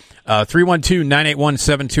out.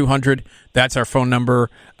 312-981-7200. That's our phone number.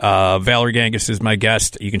 Valerie Gangas is my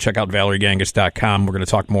guest. You can check out valeriegangas.com. We're going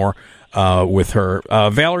to talk more with her.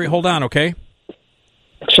 Valerie, hold on, okay?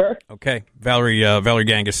 Sure. Okay. Valerie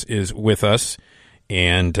Gangas is with us.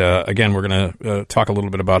 And again, we're going to talk a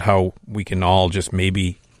little bit about how we can all just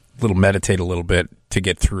maybe meditate a little bit to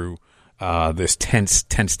get through this tense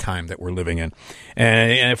time that we're living in.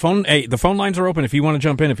 And the phone lines are open if you want to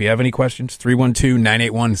jump in. If you have any questions,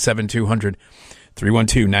 312-981-7200.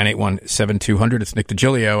 312-981-7200. It's Nick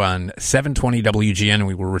Digilio on 720 WGN, and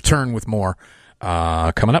we will return with more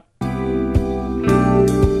coming up.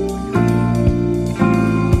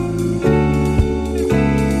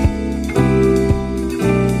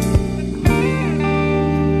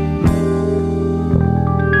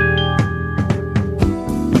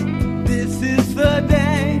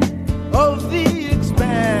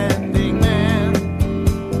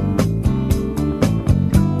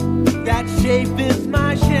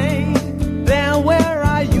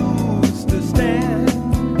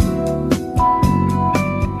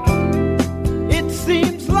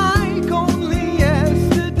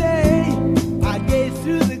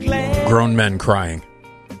 Grown men crying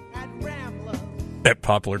at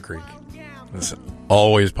Poplar Creek. This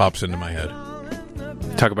always pops into my head.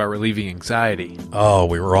 Talk about relieving anxiety. Oh,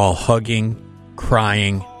 we were all hugging,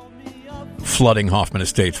 crying, flooding Hoffman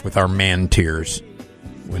Estates with our man tears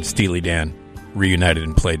when Steely Dan reunited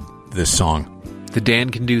and played this song. The Dan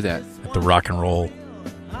can do that. At the Rock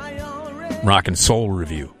and Soul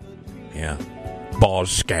Review. Yeah.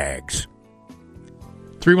 Boz Skaggs.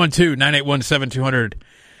 312-981-7200.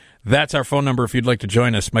 That's our phone number if you'd like to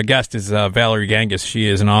join us. My guest is Valerie Gangas. She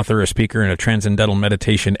is an author, a speaker, and a transcendental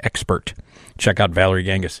meditation expert. Check out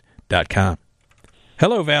valeriegangas.com.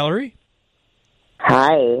 Hello, Valerie.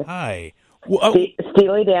 Hi. Hi. Well,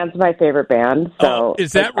 Steely Dan's my favorite band. So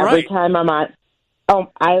is that right? Every time I'm on...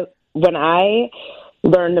 when I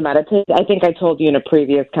learned to meditate, I think I told you in a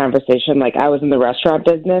previous conversation, like I was in the restaurant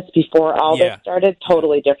business before all this started,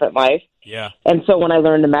 totally different life. Yeah. And so when I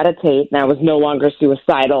learned to meditate and I was no longer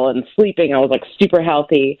suicidal and sleeping, I was like super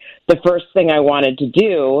healthy. The first thing I wanted to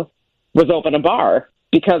do was open a bar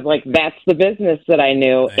because like that's the business that I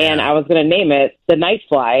knew. Yeah. And I was going to name it The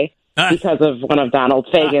Nightfly because of one of Donald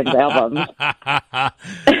Fagen's albums.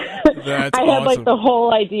 That's I had like the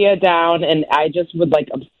whole idea down, and I just would like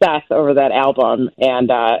obsess over that album.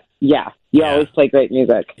 And you always play great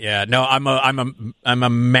music. Yeah, no, I'm a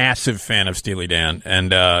massive fan of Steely Dan,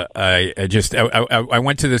 and I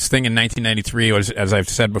went to this thing in 1993, as I've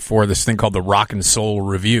said before, this thing called the Rock and Soul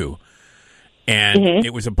Review, and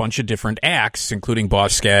it was a bunch of different acts, including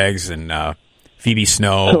Boss Skaggs and Phoebe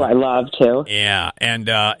Snow, who I love too. Yeah,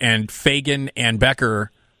 and Fagan and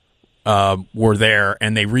Becker were there,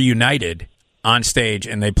 and they reunited on stage,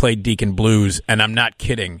 and they played Deacon Blues, and I'm not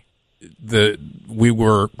kidding. We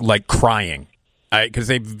were like crying because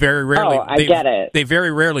they very rarely. Get it. They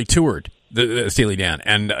very rarely toured the Steely Dan,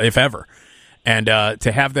 and if ever, and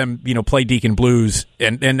to have them, play Deacon Blues,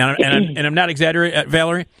 and I'm not exaggerating,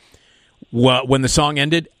 Valerie. When the song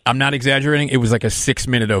ended, I'm not exaggerating. It was like a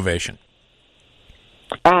 6-minute ovation.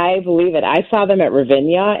 I believe it. I saw them at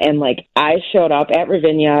Ravinia, and like I showed up at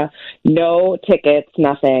Ravinia, no tickets,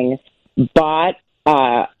 nothing, bought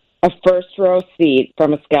a first row seat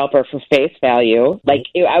from a scalper for face value. Like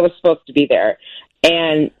I was supposed to be there,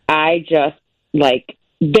 and I just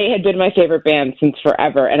they had been my favorite band since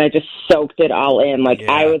forever, and I just soaked it all in.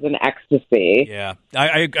 I was in ecstasy. Yeah,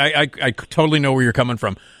 I totally know where you're coming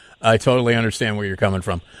from. I totally understand where you're coming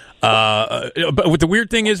from. But what the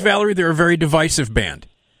weird thing is, Valerie, they're a very divisive band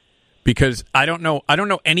because I don't know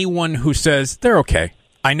anyone who says they're okay.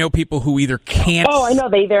 I know people who either can't. Oh, I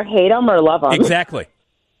know. They either hate them or love them. Exactly.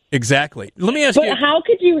 Let me ask you. But how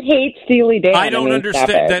could you hate Steely Dan? I don't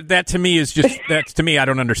understand. That to me is just to me. I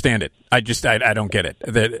don't understand it. I don't get it.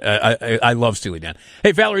 I love Steely Dan.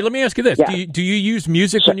 Hey, Valerie, let me ask you this: do you use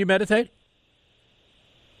music when you meditate?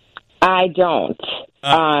 I don't.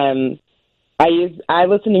 I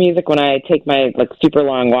listen to music when I take my super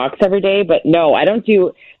long walks every day, but no, I don't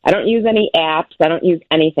use any apps. I don't use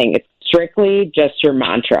anything. It's strictly just your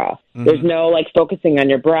mantra. Mm-hmm. There's no focusing on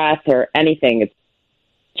your breath or anything. It's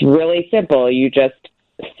really simple. You just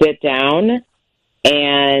sit down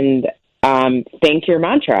and think your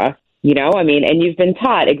mantra, and you've been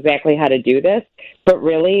taught exactly how to do this, but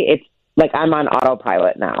really it's like I'm on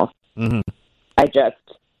autopilot now. Mm-hmm. I just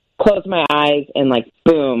close my eyes and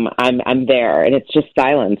boom, I'm there, and it's just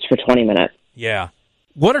silence for 20 minutes. Yeah.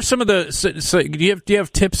 What are some of the do you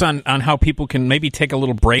have tips on how people can maybe take a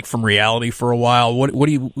little break from reality for a while? What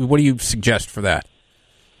do you suggest for that?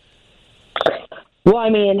 Well,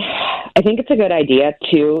 I think it's a good idea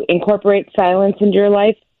to incorporate silence into your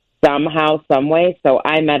life somehow, some way. So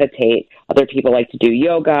I meditate. Other people like to do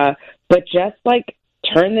yoga, but just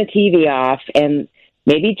turn the TV off and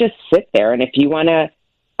maybe just sit there. And if you want to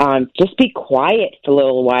just be quiet for a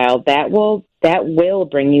little while, that will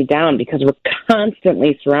bring you down because we're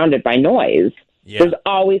constantly surrounded by noise. Yeah. There's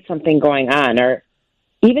always something going on. Or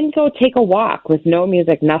even go take a walk with no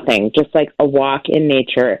music, nothing, just a walk in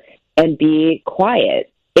nature and be quiet.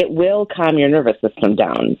 It will calm your nervous system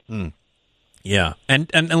down. Mm. Yeah.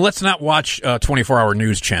 And let's not watch 24-hour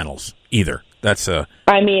news channels either. That's 100%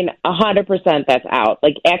 that's out.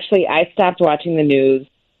 Actually, I stopped watching the news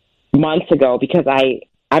months ago because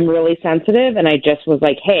I'm really sensitive, and I just was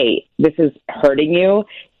like, hey, this is hurting you.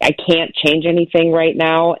 I can't change anything right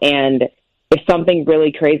now, and if something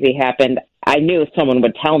really crazy happened, I knew someone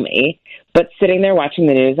would tell me. But sitting there watching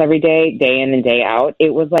the news every day, day in and day out,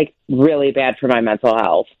 it was really bad for my mental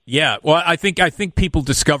health. Yeah, well, I think people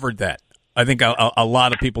discovered that. I think a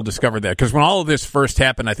lot of people discovered that because when all of this first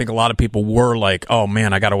happened, I think a lot of people were like, oh,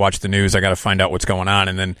 man, I got to watch the news. I got to find out what's going on.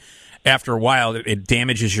 And then after a while, it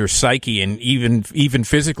damages your psyche, and even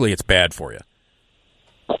physically, it's bad for you.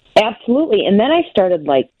 Absolutely. And then I started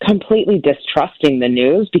completely distrusting the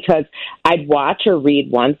news because I'd watch or read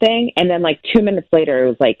one thing, and then 2 minutes later,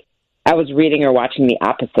 it was I was reading or watching the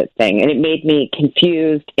opposite thing, and it made me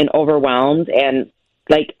confused and overwhelmed, and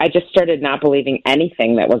I just started not believing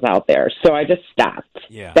anything that was out there. So I just stopped.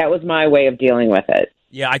 Yeah. That was my way of dealing with it.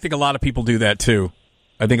 Yeah, I think a lot of people do that too.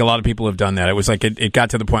 I think a lot of people have done that. It was it got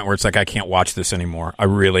to the point where it's I can't watch this anymore. I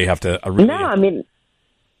really have to.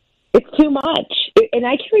 It's too much. And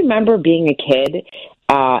I can remember being a kid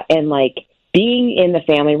and being in the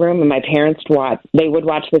family room, and my parents they would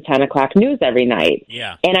watch the 10 o'clock news every night.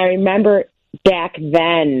 Yeah. And I remember back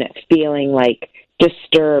then feeling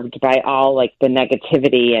disturbed by all the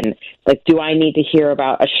negativity and do I need to hear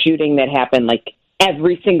about a shooting that happened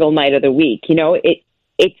every single night of the week?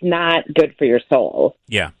 It's not good for your soul.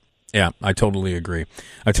 Yeah, I totally agree.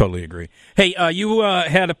 Hey, you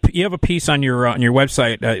have a piece on your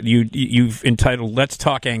website. You've entitled "Let's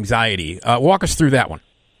Talk Anxiety." Walk us through that one.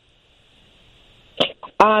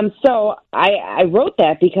 So I wrote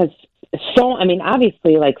that because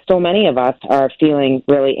obviously, like so many of us are feeling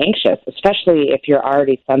really anxious, especially if you're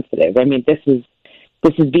already sensitive. I mean, this is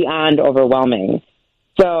beyond overwhelming.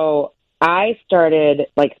 So I started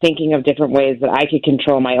like thinking of different ways that I could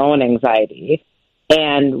control my own anxiety.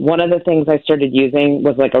 And one of the things I started using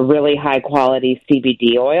was like a really high quality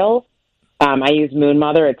CBD oil. I use Moon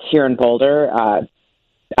Mother. It's here in Boulder.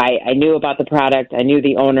 I knew about the product. I knew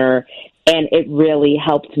the owner, and it really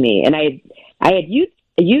helped me. And I had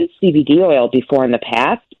used CBD oil before in the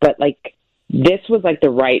past, but like this was like the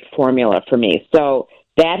right formula for me. So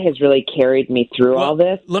that has really carried me through all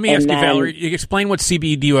this. Let me ask you, Valerie, explain what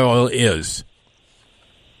CBD oil is.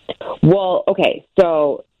 Well, okay,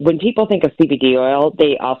 so when people think of CBD oil,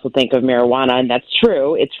 they also think of marijuana, and that's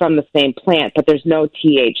true. It's from the same plant, but there's no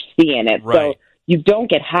THC in it. Right. So you don't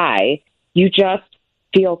get high. You just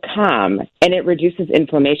feel calm, and it reduces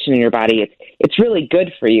inflammation in your body. It's really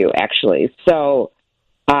good for you, actually. So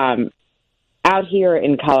out here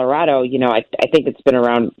in Colorado, you know, I think it's been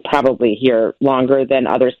around probably here longer than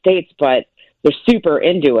other states, but they're super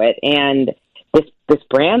into it. And this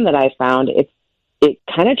brand that I found, it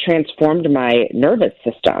kind of transformed my nervous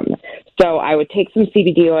system. So I would take some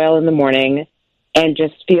CBD oil in the morning and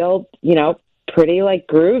just feel, you know, pretty like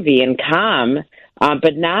groovy and calm,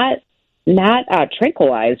 but not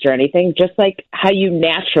tranquilized or anything, just like how you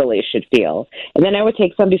naturally should feel. And then I would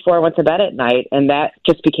take some before I went to bed at night, and that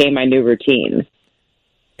just became my new routine.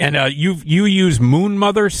 And you use Moon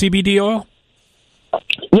Mother CBD oil?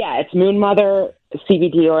 Yeah, it's Moon Mother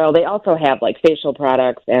CBD oil. They also have like facial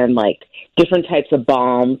products and like different types of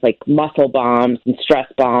balms, like muscle balms and stress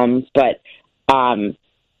balms. But the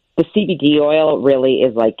CBD oil really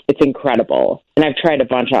is like, it's incredible. And I've tried a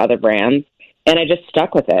bunch of other brands, and I just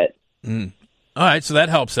stuck with it. Mm. All right, so that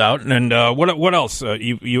helps out. And what else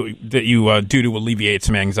you do to alleviate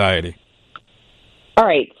some anxiety? All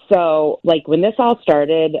right, so like when this all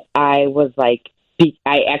started, I was like,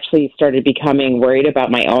 I actually started becoming worried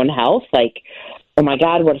about my own health. Like, oh my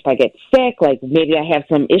God, what if I get sick? Like maybe I have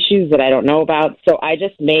some issues that I don't know about. So I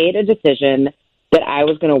just made a decision that I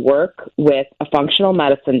was going to work with a functional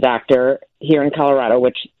medicine doctor here in Colorado,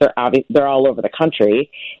 which they're all over the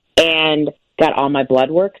country, and got all my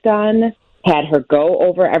blood work done, had her go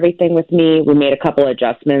over everything with me. We made a couple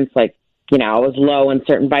adjustments, like, you know, I was low in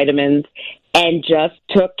certain vitamins, and just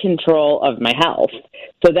took control of my health.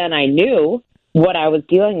 So then I knew what I was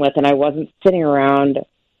dealing with, and I wasn't sitting around,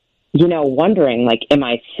 you know, wondering, like, am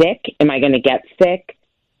I sick? Am I going to get sick?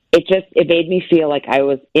 It made me feel like I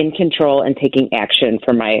was in control and taking action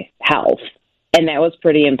for my health. And that was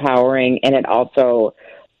pretty empowering, and it also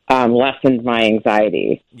lessened my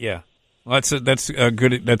anxiety. Yeah. Well, that's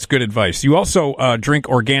good advice. You also drink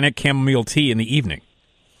organic chamomile tea in the evening.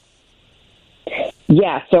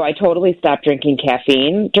 Yeah, so I totally stopped drinking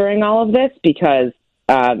caffeine during all of this because,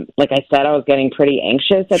 like I said, I was getting pretty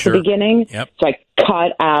anxious at the beginning. Yep. So I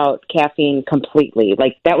cut out caffeine completely.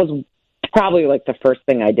 Like that was probably like the first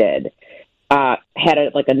thing I did. Had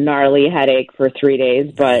a gnarly headache for 3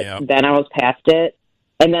 days, but then I was past it.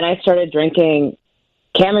 And then I started drinking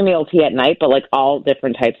chamomile tea at night, but like all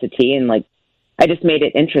different types of tea, and like I just made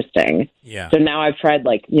it interesting. Yeah. So now I've tried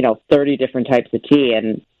 30 different types of tea,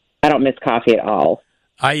 and I don't miss coffee at all.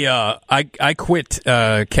 I quit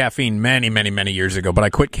caffeine many years ago, but I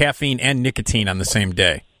quit caffeine and nicotine on the same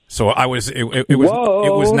day. So I was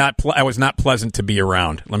not pleasant to be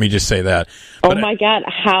around. Let me just say that. But my God,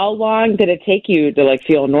 how long did it take you to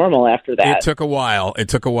feel normal after that? It took a while.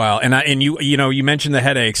 And you mentioned the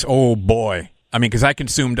headaches. Oh boy. I mean, because I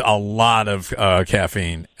consumed a lot of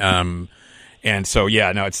caffeine. And so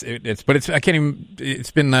it's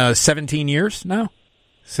been 17 years now.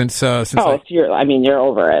 Since you're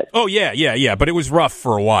over it. Oh yeah. But it was rough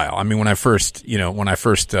for a while. I mean, when I first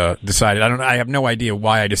decided, I have no idea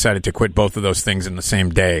why I decided to quit both of those things in the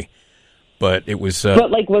same day. But it was. But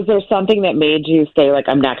was there something that made you say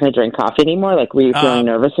I'm not going to drink coffee anymore? Like, were you feeling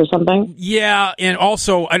nervous or something? Yeah, and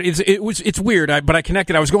also it's weird. But I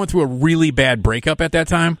connected. I was going through a really bad breakup at that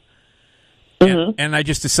time, and I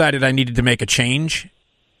just decided I needed to make a change.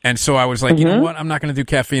 And so I was like, you know what? I'm not going to do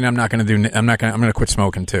caffeine. I'm going to quit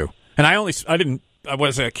smoking too. And I was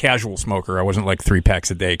a casual smoker. I wasn't like 3 packs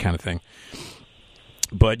a day kind of thing.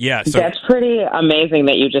 But yeah. So that's pretty amazing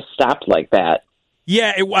that you just stopped like that.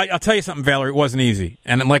 Yeah. I'll tell you something, Valerie. It wasn't easy.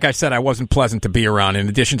 And like I said, I wasn't pleasant to be around, in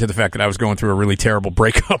addition to the fact that I was going through a really terrible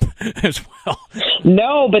breakup as well.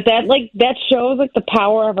 No, but that shows the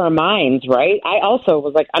power of our minds, right? I also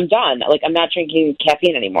was I'm done. I'm not drinking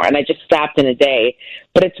caffeine anymore, and I just stopped in a day.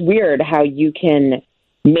 But it's weird how you can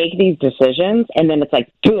make these decisions, and then it's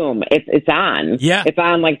like, boom, it's on. Yeah. It's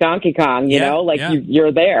on like Donkey Kong, you know, like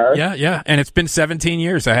you're there. Yeah, yeah. And it's been 17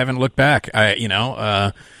 years. I haven't looked back.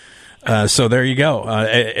 So there you go.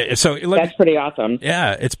 That's pretty awesome.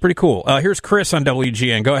 Yeah, it's pretty cool. Here's Chris on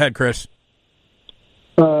WGN. Go ahead, Chris.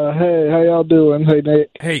 Hey, how y'all doing? Hey,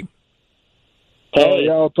 Nick. Hey.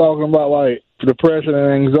 Y'all talking about, like, depression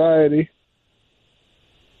and anxiety?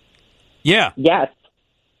 Yeah. Yes.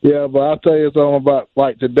 Yeah, but I'll tell you something about,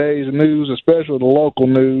 like, today's news, especially the local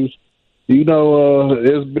news. You know,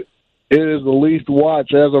 it is the least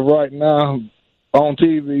watched as of right now on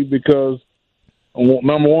TV because,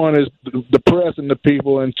 number one, is depressing to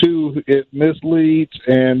people, and two, it misleads,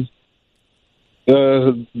 and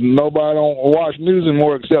nobody don't watch news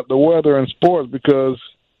anymore except the weather and sports because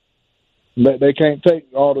they can't take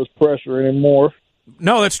all this pressure anymore.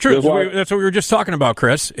 No, that's true. That's what we were just talking about,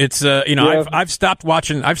 Chris. It's I've stopped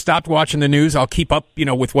watching the news. I'll keep up,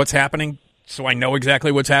 with what's happening, so I know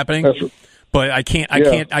exactly what's happening. But I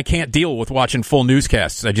can't deal with watching full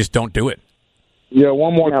newscasts. I just don't do it. Yeah,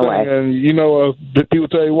 one more thing, and people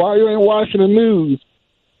say, "Why you ain't watching the news?"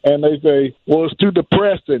 And they say, "Well, it's too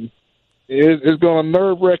depressing. It's going to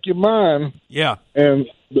nerve wreck your mind." Yeah, and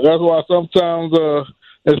that's why sometimes,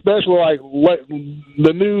 especially like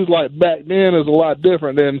the news, like back then, is a lot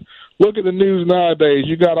different. Than look at the news nowadays.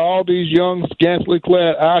 You got all these young, scantily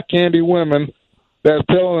clad, eye candy women that's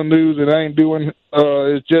telling the news and ain't doing.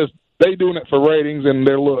 It's just they doing it for ratings and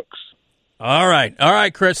their looks. All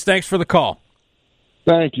right, Chris. Thanks for the call.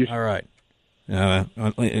 Thank you. All right.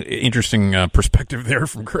 Interesting perspective there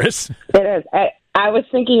from Chris. It is. I was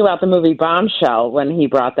thinking about the movie Bombshell when he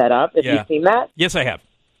brought that up. Have you seen that? Yes, I have.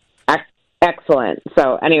 Excellent.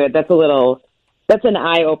 So anyway, that's an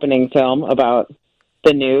eye-opening film about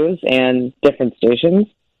the news and different stations.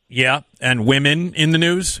 Yeah, and women in the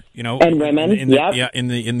news, and women, in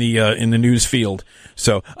the news field.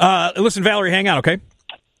 So, listen, Valerie, hang on, okay?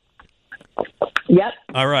 Yep.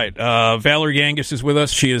 All right. Valerie Gangas is with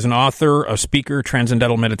us. She is an author, a speaker,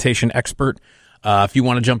 transcendental meditation expert. If you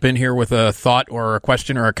want to jump in here with a thought or a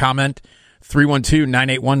question or a comment,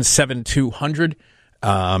 312-981-7200.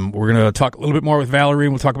 We're going to talk a little bit more with Valerie,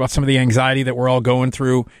 and we'll talk about some of the anxiety that we're all going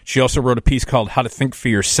through. She also wrote a piece called How to Think for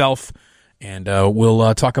Yourself, and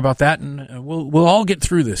we'll talk about that, and we'll all get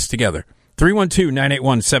through this together.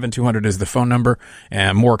 312-981-7200 is the phone number,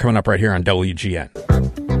 and more coming up right here on WGN.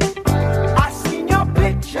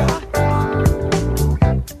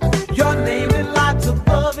 Your name in lights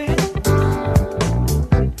above it.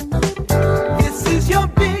 This is your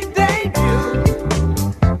big debut.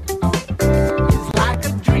 It's like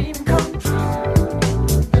a dream come true.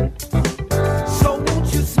 So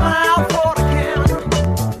won't you smile for the camera?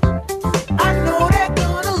 I know they're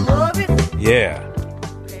gonna love it. Yeah.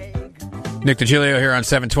 Nick Digilio here on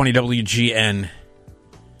 720 WGN.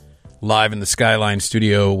 Live in the Skyline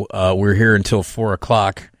studio. We're here until 4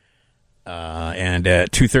 o'clock. And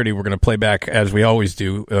at 2:30, we're going to play back, as we always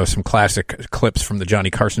do, some classic clips from the Johnny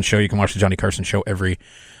Carson Show. You can watch the Johnny Carson Show every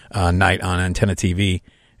night on Antenna TV.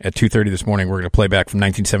 At 2:30 this morning, we're going to play back from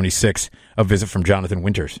 1976, A Visit from Jonathan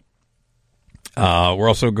Winters. We're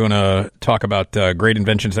also going to talk about great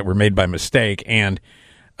inventions that were made by mistake and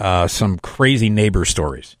some crazy neighbor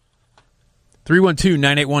stories.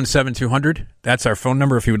 312-981-7200. That's our phone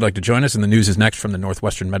number if you would like to join us. And the news is next from the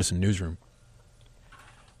Northwestern Medicine Newsroom.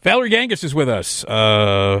 Valerie Gangas is with us.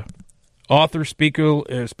 Author,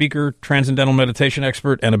 speaker, transcendental meditation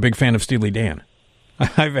expert, and a big fan of Steely Dan.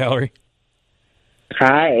 Hi, Valerie.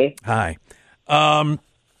 Hi. Hi.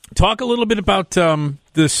 Talk a little bit about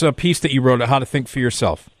this piece that you wrote, How to Think for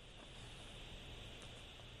Yourself.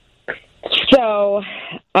 So,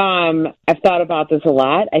 I've thought about this a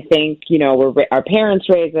lot. I think, our parents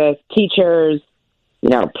raise us, teachers,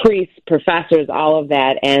 priests, professors, all of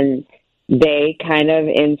that, and they kind of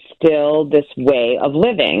instill this way of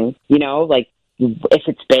living, like if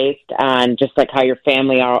it's based on just like how your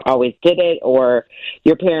family always did it or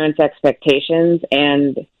your parents' expectations.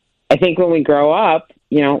 And I think when we grow up,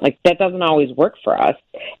 like that doesn't always work for us.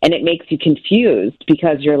 And it makes you confused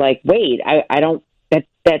because you're like, wait, I don't,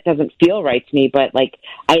 that doesn't feel right to me, but like,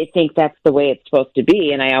 I think that's the way it's supposed to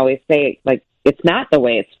be. And I always say, like, it's not the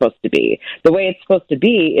way it's supposed to be. The way it's supposed to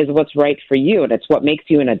be is what's right for you. And it's what makes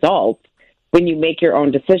you an adult when you make your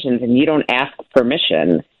own decisions and you don't ask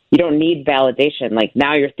permission. You don't need validation. Like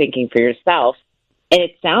now you're thinking for yourself. And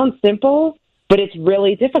it sounds simple, but it's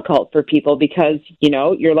really difficult for people because,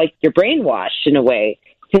 you're brainwashed in a way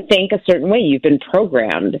to think a certain way. You've been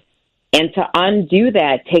programmed. And to undo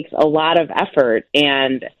that takes a lot of effort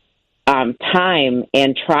and time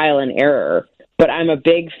and trial and error. But I'm a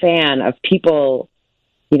big fan of people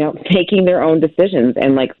making their own decisions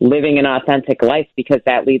and like living an authentic life, because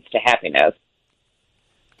that leads to happiness.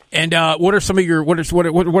 And what are some of your what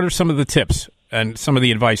are some of the tips and some of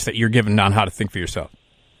the advice that you're given on how to think for yourself?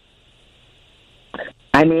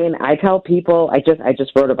 I mean, I tell people, I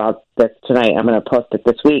just wrote about this tonight. I'm going to post it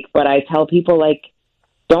this week, but I tell people, like,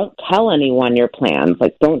 don't tell anyone your plans.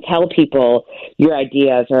 Like, don't tell people your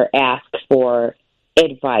ideas or ask for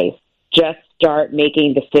advice. Just start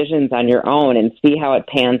making decisions on your own and see how it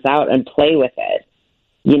pans out and play with it.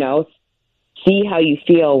 See how you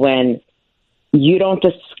feel when you don't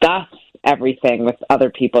discuss everything with other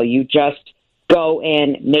people. You just go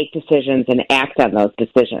in, make decisions, and act on those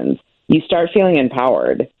decisions. You start feeling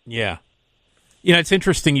empowered. Yeah. It's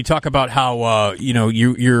interesting. You talk about how,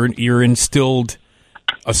 you're instilled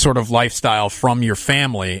a sort of lifestyle from your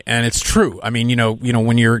family, and it's true. I mean,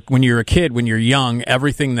 when you're a kid, when you're young,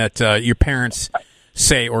 everything that your parents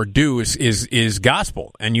say or do is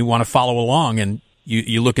gospel, and you want to follow along, and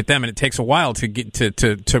you look at them, and it takes a while to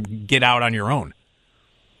get out on your own.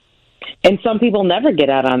 And some people never get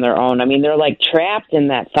out on their own. I mean, they're like trapped in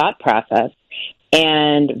that thought process.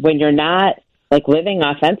 And when you're not like living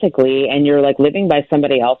authentically and you're like living by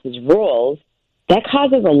somebody else's rules, that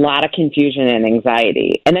causes a lot of confusion and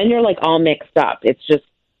anxiety. And then you're like all mixed up.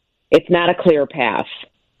 It's not a clear path.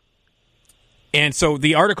 And so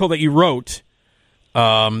the article that you wrote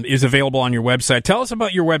is available on your website. Tell us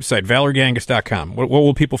about your website, ValerieGangas.com. What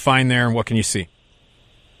will people find there, and what can you see?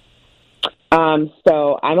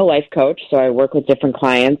 So I'm a life coach, so I work with different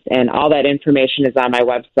clients, and all that information is on my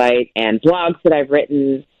website, and blogs that I've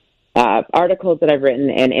written, articles that I've written,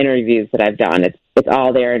 and interviews that I've done. It's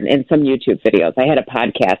all there, and some YouTube videos. I had a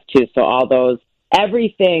podcast too, so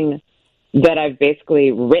everything that I've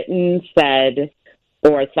basically written, said,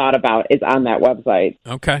 or thought about is on that website.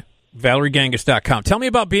 Okay. ValerieGangas.com. Tell me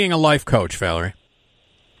about being a life coach, Valerie.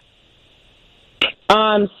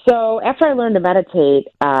 So after I learned to meditate,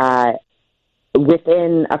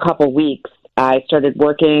 within a couple weeks, I started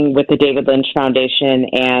working with the David Lynch Foundation,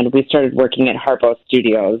 and we started working at Harpo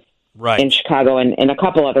Studios in Chicago and a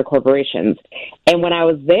couple other corporations. And when I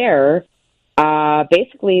was there,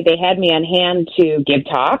 basically they had me on hand to give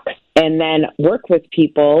talks and then work with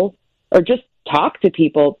people or just talk to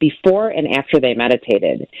people before and after they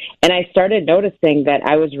meditated. And I started noticing that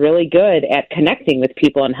I was really good at connecting with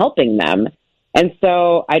people and helping them. And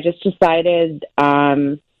so I just decided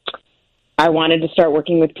I wanted to start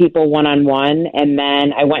working with people one-on-one, and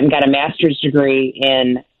then I went and got a master's degree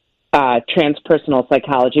in transpersonal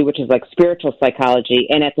psychology, which is like spiritual psychology,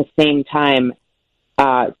 and at the same time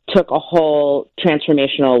took a whole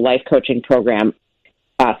transformational life coaching program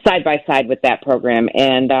side by side with that program,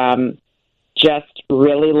 and just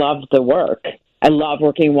really loved the work. I love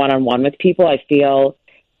working one-on-one with people. I feel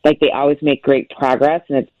like they always make great progress,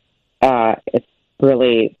 and it's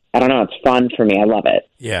really, I don't know, it's fun for me. I love it.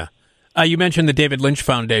 Yeah. You mentioned the David Lynch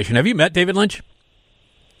Foundation. Have you met David Lynch?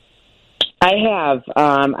 I have.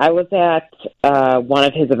 I was at one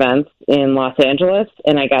of his events in Los Angeles,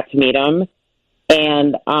 and I got to meet him.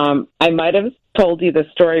 And I might have told you this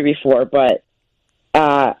story before, but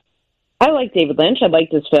I like David Lynch. I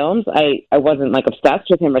liked his films. I wasn't, like, obsessed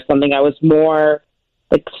with him or something. I was more,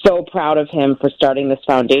 like, so proud of him for starting this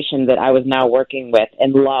foundation that I was now working with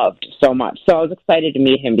and loved so much. So I was excited to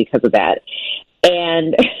meet him because of that.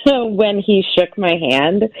 And when he shook my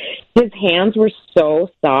hand, his hands were so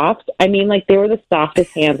soft. I mean, like, they were the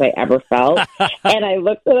softest hands I ever felt. And I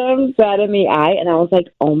looked at him, dead in the eye, and I was like,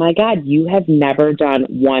 oh, my God, you have never done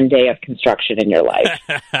one day of construction in your life.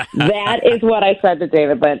 That is what I said to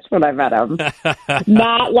David Lynch when I met him.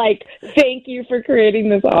 Not like, thank you for creating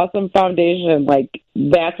this awesome foundation. Like,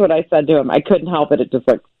 that's what I said to him. I couldn't help it. It just,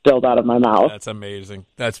 like, spilled out of my mouth. That's amazing.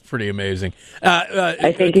 That's pretty amazing.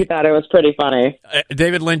 I think he thought it was pretty funny.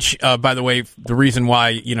 David Lynch, by the way, the reason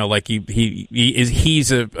why, like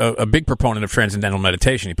he's a big proponent of transcendental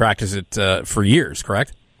meditation. He practiced it for years,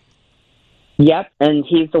 correct? Yep, and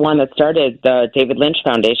he's the one that started the David Lynch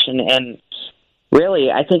Foundation, and really,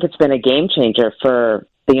 I think it's been a game changer for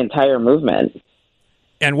the entire movement.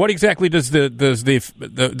 And what exactly does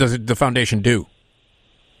the foundation do?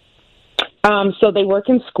 So they work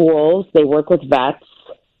in schools. They work with vets.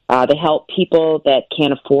 They help people that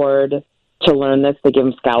can't afford to learn this. They give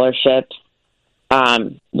them scholarships.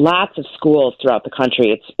 Lots of schools throughout the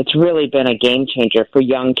country. It's really been a game changer for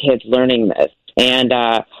young kids learning this. And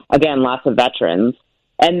again, lots of veterans.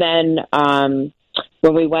 And then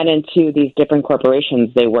when we went into these different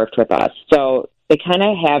corporations, they worked with us. So they kind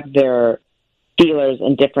of have their feelers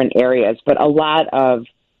in different areas, but a lot of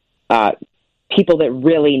people that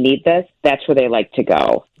really need this, that's where they like to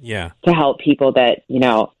go. Yeah. To help people that,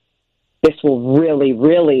 this will really,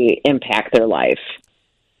 really impact their life.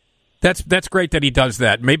 That's great that he does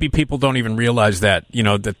that. Maybe people don't even realize that,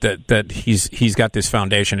 that he's got this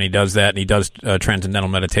foundation and he does that and he does transcendental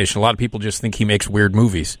meditation. A lot of people just think he makes weird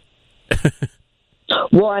movies.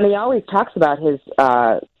 Well, and he always talks about his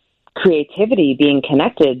creativity being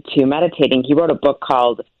connected to meditating. He wrote a book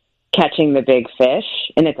called Catching the Big Fish,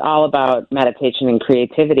 and it's all about meditation and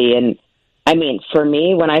creativity. And I mean, for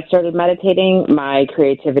me, when I started meditating, my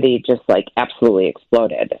creativity just absolutely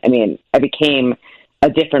exploded. I mean, I became a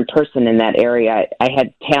different person in that area. I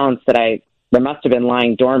had talents that must have been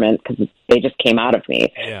lying dormant because they just came out of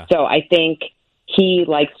me. Yeah. So I think he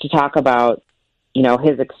likes to talk about,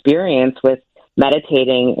 his experience with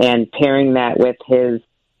meditating and pairing that with his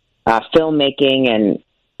filmmaking and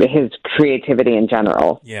his creativity in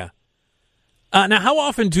general. Yeah. Now, how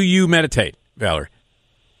often do you meditate, Valerie?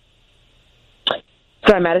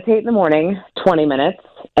 So I meditate in the morning, 20 minutes,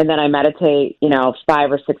 and then I meditate,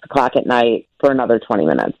 5 or 6 o'clock at night for another 20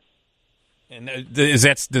 minutes. And does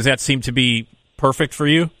that seem to be perfect for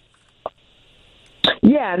you?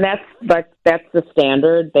 Yeah, and that's the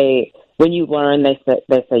standard. When you learn, they say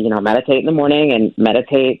meditate in the morning and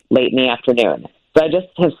meditate late in the afternoon. So I just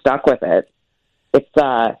have stuck with it.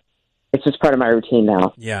 It's just part of my routine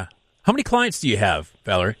now. Yeah. How many clients do you have,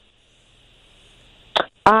 Valerie?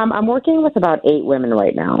 I'm working with about 8 women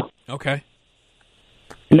right now. Okay.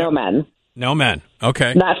 No men. No men.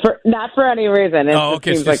 Okay. Not for any reason. It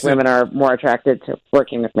seems like women are more attracted to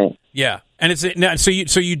working with me. Yeah, and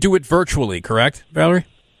so you do it virtually, correct, Valerie?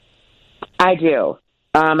 I do.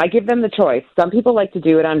 I give them the choice. Some people like to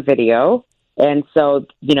do it on video, and so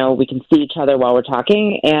we can see each other while we're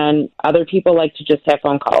talking, and other people like to just have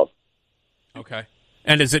phone calls. Okay.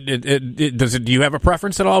 And do you have a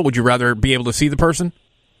preference at all? Would you rather be able to see the person?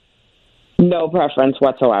 No preference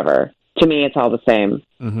whatsoever. To me, it's all the same.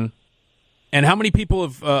 Mm-hmm. And how many people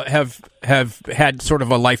have had sort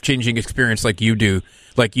of a life-changing experience like you did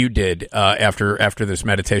after this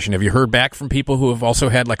meditation? Have you heard back from people who have also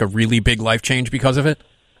had a really big life change because of it?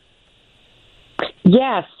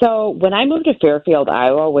 Yeah. So when I moved to Fairfield,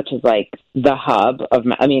 Iowa, which is the hub of,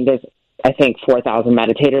 there's I think 4,000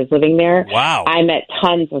 meditators living there. Wow. I met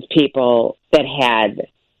tons of people that had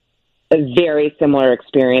very similar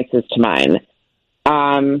experiences to mine.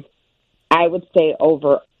 I would say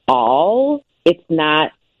overall, it's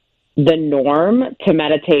not the norm to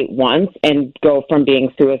meditate once and go from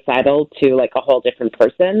being suicidal to a whole different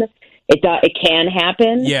person. It can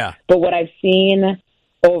happen. Yeah. But what I've seen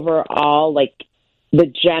overall, the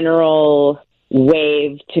general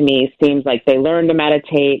wave to me seems like they learn to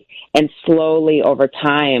meditate and slowly over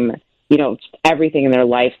time, everything in their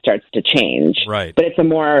life starts to change. Right. But it's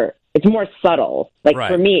more subtle. Right.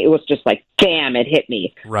 For me, it was just bam, it hit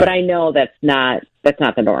me. Right. But I know that's not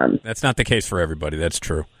the norm. That's not the case for everybody. That's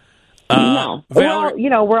true. No. Valerie,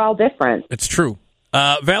 we're all different. It's true.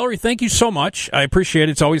 Valerie, thank you so much. I appreciate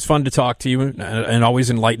it. It's always fun to talk to you and always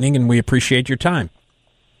enlightening, and we appreciate your time.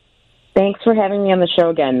 Thanks for having me on the show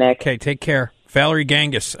again, Nick. Okay, take care. Valerie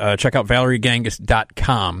Gangas. Check out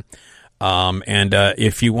valeriegangas.com. And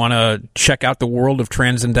if you want to check out the world of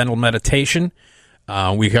transcendental meditation,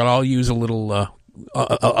 we could all use a little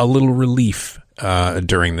relief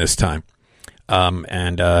during this time.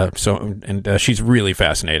 So she's really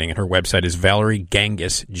fascinating, and her website is Valerie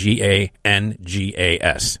Gangas,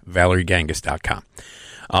 Gangas, valeriegangas.com.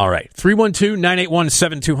 All right,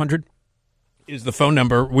 312-981-7200 is the phone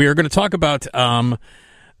number. We are going to talk about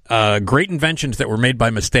great inventions that were made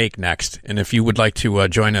by mistake next, and if you would like to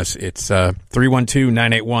join us, it's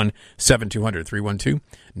 312-981-7200,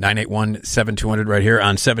 312-981-7200 right here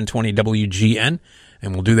on 720 WGN,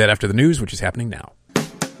 and we'll do that after the news, which is happening now.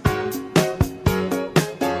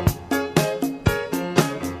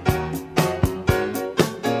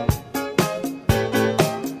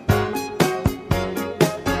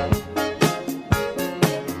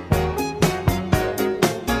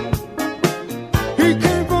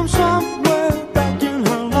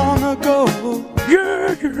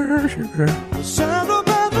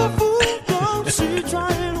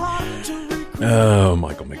 Oh,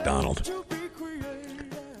 Michael McDonald.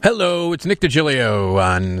 Hello, it's Nick Digilio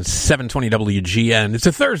on 720 WGN. It's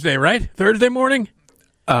a Thursday, right? Thursday morning?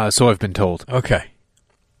 So I've been told. Okay.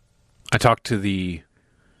 I talked to the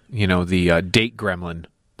date gremlin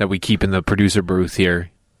that we keep in the producer booth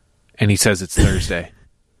here, and he says it's Thursday.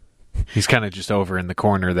 He's kind of just over in the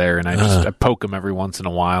corner there, and I poke him every once in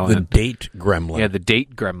a while. The date gremlin. Yeah, the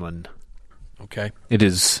date gremlin. Okay. It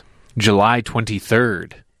is July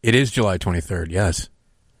 23rd. It is July 23rd, yes.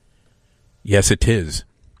 Yes, it is.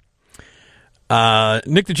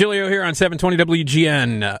 Nick Digilio here on 720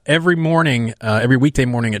 WGN. Every morning, every weekday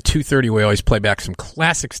morning at 2:30, we always play back some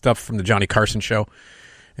classic stuff from the Johnny Carson Show.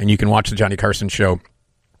 And you can watch the Johnny Carson Show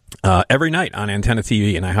every night on Antenna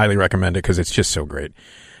TV, and I highly recommend it because it's just so great.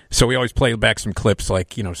 So we always play back some clips,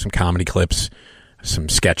 like, some comedy clips, some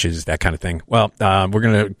sketches, that kind of thing. Well, we're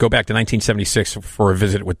going to go back to 1976 for a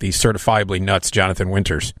visit with the certifiably nuts Jonathan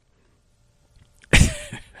Winters.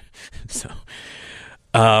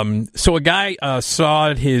 So a guy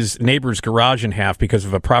sawed his neighbor's garage in half because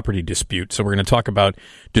of a property dispute. So we're going to talk about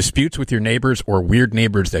disputes with your neighbors or weird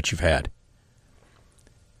neighbors that you've had.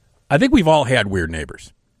 I think we've all had weird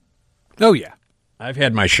neighbors. Oh, yeah. I've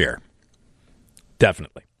had my share.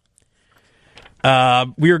 Definitely.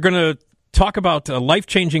 We are going to talk about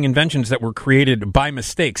life-changing inventions that were created by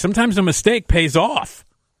mistake. Sometimes a mistake pays off.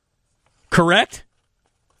 Correct?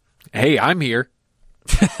 Hey, I'm here.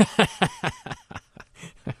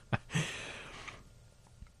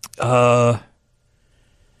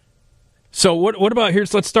 So what about here?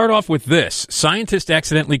 Let's start off with this. Scientists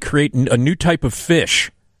accidentally create a new type of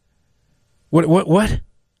fish. What?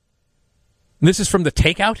 This is from the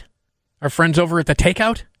Takeout? Our friends over at the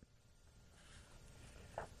Takeout?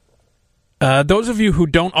 Those of you who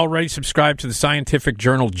don't already subscribe to the scientific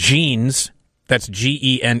journal Genes, that's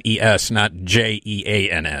Genes, not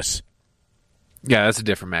Jeans. Yeah, that's a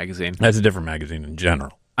different magazine. That's a different magazine in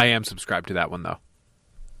general. I am subscribed to that one, though.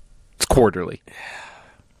 It's quarterly.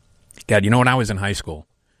 God, when I was in high school,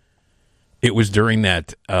 it was during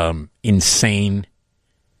that insane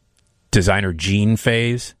designer jean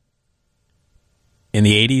phase. In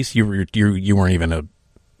the 80s, you weren't even a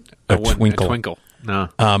twinkle. A twinkle, no.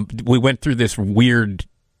 We went through this weird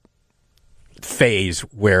phase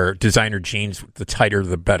where designer jeans, the tighter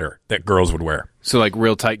the better, that girls would wear. So like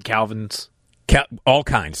real tight Calvins? All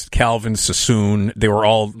kinds. Calvin, Sassoon, they were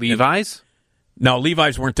all... Levi's? No,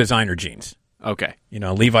 Levi's weren't designer jeans. Okay.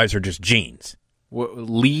 Levi's are just jeans.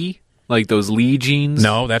 Lee? Like those Lee jeans?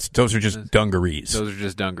 No, those are just dungarees. Those are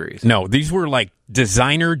just dungarees. No, these were like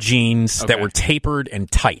designer jeans that were tapered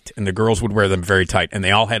and tight, and the girls would wear them very tight, and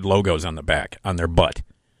they all had logos on the back, on their butt,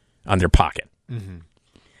 on their pocket. Mm-hmm.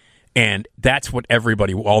 And that's what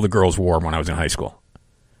all the girls wore when I was in high school.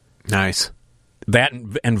 Nice. That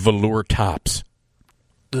and velour tops.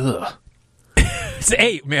 Ugh.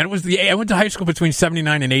 Hey, man, I went to high school between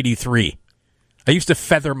 79 and 83. I used to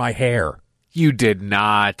feather my hair. You did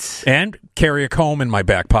not. And carry a comb in my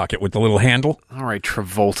back pocket with the little handle. All right,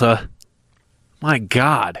 Travolta. My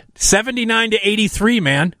God. 79 to 83,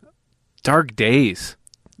 man. Dark days.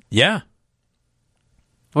 Yeah.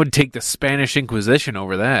 I would take the Spanish Inquisition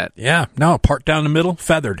over that. Yeah. No, part down the middle,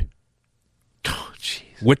 feathered. Oh,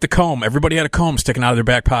 jeez. With the comb. Everybody had a comb sticking out of their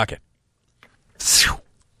back pocket.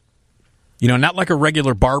 Not like a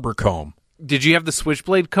regular barber comb. Did you have the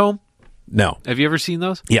switchblade comb? No. Have you ever seen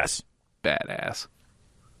those? Yes. Badass.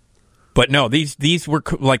 But no, these were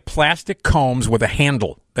like plastic combs with a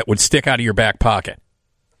handle that would stick out of your back pocket.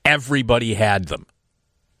 Everybody had them.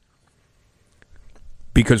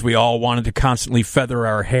 Because we all wanted to constantly feather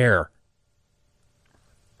our hair.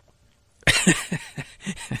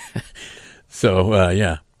 So,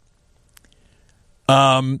 yeah.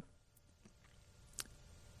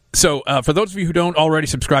 So, for those of you who don't already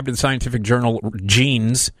subscribe to the scientific journal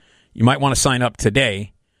Genes, you might want to sign up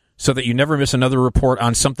today so that you never miss another report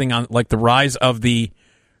on something like the rise of the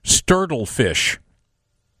sturtlefish.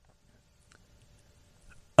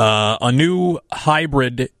 A new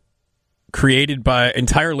hybrid created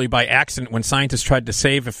entirely by accident when scientists tried to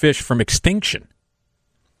save a fish from extinction.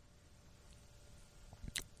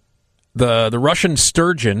 The Russian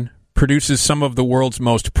sturgeon produces some of the world's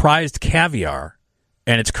most prized caviar,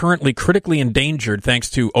 and it's currently critically endangered thanks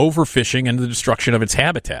to overfishing and the destruction of its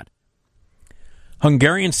habitat.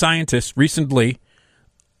 Hungarian scientists recently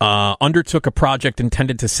undertook a project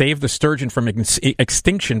intended to save the sturgeon from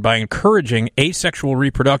extinction by encouraging asexual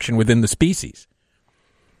reproduction within the species.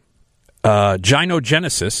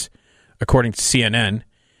 Gynogenesis, according to CNN,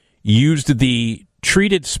 used the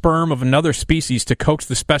treated sperm of another species to coax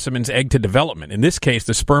the specimen's egg to development. In this case,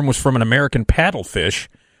 the sperm was from an American paddlefish,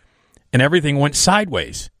 and everything went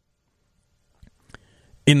sideways.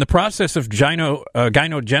 In the process of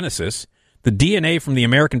gynogenesis, the DNA from the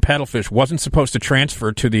American paddlefish wasn't supposed to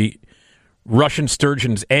transfer to the Russian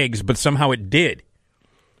sturgeon's eggs, but somehow it did.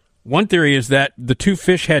 One theory is that the two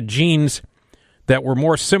fish had genes that were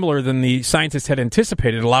more similar than the scientists had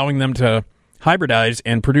anticipated, allowing them to hybridize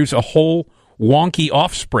and produce a whole wonky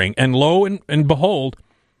offspring. And lo and behold,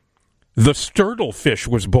 the sturtlefish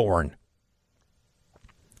was born.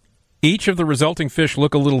 Each of the resulting fish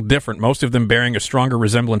look a little different, most of them bearing a stronger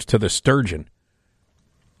resemblance to the sturgeon.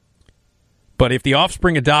 But if the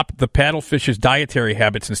offspring adopt the paddlefish's dietary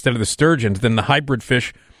habits instead of the sturgeon's, then the hybrid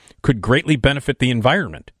fish could greatly benefit the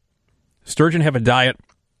environment. Sturgeon have a diet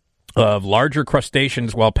of larger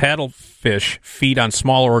crustaceans, while paddlefish feed on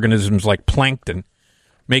smaller organisms like plankton,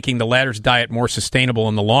 making the latter's diet more sustainable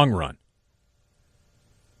in the long run.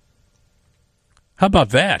 How about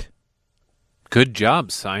that? Good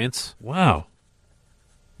job, science. Wow.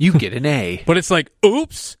 You get an A. But it's like,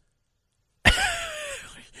 oops.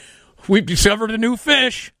 We've discovered a new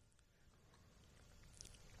fish.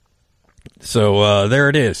 So there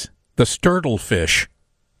it is. The sturtlefish.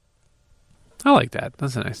 I like that.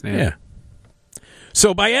 That's a nice name. Yeah.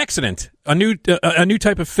 So by accident, a new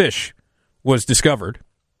type of fish was discovered.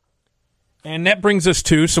 And that brings us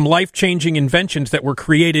to some life-changing inventions that were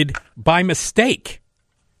created by mistake.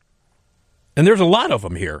 And there's a lot of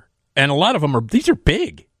them here. And a lot of them these are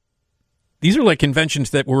big. These are like inventions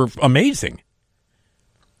that were amazing.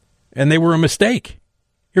 And they were a mistake.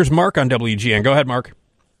 Here's Mark on WGN. Go ahead, Mark.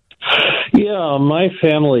 Yeah, my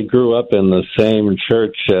family grew up in the same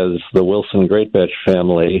church as the Wilson Greatbatch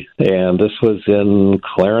family, and this was in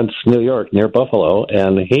Clarence, New York, near Buffalo,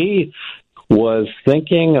 and he was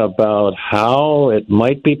thinking about how it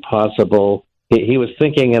might be possible. He was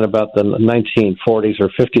thinking in about the 1940s or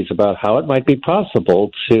 50s about how it might be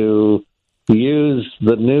possible to use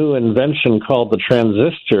the new invention called the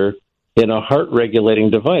transistor in a heart-regulating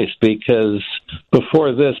device, because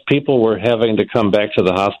before this, people were having to come back to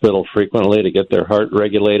the hospital frequently to get their heart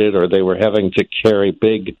regulated, or they were having to carry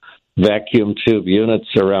big vacuum tube units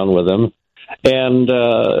around with them. And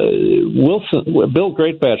Bill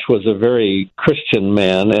Greatbatch was a very Christian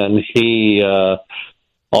man, and he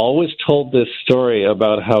always told this story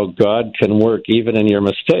about how God can work even in your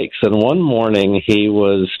mistakes. And one morning, he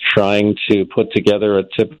was trying to put together a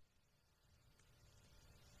tip.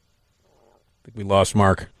 I think we lost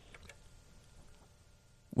Mark.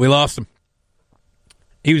 We lost him.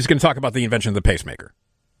 He was going to talk about the invention of the pacemaker.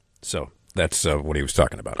 So that's what he was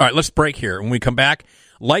talking about. All right, let's break here. When we come back,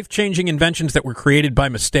 life-changing inventions that were created by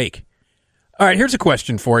mistake. All right, here's a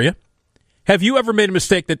question for you. Have you ever made a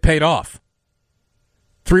mistake that paid off?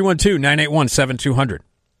 312-981-7200.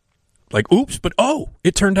 Like, oops, but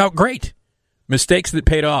it turned out great. Mistakes that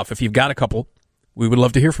paid off. If you've got a couple, we would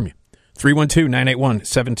love to hear from you.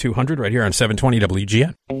 312-981-7200 right here on 720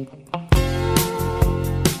 WGN.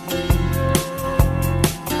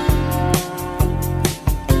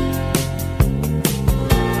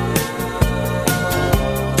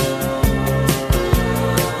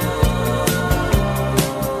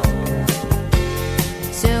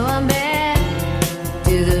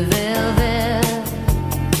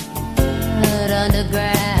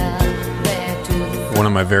 One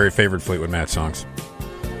of my very favorite Fleetwood Mac songs.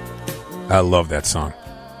 I love that song,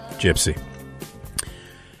 Gypsy.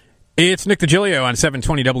 It's Nick Digilio on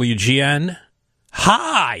 720 WGN.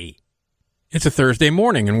 Hi! It's a Thursday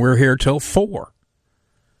morning, and we're here till 4.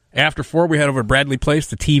 After 4, we head over to Bradley Place,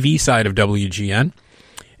 the TV side of WGN,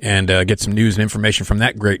 and get some news and information from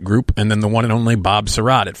that great group, and then the one and only Bob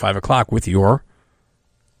Surratt at 5 o'clock with your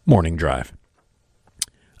morning drive.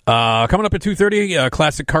 Coming up at 2:30, a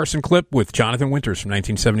Classic Carson clip with Jonathan Winters from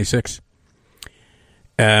 1976.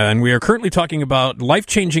 And we are currently talking about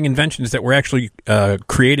life-changing inventions that were actually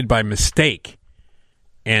created by mistake.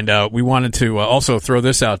 And we wanted to also throw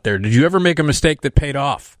this out there. Did you ever make a mistake that paid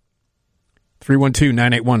off?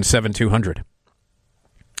 312-981-7200.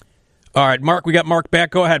 All right, Mark, we got Mark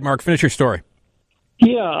back. Go ahead, Mark. Finish your story.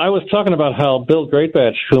 Yeah, I was talking about how Bill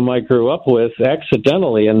Greatbatch, whom I grew up with,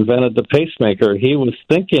 accidentally invented the pacemaker. He was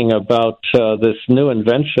thinking about this new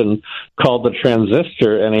invention called the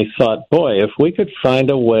transistor, and he thought, boy, if we could find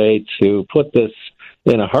a way to put this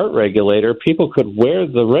in a heart regulator, people could wear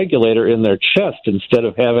the regulator in their chest instead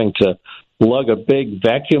of having to lug a big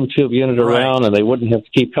vacuum tube unit around, and they wouldn't have to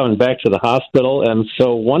keep coming back to the hospital. And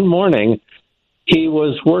so one morning, he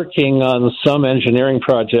was working on some engineering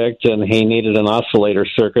project, and he needed an oscillator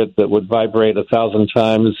circuit that would vibrate 1,000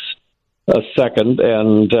 times a second,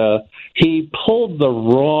 and he pulled the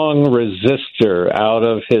wrong resistor out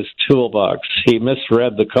of his toolbox. He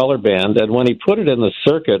misread the color band, and when he put it in the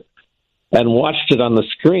circuit and watched it on the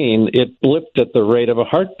screen, it blipped at the rate of a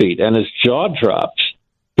heartbeat, and his jaw dropped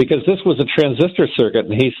because this was a transistor circuit,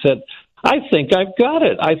 and he said, I think I've got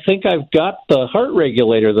it. I think I've got the heart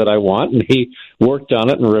regulator that I want. And he worked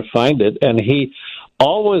on it and refined it. And he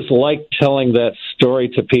always liked telling that story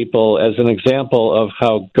to people as an example of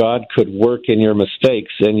how God could work in your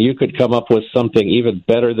mistakes, and you could come up with something even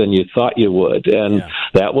better than you thought you would. And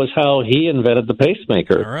that was how he invented the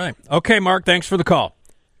pacemaker. All right. Okay, Mark, thanks for the call.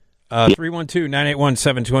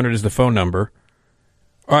 312-981-7200 is the phone number.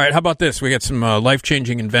 All right, how about this? We got some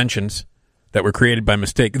life-changing inventions that were created by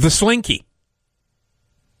mistake. The Slinky.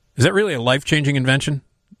 Is that really a life-changing invention?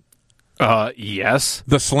 Yes.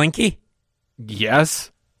 The Slinky?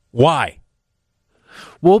 Yes. Why?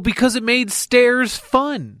 Well, because it made stairs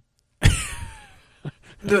fun.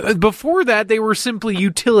 Before that, they were simply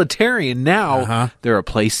utilitarian. Now, they're a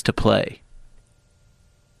place to play.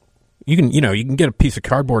 You can get a piece of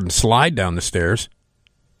cardboard and slide down the stairs.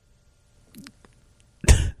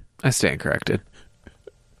 I stand corrected.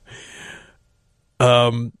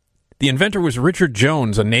 The inventor was Richard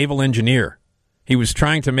Jones, a naval engineer. He was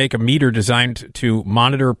trying to make a meter designed to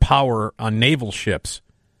monitor power on naval ships.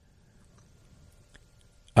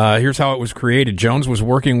 Here's how it was created. Jones was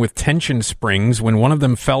working with tension springs. When one of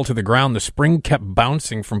them fell to the ground, the spring kept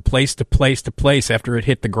bouncing from place to place to place after it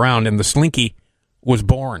hit the ground, and the Slinky was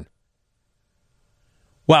born.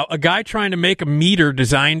 Wow, a guy trying to make a meter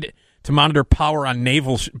designed to monitor power on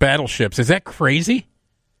naval battleships. Is that crazy?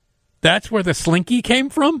 That's where the Slinky came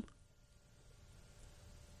from?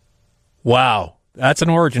 Wow, that's an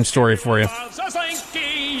origin story for you. A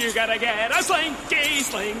Slinky, you gotta get a Slinky,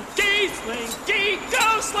 Slinky, Slinky,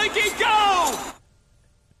 go, Slinky, go!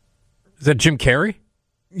 Is that Jim Carrey?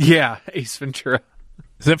 Yeah, Ace Ventura.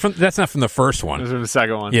 Is that that's not from the first one. This is from the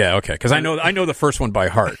second one. Yeah, okay, because I know the first one by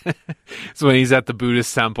heart. So when he's at the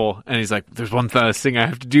Buddhist temple, and he's like, there's one thing I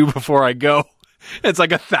have to do before I go. It's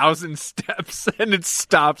like 1,000 steps, and it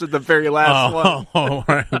stops at the very last one. Oh,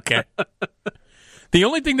 okay. The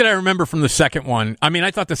only thing that I remember from the second one, I mean,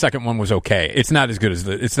 I thought the second one was okay. It's not as good as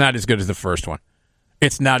the first one.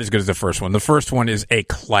 It's not as good as the first one. The first one is a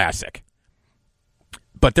classic.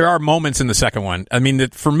 But there are moments in the second one. I mean,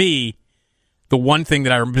 for me, the one thing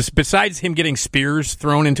that I remember, besides him getting spears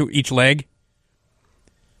thrown into each leg,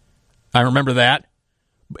 I remember that.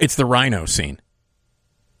 It's the rhino scene.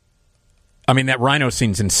 I mean, that rhino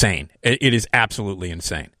scene's insane. It is absolutely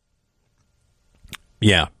insane.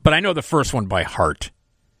 Yeah, but I know the first one by heart.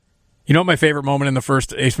 You know what my favorite moment in the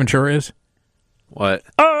first Ace Ventura is? What?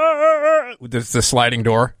 The sliding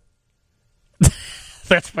door.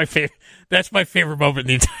 That's my favorite. That's my favorite moment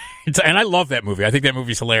in the entire time. And I love that movie. I think that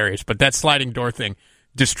movie's hilarious. But that sliding door thing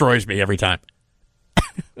destroys me every time.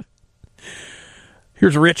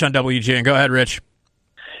 Here's Rich on WGN. Go ahead, Rich.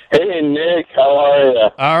 Hey, Nick. How are you?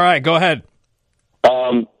 All right, go ahead.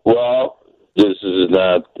 Well, this is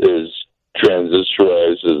not as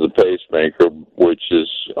transistorized as the pacemaker, which is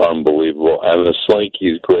unbelievable. And the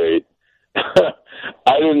Slinky's great.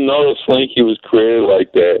 I didn't know the Slinky was created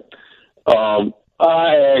like that.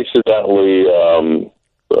 I accidentally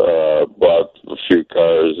bought a few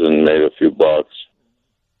cars and made a few bucks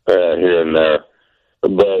here and there.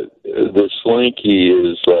 But the Slinky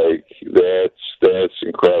is like, that's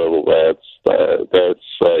incredible. That's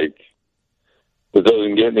like, it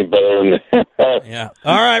doesn't get any better than that. Yeah.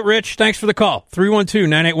 All right, Rich. Thanks for the call.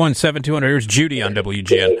 312-981-7200. Here's Judy on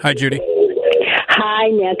WGN. Hi, Judy. Hi,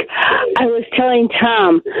 Nick. I was telling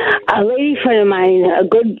Tom, a lady friend of mine,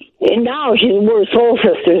 now we're soul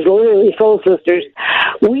sisters, literally soul sisters.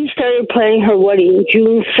 We started planning her wedding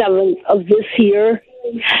June 7th of this year.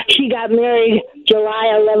 She got married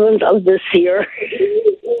July 11th of this year.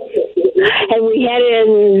 And we had it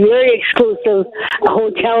in a very exclusive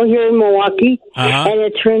hotel here in Milwaukee, and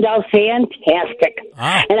it turned out fantastic.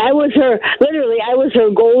 And I was her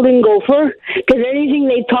golden gopher, because anything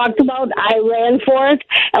they talked about, I ran for it.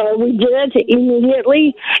 We did it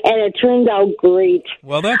immediately, and it turned out great.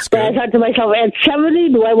 Well, that's good. But I thought to myself, at 70,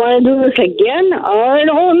 do I want to do this again? I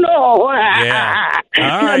don't know. Yeah. All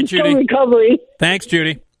right, I'm Judy. still recovering. Thanks,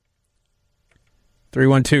 Judy.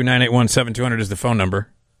 312-981-7200 is the phone number.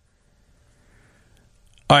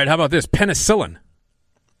 All right, how about this? Penicillin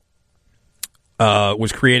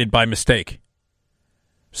was created by mistake.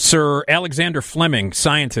 Sir Alexander Fleming,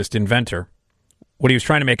 scientist, inventor, what he was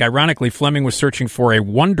trying to make, ironically, Fleming was searching for a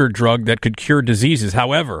wonder drug that could cure diseases.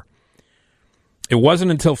 However, it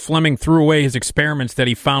wasn't until Fleming threw away his experiments that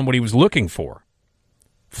he found what he was looking for.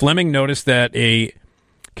 Fleming noticed that a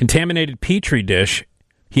contaminated Petri dish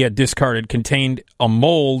he had discarded contained a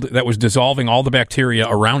mold that was dissolving all the bacteria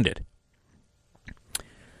around it.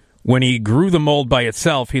 When he grew the mold by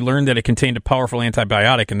itself, he learned that it contained a powerful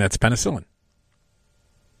antibiotic, and that's penicillin.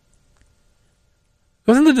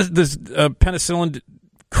 Wasn't this penicillin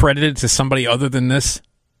credited to somebody other than this?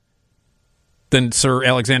 than Sir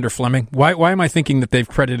Alexander Fleming? Why am I thinking that they've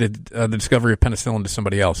credited the discovery of penicillin to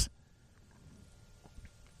somebody else?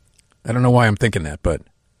 I don't know why I'm thinking that, but...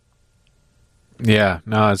 Yeah,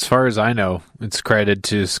 no, as far as I know, it's credited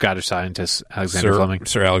to Scottish scientist Alexander Fleming.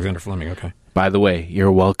 Sir Alexander Fleming, okay. By the way,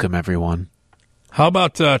 you're welcome, everyone. How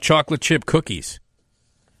about chocolate chip cookies?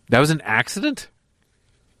 That was an accident?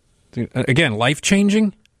 Again,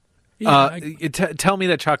 life-changing? Yeah, tell me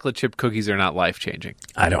that chocolate chip cookies are not life-changing.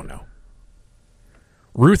 I don't know.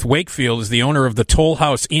 Ruth Wakefield is the owner of the Toll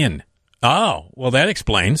House Inn. Oh, well, that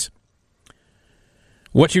explains.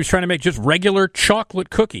 What she was trying to make, just regular chocolate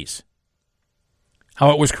cookies.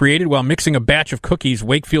 How it was created: while mixing a batch of cookies,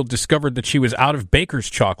 Wakefield discovered that she was out of baker's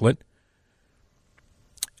chocolate.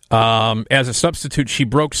 As a substitute, she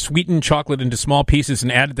broke sweetened chocolate into small pieces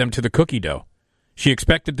and added them to the cookie dough. She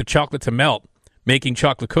expected the chocolate to melt, making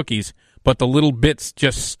chocolate cookies, but the little bits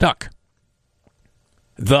just stuck.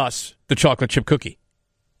 Thus, the chocolate chip cookie,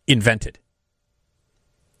 invented.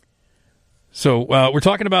 So we're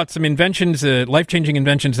talking about some inventions, life-changing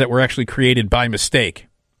inventions that were actually created by mistake.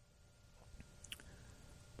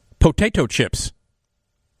 Potato chips.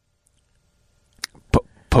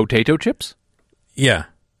 Potato chips? Yeah.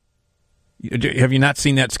 Have you not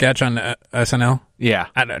seen that sketch on SNL? Yeah.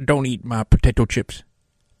 I don't eat my potato chips.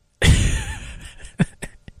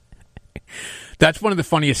 That's one of the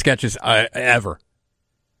funniest sketches ever.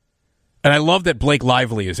 And I love that Blake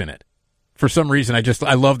Lively is in it. For some reason,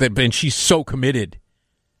 I love that, and she's so committed.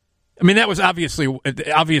 I mean, that was obviously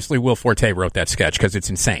Will Forte wrote that sketch because it's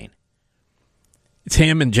insane. It's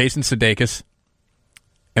him and Jason Sudeikis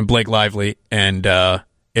and Blake Lively, and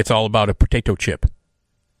it's all about a potato chip.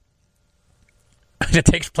 It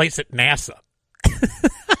takes place at NASA.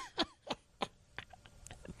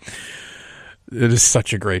 It is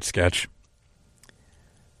such a great sketch.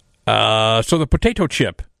 So the potato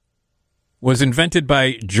chip was invented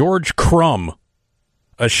by George Crumb,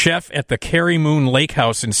 a chef at the Carrie Moon Lake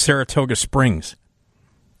House in Saratoga Springs.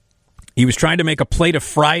 He was trying to make a plate of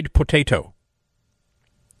fried potato.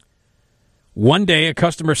 One day, a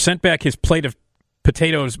customer sent back his plate of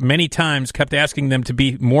potatoes many times, kept asking them to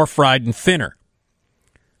be more fried and thinner.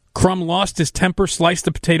 Crumb lost his temper, sliced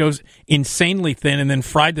the potatoes insanely thin, and then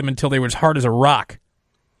fried them until they were as hard as a rock.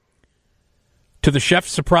 To the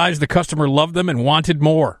chef's surprise, the customer loved them and wanted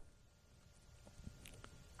more.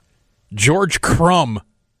 George Crumb,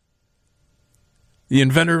 the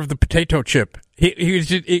inventor of the potato chip.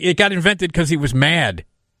 It got invented because he was mad.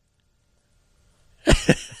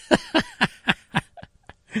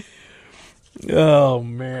 Oh,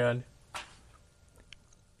 man.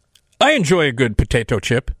 I enjoy a good potato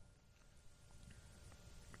chip.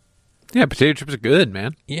 Yeah, potato chips are good,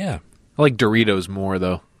 man. Yeah. I like Doritos more,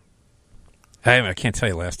 though. I can't tell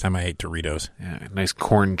you last time I ate Doritos. Yeah, nice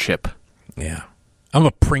corn chip. Yeah. I'm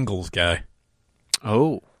a Pringles guy.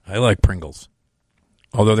 Oh. I like Pringles.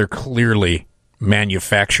 Although they're clearly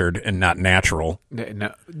manufactured and not natural.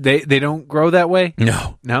 No, they don't grow that way?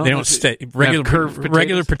 No. No? They don't stay.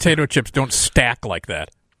 Regular potato chips don't stack like that.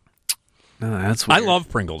 No, that's weird. I love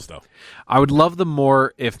Pringles, though. I would love them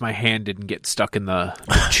more if my hand didn't get stuck in the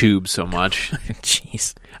tube so much.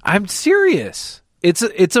 Jeez. I'm serious.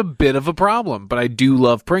 It's a bit of a problem, but I do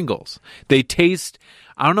love Pringles. They taste,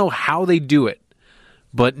 I don't know how they do it,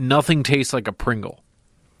 but nothing tastes like a Pringle.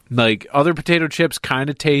 Like, other potato chips kind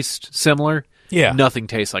of taste similar. Yeah. Nothing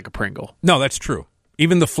tastes like a Pringle. No, that's true.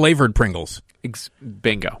 Even the flavored Pringles.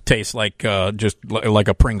 Bingo. Taste like just like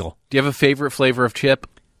a Pringle. Do you have a favorite flavor of chip?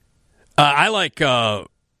 I like sour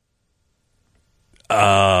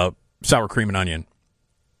cream and onion.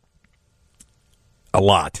 A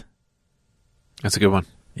lot. That's a good one.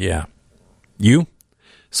 Yeah. You?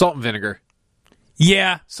 Salt and vinegar.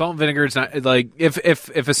 Yeah. Salt and vinegar is not, like, if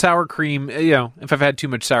a sour cream, if I've had too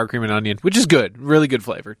much sour cream and onion, which is good, really good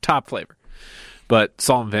flavor, top flavor, but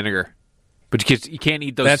salt and vinegar. But you can't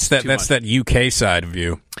eat those That's much. that UK side of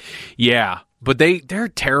you. Yeah. But they're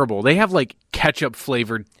terrible. They have, like, ketchup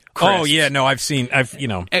flavored crisps. Oh, yeah. No, I've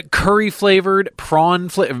curry flavored, prawn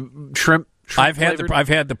shrimp I've flavored.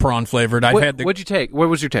 had the prawn flavored. What'd you take? What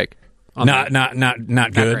was your take? Not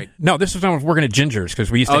good. Great. No, this was when I was working at Ginger's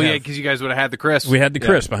because we used to. Oh yeah, because you guys would have had the crisp. We had the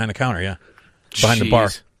crisp behind the counter. Yeah, behind the bar.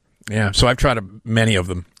 Yeah, so I've tried many of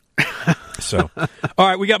them. So, all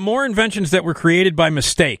right, we got more inventions that were created by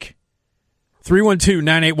mistake.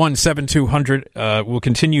 312-981-7200. We'll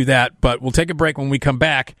continue that, but we'll take a break. When we come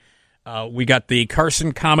back, we got the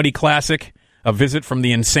Carson Comedy Classic, a visit from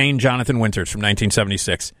the insane Jonathan Winters from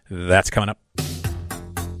 1976. That's coming up.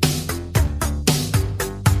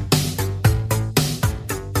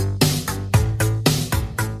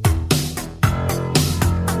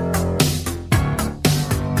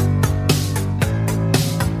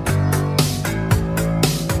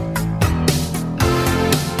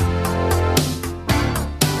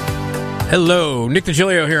 Hello, Nick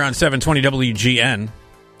Digilio here on 720 WGN.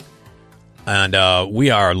 And we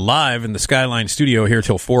are live in the Skyline studio here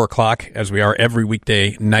till 4 o'clock, as we are every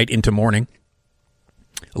weekday night into morning,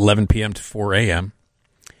 11 p.m. to 4 a.m.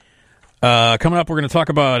 Coming up, we're going to talk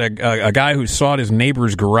about a guy who sawed his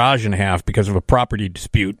neighbor's garage in half because of a property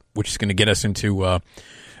dispute, which is going to get us into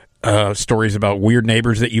stories about weird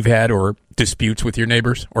neighbors that you've had or disputes with your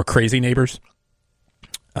neighbors or crazy neighbors.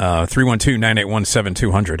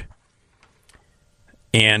 312-981-7200.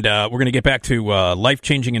 And we're going to get back to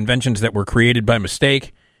life-changing inventions that were created by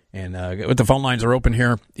mistake. And the phone lines are open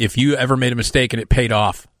here. If you ever made a mistake and it paid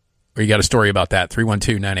off, or you got a story about that,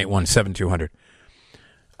 312-981-7200.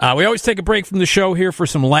 We always take a break from the show here for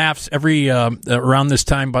some laughs every around this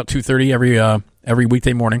time, about 2:30 every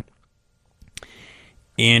weekday morning.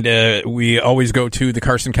 And we always go to the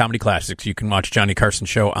Carson Comedy Classics. You can watch Johnny Carson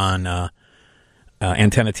show on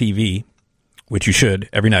Antenna TV, which you should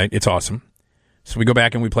every night. It's awesome. So we go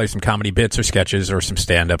back and we play some comedy bits or sketches or some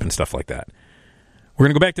stand-up and stuff like that. We're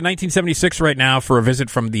going to go back to 1976 right now for a visit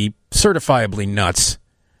from the certifiably nuts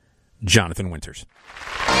Jonathan Winters.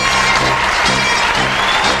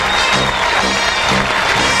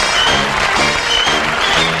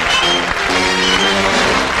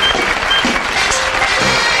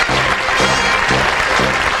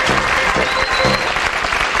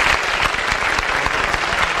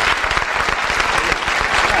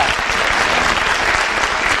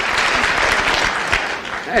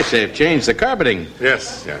 I say they've changed the carpeting.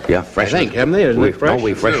 Yes. Yeah, fresh. I think, haven't they? Isn't it fresh?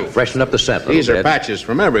 We freshened up the set. These are patches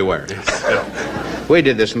from everywhere. We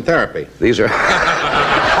did this in therapy. These are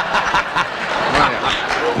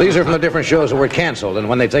these are from the different shows that were canceled, and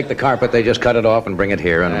when they take the carpet, they just cut it off and bring it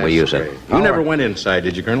here, and we use it. You never went inside,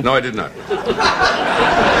 did you, Colonel? No, I did not.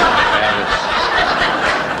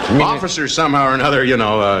 Officers somehow or another,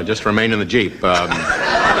 just remain in the Jeep. But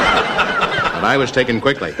I was taken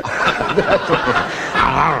quickly.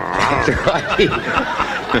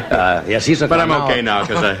 Yes, he's a. But I'm okay now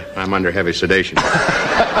because I'm under heavy sedation.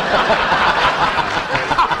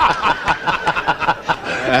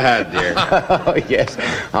 Dear. Oh, yes.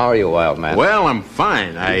 How are you, wild man? Well, I'm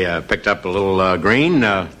fine. I picked up a little green.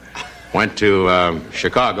 Went to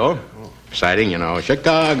Chicago. Exciting,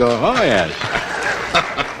 Chicago. Oh yes.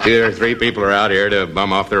 2 or 3 people are out here to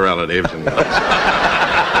bum off their relatives. And,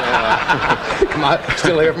 come on,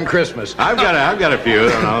 still here from Christmas. I've got a few,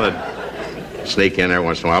 that sneak in every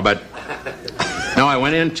once in a while. But no, I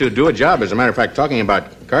went in to do a job. As a matter of fact, talking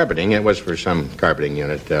about carpeting, it was for some carpeting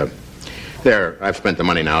unit. There, I've spent the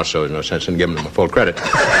money now, so there's no sense in giving them a full credit.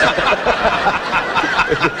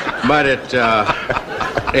 But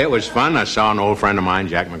it was fun. I saw an old friend of mine,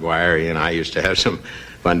 Jack McGuire. He and I used to have some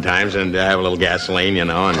fun times and have a little gasoline, and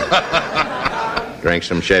drink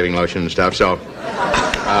some shaving lotion and stuff. So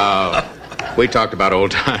we talked about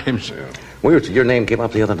old times. Your name came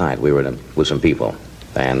up the other night. We were with some people,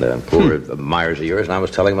 and who were admirers of yours, and I was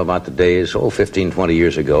telling them about the days, 15, 20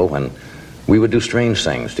 years ago, when we would do strange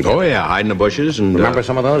things together. Oh, yeah, hide in the bushes. And remember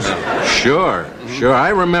some of those? Sure. I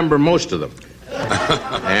remember most of them.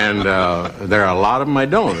 And there are a lot of them I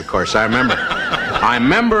don't, of course. I remember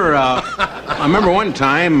one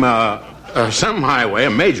time, some highway, a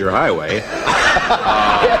major highway.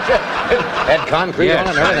 Had concrete on it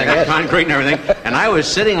and everything. Had concrete and everything. And I was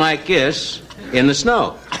sitting like this in the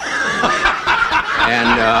snow. And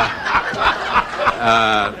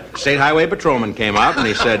State Highway Patrolman came up and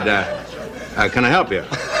he said, can I help you?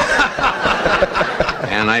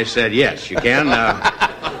 And I said, yes, you can.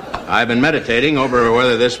 I've been meditating over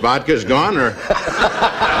whether this vodka's gone or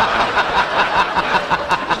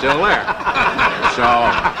still there. So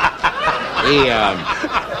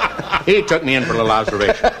he took me in for a little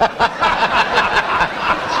observation.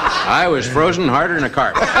 I was frozen harder than a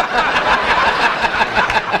cart.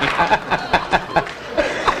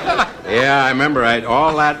 Yeah, I remember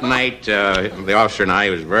all that night, the officer and I,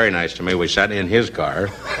 he was very nice to me. We sat in his car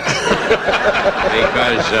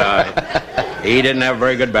because he didn't have a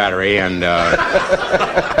very good battery, and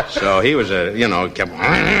so he was kept,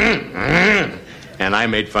 and I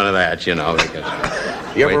made fun of that,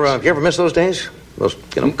 because. You ever miss those days? Those,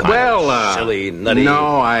 silly, nutty.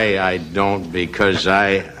 No, I don't, because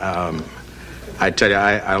I tell you,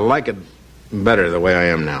 I like it better the way I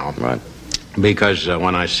am now. Right. Because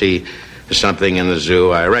when I see something in the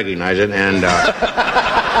zoo, I recognize it, and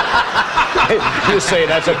you say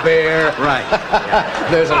that's a bear, right? Yeah.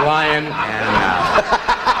 There's a lion, and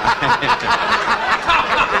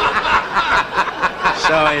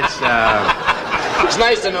so it's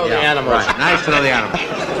nice to know the animals. Right. Nice to know the animals.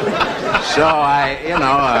 So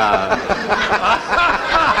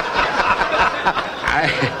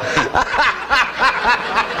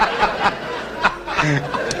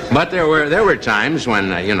But there were times when,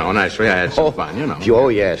 naturally I had some fun, Oh,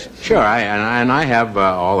 yes. Sure, I have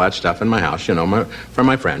all that stuff in my house, for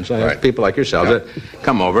my friends. I have people like yourselves that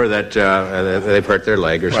come over that they've hurt their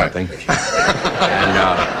leg or something.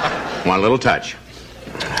 And want a little touch.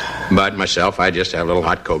 But myself, I just have a little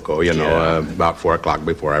hot cocoa, about 4 o'clock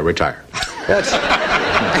before I retire.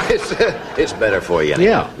 It's better for you.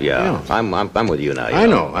 Yeah. I'm with you now. I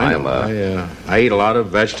know. I eat a lot of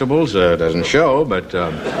vegetables. Doesn't show, but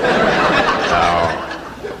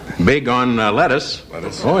big on lettuce.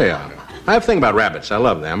 Oh yeah. I have a thing about rabbits. I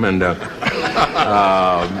love them, and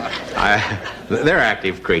they're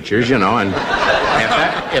active creatures, and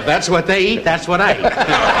if that's what they eat, that's what I eat.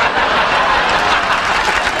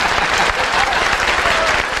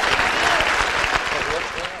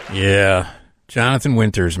 Yeah, Jonathan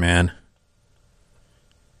Winters, man.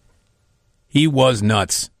 He was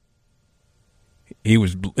nuts. He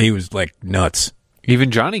was like nuts.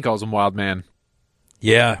 Even Johnny calls him Wild Man.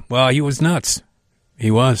 Yeah, well, he was nuts.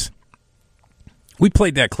 He was. We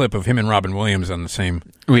played that clip of him and Robin Williams on the same.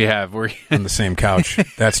 We have. On the same couch.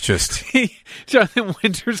 That's just. Jonathan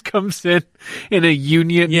Winters comes in a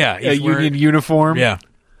union. Yeah, union uniform. Yeah.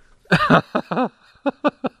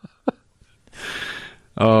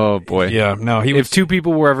 Oh, boy. Yeah, no, if two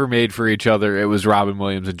people were ever made for each other, it was Robin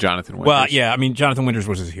Williams and Jonathan Winters. Well, yeah, I mean, Jonathan Winters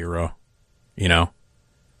was his hero,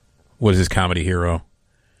 was his comedy hero.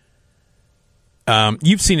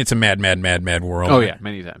 You've seen It's a Mad, Mad, Mad, Mad World. Oh, yeah,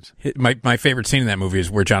 many times. My favorite scene in that movie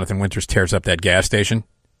is where Jonathan Winters tears up that gas station,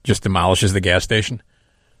 just demolishes the gas station.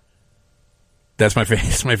 That's my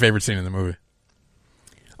favorite scene in the movie.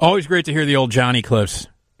 Always great to hear the old Johnny clips.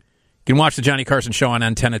 You can watch the Johnny Carson Show on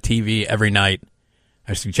Antenna TV every night.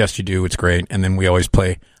 I suggest you do. It's great. And then we always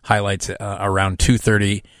play highlights around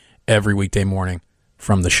 2:30 every weekday morning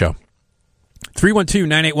from the show.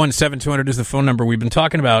 312-981-7200 is the phone number. We've been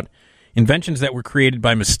talking about inventions that were created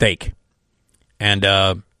by mistake. And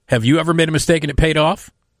have you ever made a mistake and it paid off?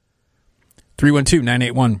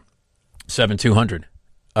 312-981-7200.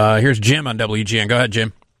 Here's Jim on WGN. Go ahead,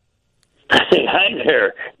 Jim. Hi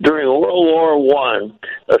there. During World War I,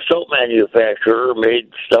 a soap manufacturer made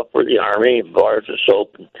stuff for the Army, bars of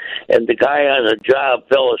soap, and the guy on the job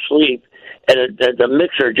fell asleep, and the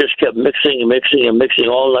mixer just kept mixing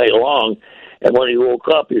all night long. And when he woke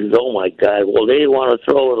up, he says, "Oh, my God, well, they didn't want to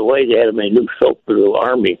throw it away. They had to make new soap for the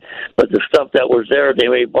Army. But the stuff that was there, they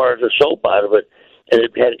made bars of soap out of it, and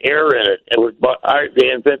it had air in it. They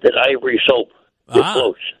invented ivory soap. It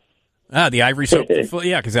floats. The ivory soap.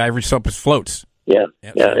 Yeah, because the ivory soap floats. Yeah,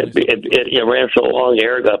 it ran so long,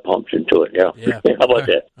 air got pumped into it. Yeah. How about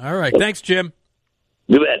that? All right. Thanks, Jim.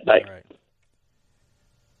 You bet. Bye. All right.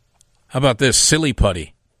 How about this? Silly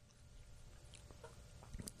putty.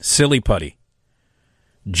 Silly putty.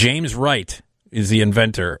 James Wright is the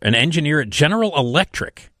inventor, an engineer at General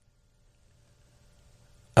Electric.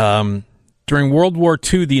 During World War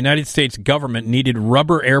II, the United States government needed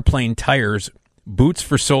rubber airplane tires, boots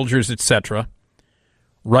for soldiers, etc.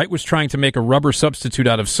 Wright was trying to make a rubber substitute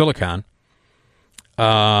out of silicon,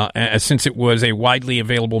 since it was a widely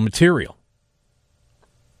available material.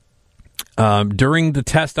 During the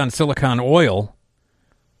test on silicon oil,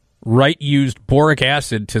 Wright used boric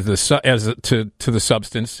acid to the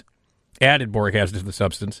substance, added boric acid to the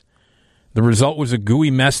substance. The result was a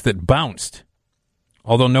gooey mess that bounced.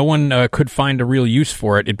 Although no one could find a real use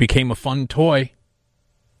for it, it became a fun toy.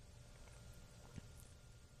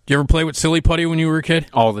 Did you ever play with silly putty when you were a kid?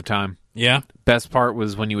 All the time. Yeah? Best part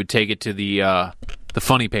was when you would take it to the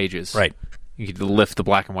funny pages. Right. You could lift the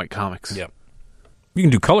black and white comics. Yep. You can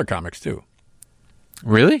do color comics, too.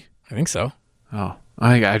 Really? I think so. Oh.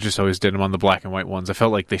 I just always did them on the black and white ones. I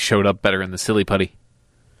felt like they showed up better in the silly putty.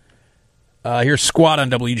 Here's Squat on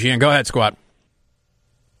WGN. Go ahead, Squat.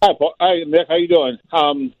 Hi, Nick. How you doing?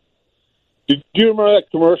 Do you remember that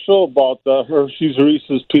commercial about the Hershey's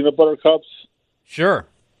Reese's peanut butter cups? Sure.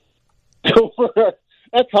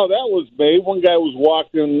 That's how that was made. One guy was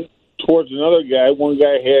walking towards another guy. One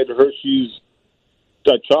guy had Hershey's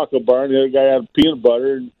chocolate bar, and the other guy had peanut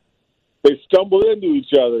butter, and they stumbled into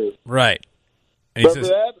each other. Right. And remember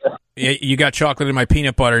that? You got chocolate in my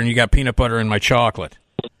peanut butter, and you got peanut butter in my chocolate.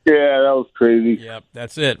 Yeah, that was crazy. Yep,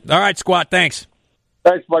 that's it. All right, Squat, thanks.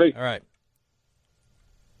 Thanks, buddy. All right.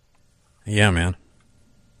 Yeah, man.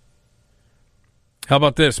 How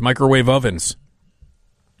about this? Microwave ovens.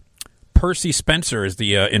 Percy Spencer is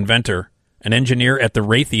the inventor, an engineer at the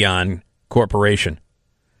Raytheon Corporation.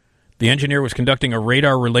 The engineer was conducting a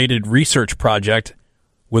radar-related research project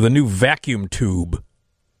with a new vacuum tube.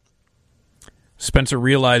 Spencer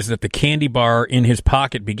realized that the candy bar in his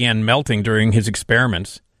pocket began melting during his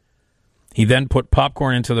experiments. He then put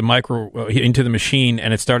popcorn into the machine,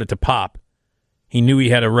 and it started to pop. He knew he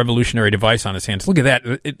had a revolutionary device on his hands. Look at that.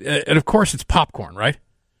 And of course, it's popcorn, right?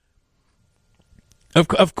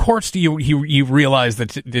 Of course, you realize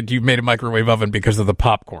that you made a microwave oven because of the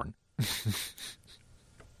popcorn.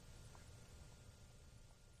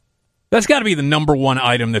 That's got to be the number one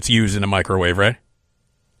item that's used in a microwave, right?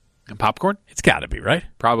 And popcorn? It's got to be, right?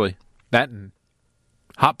 Probably. That and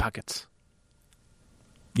Hot Pockets.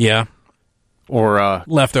 Yeah. Or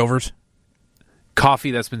leftovers.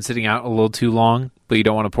 Coffee that's been sitting out a little too long, but you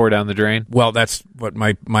don't want to pour down the drain. Well, that's what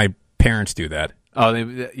my parents do that. Oh,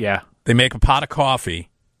 yeah. They make a pot of coffee,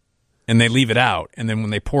 and they leave it out, and then when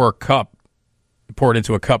they pour it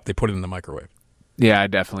into a cup, they put it in the microwave. Yeah, I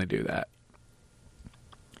definitely do that.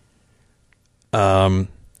 How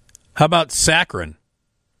about saccharin,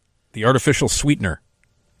 the artificial sweetener?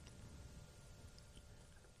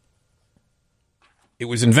 It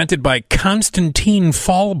was invented by Konstantin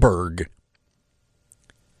Fahlberg,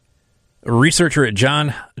 a researcher at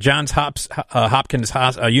Johns Hopkins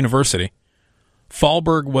University.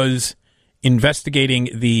 Fahlberg was investigating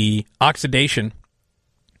the oxidation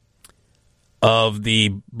of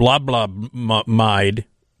the blah-blah-mide,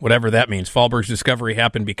 whatever that means. Fahlberg's discovery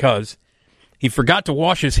happened because he forgot to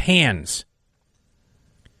wash his hands.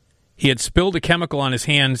 He had spilled a chemical on his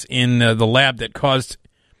hands in the lab that caused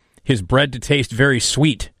his bread to taste very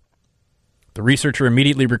sweet. The researcher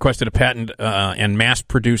immediately requested a patent and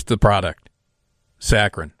mass-produced the product,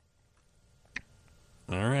 saccharin.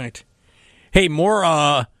 All right. Hey,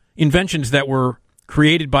 more inventions that were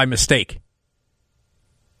created by mistake.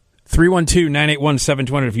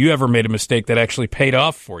 312-981-7200. If you ever made a mistake that actually paid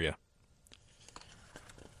off for you,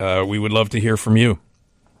 we would love to hear from you.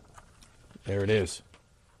 There it is.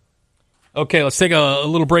 Okay, let's take a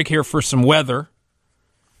little break here for some weather,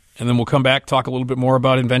 and then we'll come back, talk a little bit more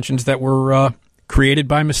about inventions that were created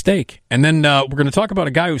by mistake. And then we're going to talk about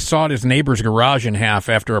a guy who sawed his neighbor's garage in half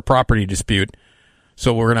after a property dispute.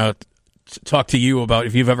 So we're going to talk to you about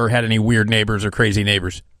if you've ever had any weird neighbors or crazy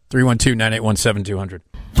neighbors. 312-981-7200.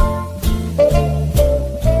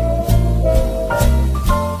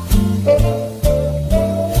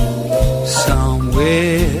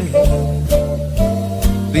 Somewhere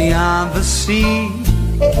beyond the sea,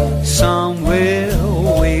 somewhere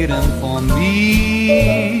waiting for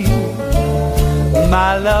me,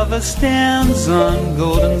 my lover stands on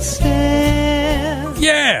golden sands.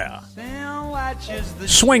 Yeah.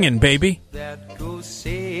 Swinging, baby.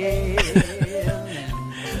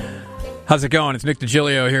 How's it going? It's Nick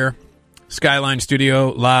Digilio here. Skyline Studio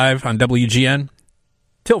live on WGN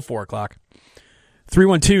till 4 o'clock.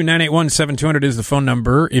 312-981-7200 is the phone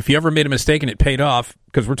number. If you ever made a mistake and it paid off,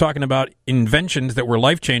 because we're talking about inventions that were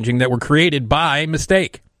life-changing that were created by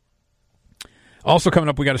mistake. Also coming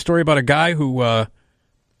up, we got a story about a guy who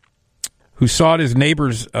sawed his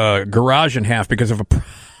neighbor's garage in half because of a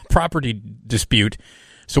property dispute.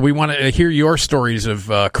 So we want to hear your stories of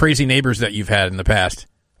crazy neighbors that you've had in the past,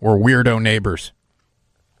 or weirdo neighbors.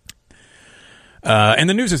 And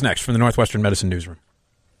the news is next from the Northwestern Medicine Newsroom.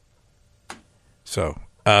 So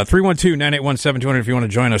 312-981-7200 if you want to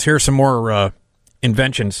join us. Here are some more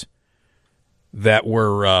inventions that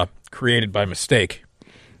were created by mistake.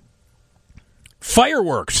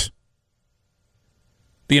 Fireworks.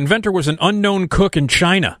 The inventor was an unknown cook in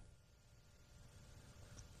China.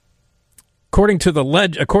 According to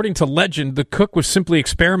legend, the cook was simply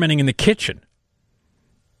experimenting in the kitchen.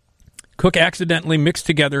 Cook accidentally mixed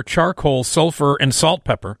together charcoal, sulfur, and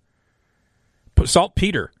saltpeter,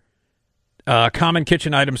 common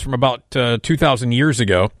kitchen items from about 2,000 years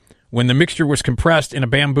ago. When the mixture was compressed in a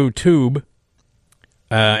bamboo tube,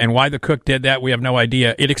 and why the cook did that, we have no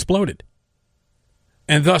idea. It exploded,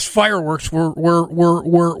 and thus fireworks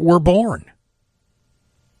were born.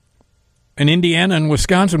 And Indiana and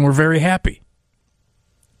Wisconsin were very happy.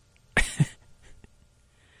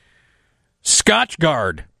 Scotch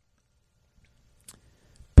Guard.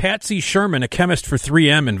 Patsy Sherman, a chemist for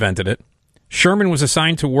 3M, invented it. Sherman was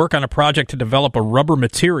assigned to work on a project to develop a rubber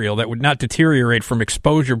material that would not deteriorate from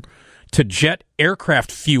exposure to jet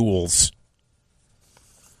aircraft fuels.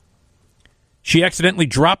 She accidentally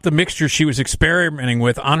dropped the mixture she was experimenting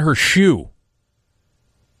with on her shoe.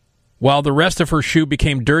 While the rest of her shoe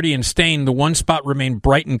became dirty and stained, the one spot remained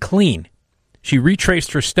bright and clean. She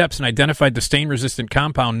retraced her steps and identified the stain-resistant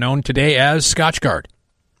compound known today as Scotch Guard.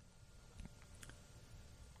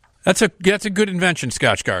 That's a good invention,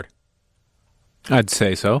 Scotch Guard. I'd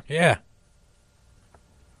say so. Yeah.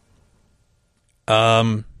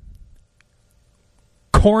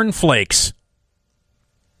 Cornflakes.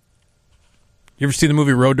 You ever see the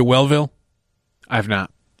movie Road to Wellville? I've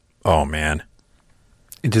not. Oh, man.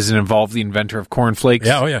 Does it involve the inventor of cornflakes?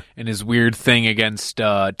 Yeah, oh, yeah. And his weird thing against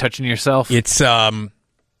touching yourself? It's Anthony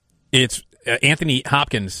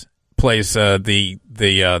Hopkins plays the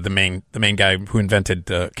main guy who invented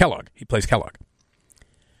Kellogg. He plays Kellogg.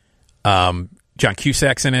 John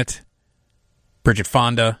Cusack's in it. Bridget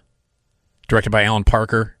Fonda, directed by Alan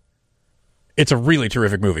Parker. It's a really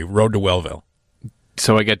terrific movie. Road to Wellville.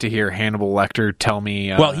 So I get to hear Hannibal Lecter tell me.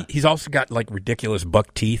 Well, he's also got like ridiculous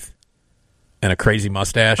buck teeth and a crazy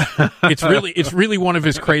mustache. It's really one of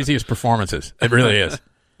his craziest performances. It really is.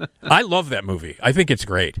 I love that movie. I think it's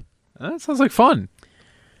great. That sounds like fun.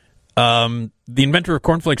 The inventor of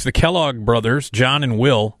cornflakes, the Kellogg brothers, John and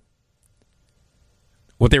Will,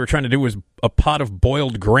 what they were trying to do was a pot of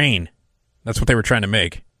boiled grain. That's what they were trying to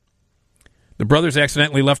make. The brothers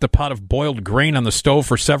accidentally left a pot of boiled grain on the stove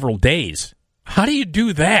for several days. How do you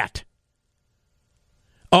do that?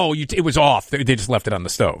 Oh, it was off. They just left it on the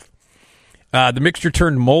stove. The mixture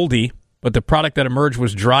turned moldy, but the product that emerged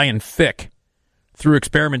was dry and thick. Through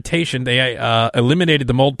experimentation, they eliminated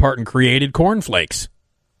the mold part and created cornflakes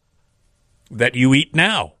that you eat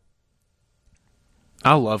now.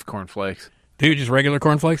 I love cornflakes. Dude, just regular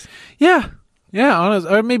cornflakes? Yeah. Yeah, honest,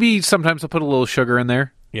 or maybe sometimes I'll put a little sugar in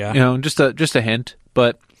there. Yeah. You know, just a hint.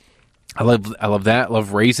 But I love that. I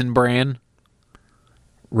love Raisin Bran.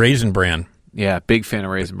 Raisin Bran. Yeah, big fan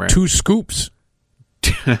of Raisin Bran. 2 scoops.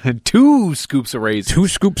 2 scoops of raisins. 2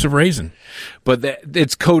 scoops of raisin. But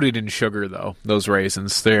it's coated in sugar, though, those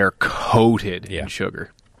raisins. They're coated in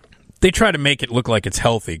sugar. They try to make it look like it's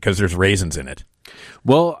healthy because there's raisins in it.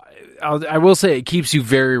 Well, I will say it keeps you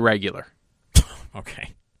very regular.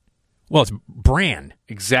 Okay. Well, it's bran.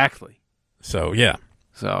 Exactly. So, yeah.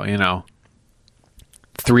 So,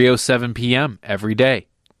 3:07 p.m. every day.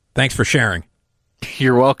 Thanks for sharing.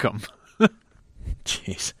 You're welcome.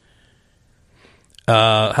 Jeez.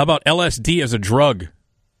 How about LSD as a drug?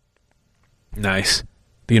 Nice.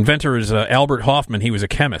 The inventor is Albert Hoffman. He was a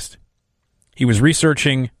chemist. He was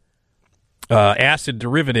researching acid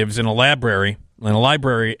derivatives in a library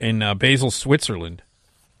in Basel, Switzerland.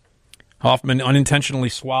 Hoffman unintentionally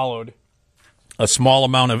swallowed a small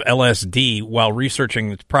amount of LSD while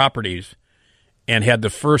researching its properties and had the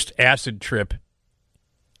first acid trip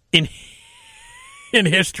in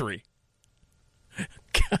history.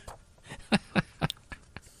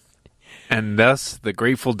 And thus the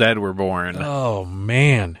Grateful Dead were born. Oh,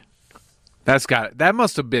 man. That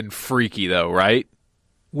must have been freaky, though, right?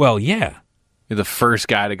 Well, yeah. You're the first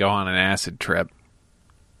guy to go on an acid trip.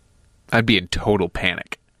 I'd be in total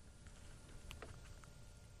panic.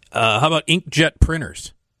 How about inkjet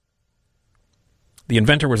printers? The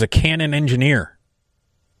inventor was a Canon engineer.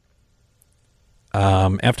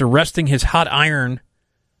 After resting his hot iron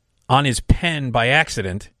on his pen by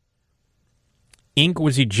accident, ink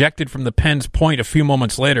was ejected from the pen's point a few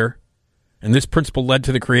moments later, and this principle led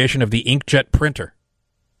to the creation of the inkjet printer.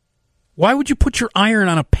 Why would you put your iron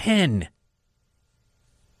on a pen?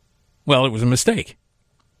 Well, it was a mistake.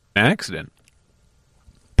 An accident.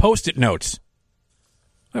 Post-it notes.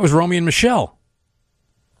 That was Romeo and Michelle.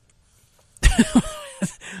 I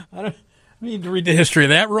don't need to read the history of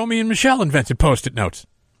that. Romeo and Michelle invented Post-it notes.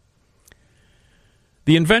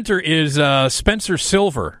 The inventor is Spencer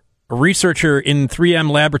Silver, a researcher in 3M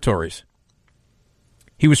Laboratories.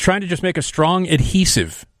 He was trying to just make a strong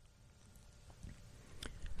adhesive.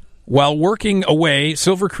 While working away,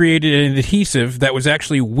 Silver created an adhesive that was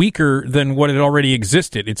actually weaker than what had already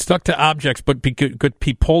existed. It stuck to objects but could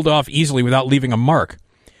be pulled off easily without leaving a mark.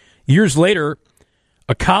 Years later,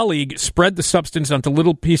 a colleague spread the substance onto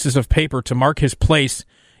little pieces of paper to mark his place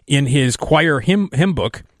in his choir hymn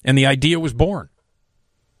book, and the idea was born.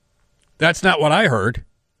 That's not what I heard.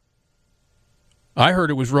 I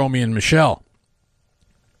heard it was Romeo and Michelle.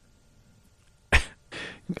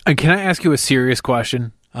 Can I ask you a serious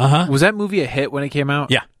question? Uh-huh. Was that movie a hit when it came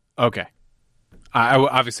out? Yeah. Okay.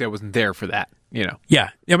 Obviously I wasn't there for that, Yeah.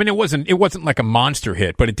 I mean, it wasn't like a monster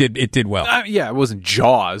hit, but it did well. Yeah, it wasn't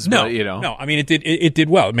Jaws, No, but, No, I mean, it did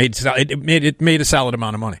well. It made a solid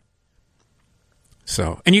amount of money.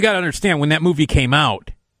 So, and you got to understand, when that movie came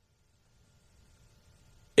out,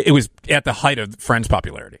 it was at the height of Friends'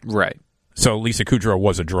 popularity. Right. So Lisa Kudrow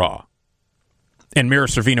was a draw. And Mira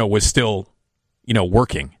Sorvino was still,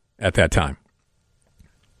 working at that time.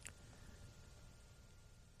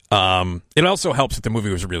 It also helps that the movie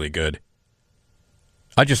was really good.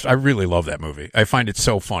 I really love that movie. I find it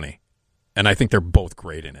so funny. And I think they're both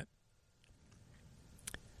great in it.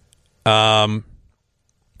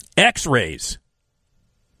 X-rays.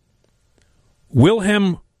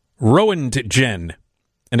 Wilhelm Roentgen,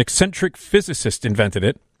 an eccentric physicist, invented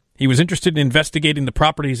it. He was interested in investigating the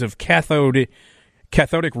properties of cathodic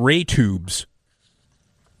ray tubes.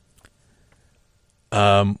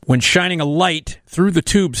 When shining a light through the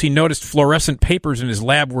tubes, he noticed fluorescent papers in his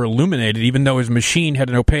lab were illuminated, even though his machine had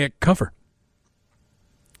an opaque cover.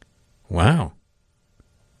 Wow.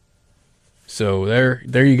 So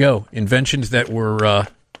there you go. Inventions that were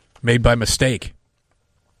made by mistake.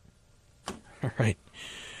 All right.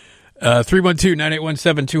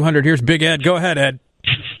 312-981-7200. Here's Big Ed. Go ahead, Ed.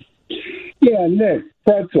 Yeah, Nick,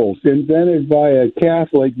 pretzels invented by a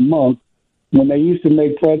Catholic monk. When they used to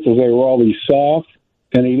make pretzels, they were always soft,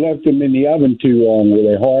 and he left them in the oven too long where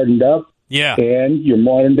they hardened up. Yeah. And your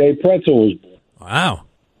modern-day pretzel was born. Wow.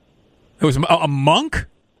 It was a monk?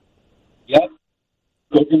 Yep.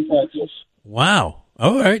 Cooking pretzels. Wow.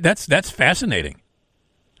 All right. That's fascinating.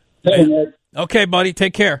 Hey, Nick. Okay, buddy.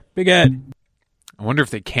 Take care. Big Ed. I wonder if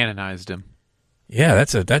they canonized him. Yeah,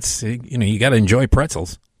 that's you got to enjoy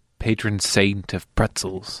pretzels. Patron saint of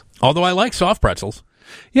pretzels. Although I like soft pretzels.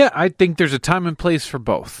 Yeah, I think there's a time and place for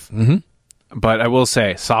both. Mm-hmm. But I will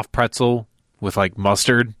say, soft pretzel with like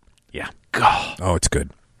mustard. Yeah. God. Oh, it's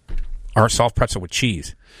good. Or soft pretzel with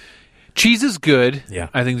cheese. Cheese is good. Yeah.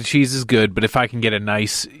 I think the cheese is good, but if I can get a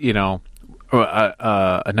nice,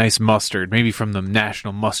 a nice mustard, maybe from the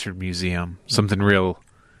National Mustard Museum, something real,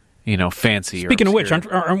 fancy. Speaking of which,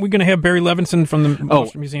 aren't we going to have Barry Levinson from the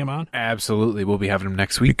Mustard Museum on? Absolutely. We'll be having him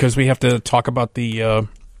next week. Because we have to talk about the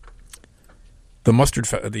mustard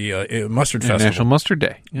mustard festival. National Mustard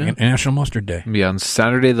Day. Yeah. National Mustard Day. It'll be on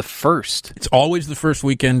Saturday the 1st. It's always the first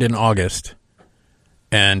weekend in August.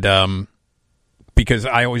 And because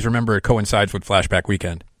I always remember it coincides with Flashback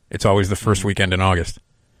Weekend. It's always the first weekend in August.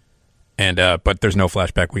 And but there's no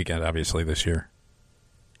Flashback Weekend, obviously, this year.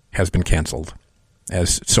 Has been canceled,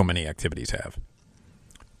 as so many activities have.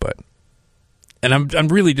 And I'm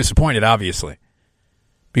really disappointed, obviously,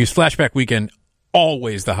 because Flashback Weekend,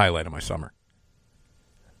 always the highlight of my summer.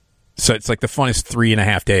 So it's like the funnest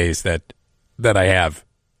 3.5 days that I have,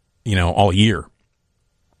 all year.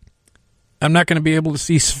 I'm not going to be able to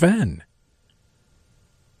see Sven.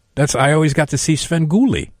 I always got to see Sven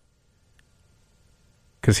Gulli.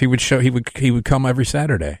 Because he would come every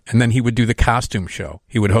Saturday, and then he would do the costume show.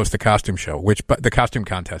 He would host the costume show, the costume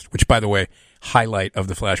contest, which, by the way, highlight of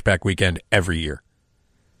the Flashback Weekend every year.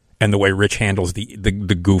 And the way Rich handles the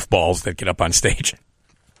goofballs that get up on stage.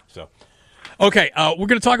 So, okay, we're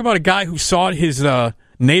going to talk about a guy who sawed his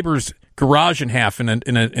neighbor's garage in half in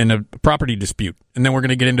a property dispute, and then we're going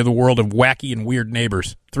to get into the world of wacky and weird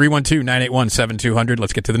neighbors. 312-981-7200.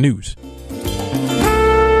 Let's get to the news.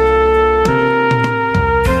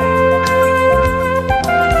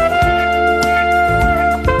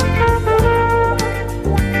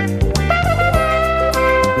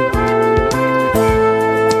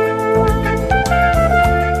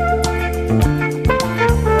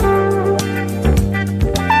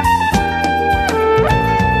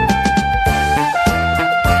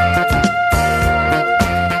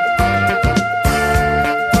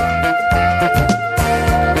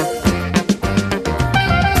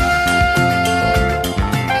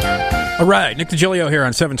 All right, Nick Digilio here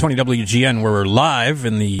on 720 WGN. We're live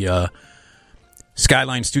in the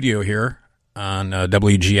Skyline studio here on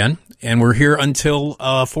WGN, and we're here until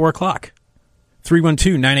 4 o'clock.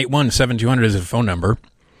 312-981-7200 is the phone number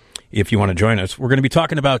if you want to join us. We're going to be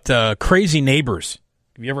talking about crazy neighbors.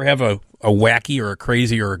 Have you ever have a wacky or a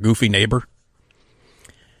crazy or a goofy neighbor?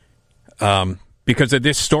 Because of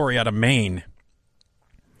this story out of Maine.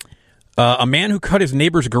 A man who cut his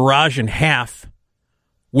neighbor's garage in half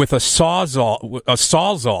with a sawzall. A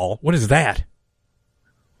sawzall? What is that?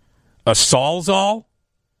 A sawzall?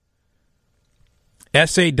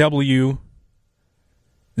 S-A-W-Z-A-L-L.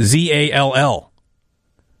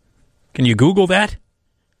 Can you Google that?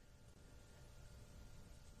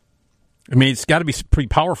 I mean, it's got to be pretty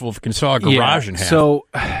powerful if it can saw a garage in half. So,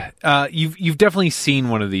 you've definitely seen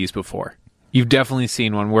one of these before. You've definitely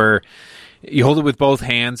seen one where you hold it with both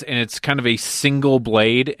hands, and it's kind of a single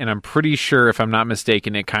blade, and I'm pretty sure, if I'm not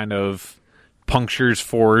mistaken, it kind of punctures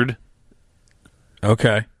forward.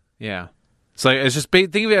 Okay. Yeah. It's just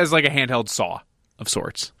think of it as like a handheld saw of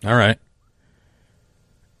sorts. All right.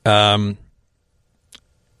 A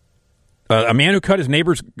man who cut his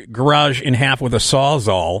neighbor's garage in half with a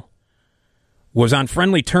sawzall was on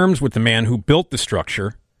friendly terms with the man who built the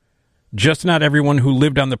structure, just not everyone who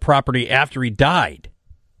lived on the property after he died.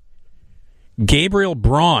 Gabriel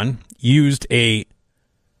Braun used a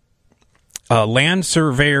land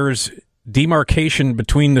surveyor's demarcation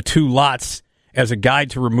between the two lots as a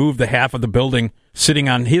guide to remove the half of the building sitting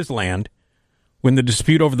on his land when the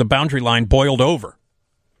dispute over the boundary line boiled over.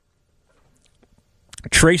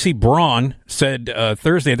 Tracy Braun said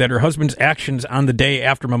Thursday that her husband's actions on the day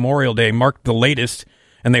after Memorial Day marked the latest,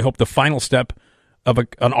 and they hope the final step of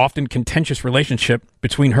an often contentious relationship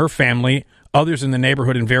between her family, others in the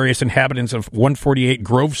neighborhood, and various inhabitants of 148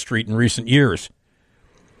 Grove Street in recent years.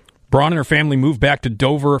 Braun and her family moved back to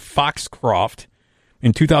Dover Foxcroft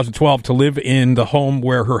in 2012 to live in the home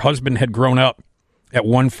where her husband had grown up at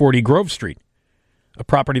 140 Grove Street, a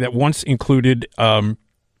property that once included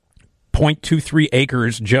 0.23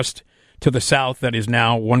 acres just to the south that is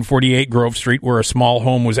now 148 Grove Street, where a small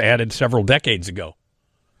home was added several decades ago.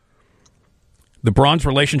 The Brauns'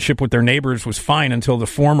 relationship with their neighbors was fine until the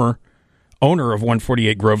former owner of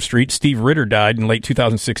 148 Grove Street, Steve Ritter, died in late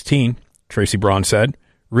 2016, Tracy Braun said.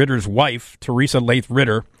 Ritter's wife, Teresa Lath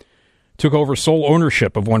Ritter, took over sole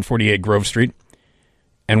ownership of 148 Grove Street,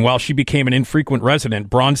 and while she became an infrequent resident,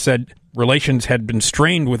 Braun said relations had been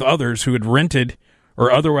strained with others who had rented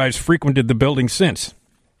or otherwise frequented the building since.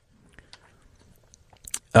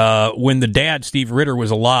 When the dad, Steve Ritter, was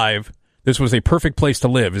alive, this was a perfect place to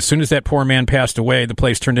live. As soon as that poor man passed away, the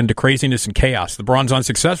place turned into craziness and chaos. The Brauns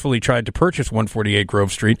unsuccessfully tried to purchase 148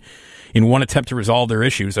 Grove Street in one attempt to resolve their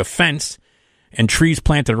issues. A fence and trees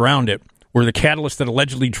planted around it were the catalyst that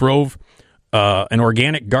allegedly drove an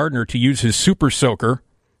organic gardener to use his super soaker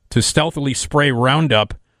to stealthily spray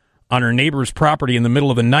Roundup on her neighbor's property in the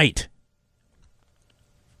middle of the night.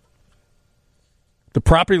 The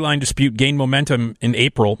property line dispute gained momentum in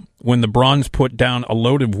April when the Brauns put down a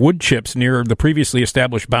load of wood chips near the previously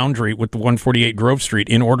established boundary with the 148 Grove Street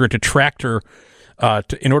in order for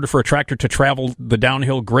a tractor to travel the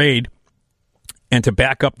downhill grade and to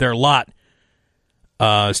back up their lot.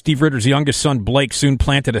 Steve Ritter's youngest son, Blake, soon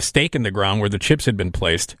planted a stake in the ground where the chips had been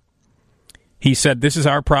placed. He said, "This is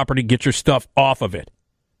our property. Get your stuff off of it."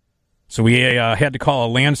 So we had to call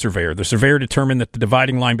a land surveyor. The surveyor determined that the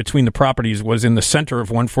dividing line between the properties was in the center of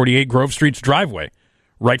 148 Grove Street's driveway,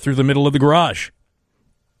 right through the middle of the garage.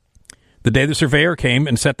 The day the surveyor came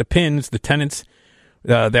and set the pins, the tenants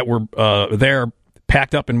that were there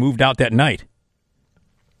packed up and moved out that night.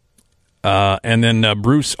 And then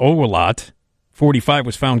Bruce Owalot, 45,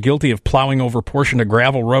 was found guilty of plowing over a portion of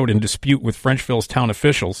gravel road in dispute with Frenchville's town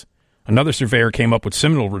officials. Another surveyor came up with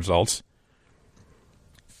similar results.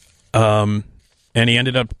 And he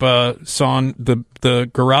ended up sawing the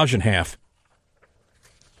garage in half.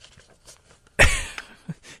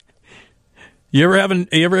 You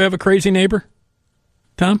ever have a crazy neighbor,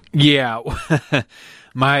 Tom? Yeah, I'll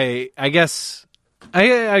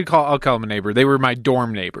call them a neighbor. They were my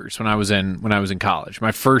dorm neighbors when I was in college.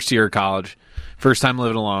 My first year of college, first time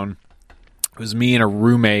living alone. It was me and a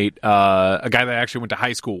roommate, a guy that I actually went to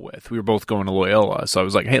high school with. We were both going to Loyola, so I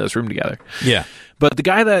was like, "Hey, let's room together." Yeah. But the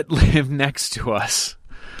guy that lived next to us,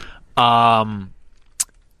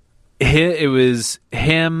 it was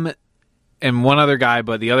him and one other guy,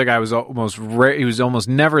 but the other guy was almost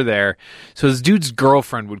never there. So this dude's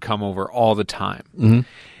girlfriend would come over all the time. Mm-hmm.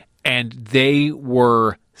 And they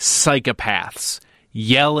were psychopaths,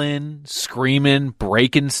 yelling, screaming,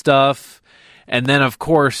 breaking stuff. And then, of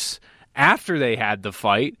course, after they had the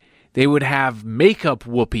fight, they would have makeup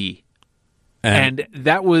whoopee. And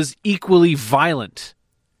that was equally violent.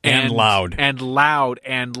 And loud. And,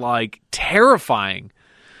 like, terrifying.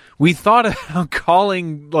 We thought about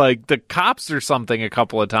calling, like, the cops or something a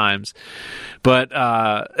couple of times. But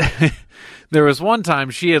there was one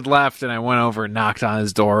time she had left, and I went over and knocked on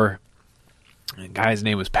his door. And the guy's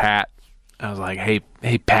name was Pat. I was like, hey,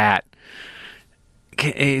 Pat.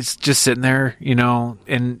 He's just sitting there,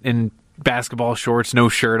 in basketball shorts, no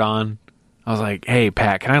shirt on. I was like, "Hey,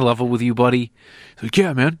 Pat, can I level with you, buddy?" He's like,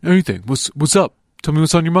 "Yeah, man, anything. What's up? Tell me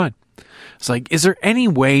what's on your mind." It's like, is there any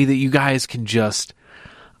way that you guys can just,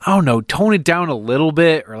 I don't know, tone it down a little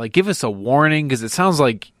bit, or like give us a warning? Because it sounds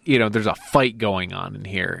like, there's a fight going on in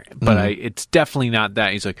here, but it's definitely not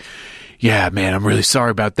that. He's like, "Yeah, man, I'm really sorry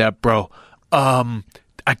about that, bro. I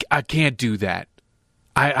can't do that.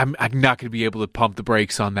 I'm not going to be able to pump the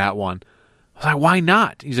brakes on that one." I was like, "Why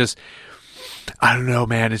not?" He's just, "I don't know,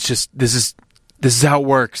 man. It's just, this is how it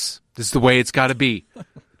works. This is the way it's got to be.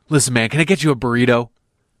 Listen, man, can I get you a burrito?"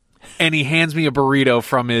 And he hands me a burrito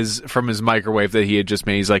from his microwave that he had just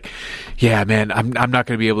made. He's like, "Yeah, man, I'm not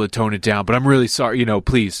going to be able to tone it down, but I'm really sorry.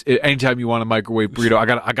 Please, anytime you want a microwave burrito,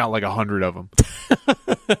 I got like 100 of them."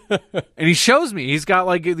 And he shows me. He's got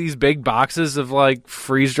like these big boxes of like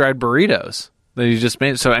freeze-dried burritos that he just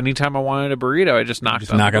made. So anytime I wanted a burrito, I just knock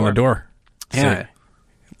on the door. Yeah.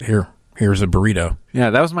 Say, here's a burrito. Yeah,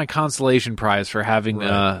 that was my consolation prize for having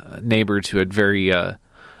neighbors who had very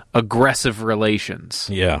aggressive relations.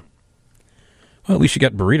 Yeah. Well, at least you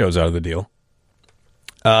got burritos out of the deal.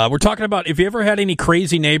 We're talking about if you ever had any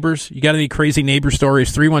crazy neighbors. You got any crazy neighbor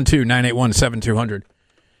stories? 312-981-7200.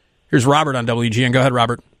 Here's Robert on WGN. Go ahead,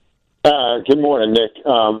 Robert. Good morning, Nick.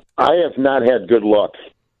 I have not had good luck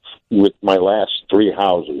with my last 3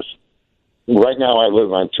 houses. Right now I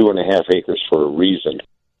live on 2.5 acres for a reason.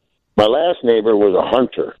 My last neighbor was a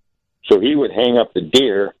hunter, so he would hang up the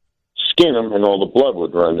deer, skin them, and all the blood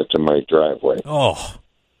would run into my driveway. Oh.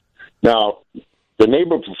 Now, the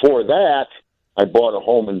neighbor before that, I bought a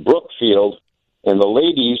home in Brookfield, and the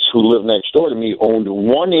ladies who lived next door to me owned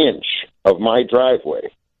 1 inch of my driveway.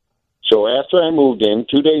 So after I moved in,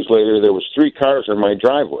 2 days later, there was 3 cars in my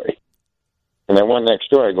driveway. And I went next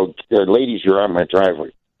door. I go, ladies, you're on my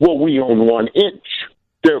driveway. Well, we own 1 inch.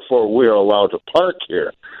 Therefore, we're allowed to park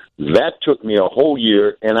here. That took me a whole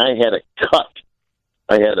year, and I had to cut.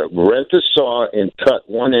 I had to rent a saw and cut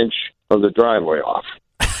 1 inch of the driveway off,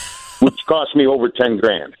 which cost me over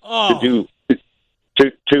 $10,000 to do.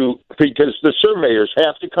 Because the surveyors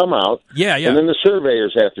have to come out, and then the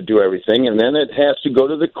surveyors have to do everything, and then it has to go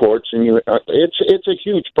to the courts, and it's a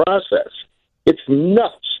huge process. It's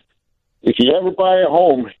nuts. If you ever buy a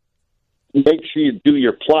home, make sure you do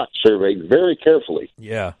your plot survey very carefully.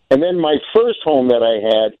 Yeah. And then my first home that I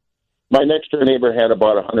had, my next door neighbor had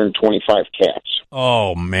about 125 cats.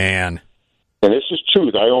 Oh, man. And this is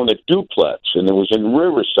truth. I owned a duplex, and it was in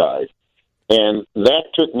Riverside, and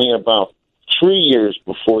that took me about 3 years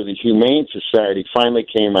before the Humane Society finally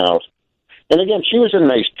came out. And again, she was a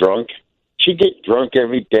nice drunk. She'd get drunk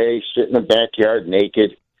every day, sit in the backyard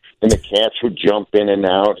naked, and the cats would jump in and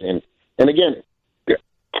out. And again,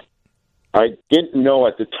 I didn't know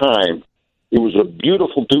at the time it was a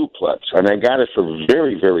beautiful duplex, and I got it for a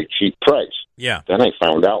very, very cheap price. Yeah. Then I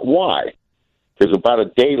found out why. Because about a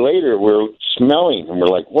day later, we're smelling, and we're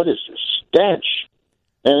like, what is this stench?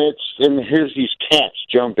 And here's these cats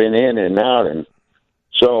jumping in and out. And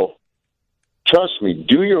so, trust me,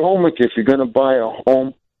 do your homework if you're going to buy a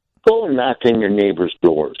home. Go and knock on your neighbor's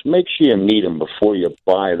doors. Make sure you meet them before you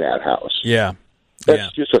buy that house. Yeah.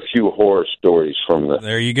 That's just a few horror stories from the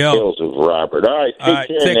tales of Robert. All right,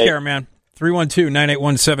 take care, man.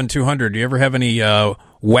 312-981-7200. Do you ever have any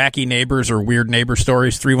wacky neighbors or weird neighbor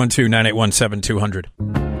stories? 312-981-7200.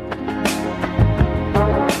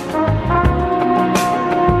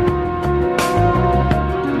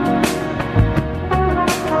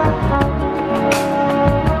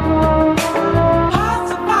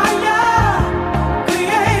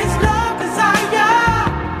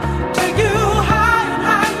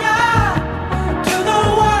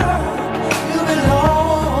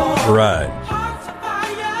 Right.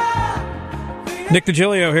 Nick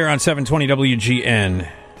Digilio here on 720 WGN.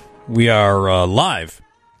 We are live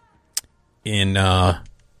in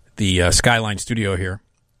the Skyline studio here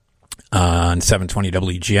on 720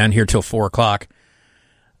 WGN, here till 4 o'clock.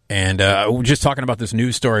 And we're just talking about this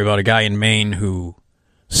news story about a guy in Maine who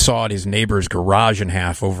sawed his neighbor's garage in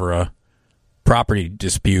half over a property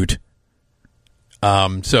dispute.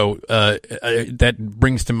 So that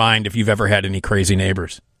brings to mind if you've ever had any crazy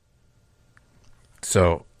neighbors.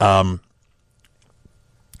 So, when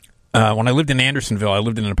I lived in Andersonville, I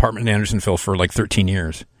lived in an apartment in Andersonville for like 13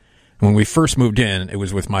 years. When we first moved in, it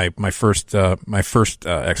was with my first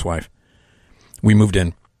ex-wife. We moved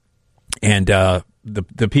in, and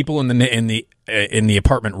the people in the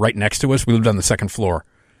apartment right next to us, we lived on the second floor,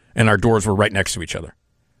 and our doors were right next to each other.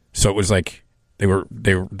 So it was like they were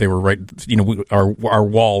right. You know, our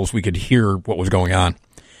walls, we could hear what was going on,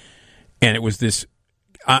 and it was this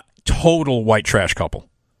total white trash couple.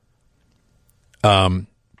 The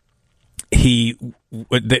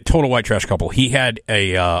total white trash couple. He had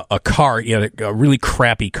a car. He had a really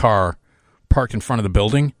crappy car parked in front of the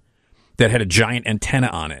building that had a giant antenna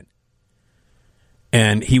on it,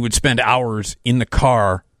 and he would spend hours in the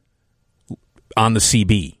car on the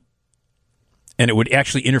CB, and it would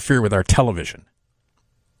actually interfere with our television.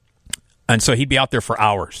 And so he'd be out there for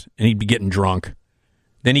hours, and he'd be getting drunk.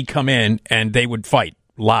 Then he'd come in, and they would fight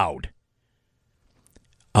loud.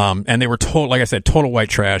 And they were like I said, total white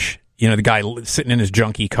trash. You know, the guy sitting in his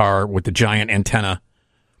junky car with the giant antenna.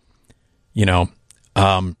 You know,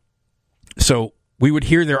 so we would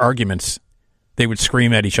hear their arguments. They would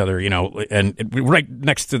scream at each other, you know, and right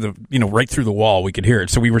next to the, you know, right through the wall, we could hear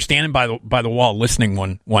it. So we were standing by the wall listening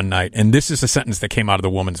one night, and this is a sentence that came out of the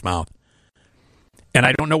woman's mouth. And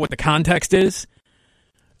I don't know what the context is.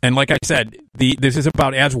 And like I said, this is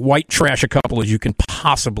about as white trash a couple as you can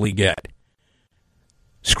possibly get,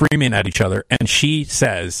 screaming at each other. And she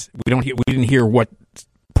says, we didn't hear what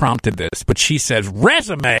prompted this, but she says,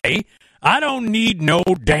 "Resume? I don't need no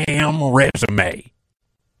damn resume."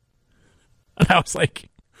 And I was like,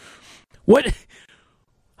 what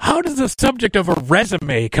How does the subject of a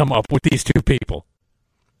resume come up with these two people?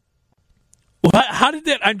 Well, how did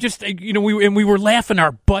that? I'm just, we were laughing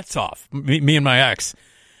our butts off, me and my ex.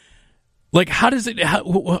 Like, how does it?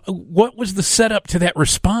 What was the setup to that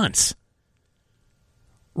response?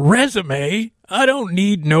 Resume? I don't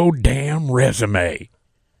need no damn resume.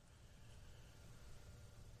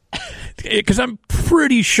 Because I'm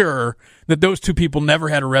pretty sure that those two people never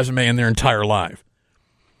had a resume in their entire life.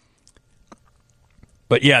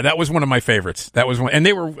 But yeah, that was one of my favorites. That was one, and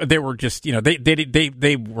they were just,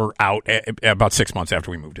 they were out about 6 months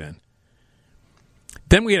after we moved in.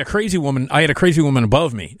 Then we had a crazy woman. I had a crazy woman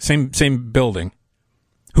above me, same building,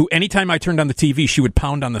 who anytime I turned on the TV, she would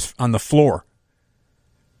pound on the floor,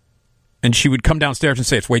 and she would come downstairs and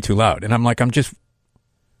say it's way too loud. And I'm like, I'm just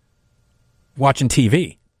watching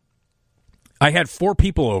TV. I had 4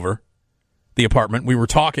 people over the apartment. We were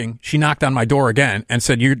talking. She knocked on my door again and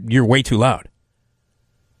said, "You're way too loud."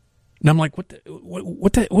 And I'm like,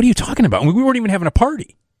 what are you talking about? And we weren't even having a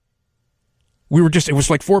party. It was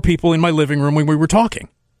like 4 people in my living room when we were talking.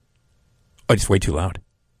 Oh, it's way too loud.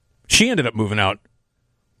 She ended up moving out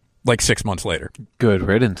like 6 months later. Good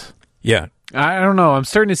riddance. Yeah. I don't know. I'm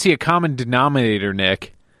starting to see a common denominator,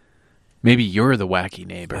 Nick. Maybe you're the wacky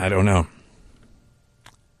neighbor. I don't know.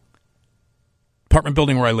 Apartment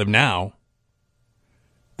building where I live now,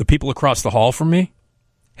 the people across the hall from me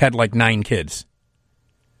had like 9 kids.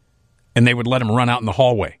 And they would let them run out in the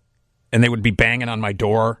hallway. And they would be banging on my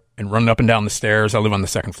door and running up and down the stairs. I live on the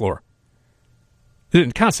 2nd floor.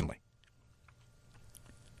 Constantly.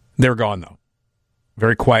 They're gone, though.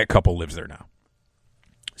 Very quiet couple lives there now.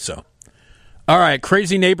 So. All right,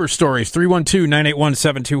 crazy neighbor stories.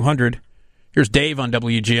 312-981-7200. Here's Dave on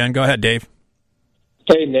WGN. Go ahead, Dave.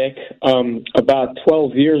 Hey, Nick. About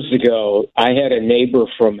 12 years ago, I had a neighbor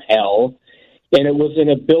from hell. And it was in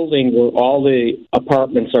a building where all the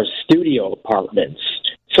apartments are studio apartments.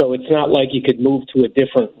 So it's not like you could move to a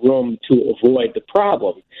different room to avoid the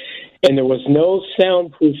problem. And there was no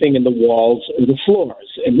soundproofing in the walls or the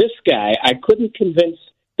floors. And this guy, I couldn't convince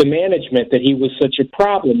the management that he was such a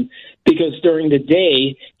problem because during the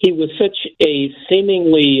day, he was such a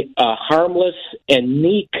seemingly harmless and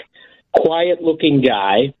meek, quiet-looking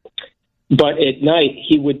guy. But at night,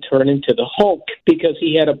 he would turn into the Hulk because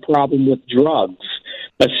he had a problem with drugs,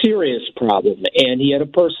 a serious problem, and he had a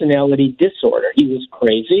personality disorder. He was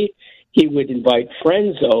crazy. He would invite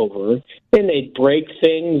friends over, and they'd break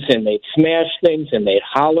things, and they'd smash things, and they'd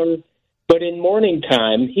holler. But in morning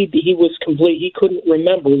time, he was complete. He couldn't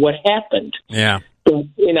remember what happened. Yeah.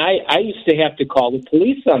 And I used to have to call the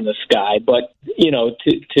police on this guy, but,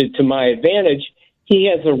 to my advantage, he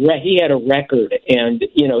had a record, and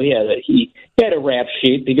he had a rap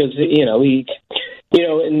sheet because in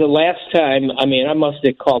the last time, I must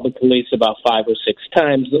have called the police about 5 or 6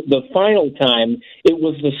 times. The final time, it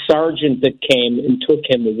was the sergeant that came and took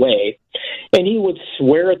him away, and he would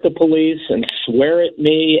swear at the police and swear at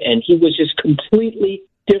me, and he was just completely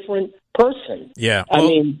different person. Yeah,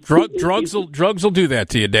 drugs will do that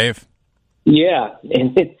to you, Dave. Yeah,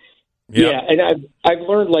 and. Yeah, and I've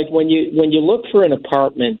learned, like, when you look for an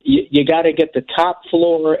apartment, you got to get the top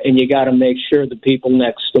floor, and you got to make sure the people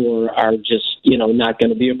next door are just, not going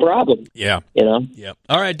to be a problem. Yeah. Yeah.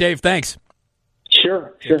 All right, Dave, thanks.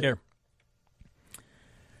 Sure. Take care.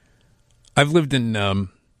 I've lived in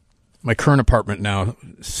my current apartment now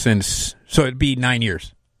so it'd be 9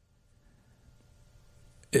 years.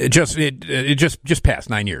 It just passed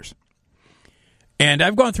 9 years. And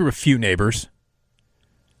I've gone through a few neighbors.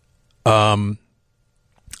 I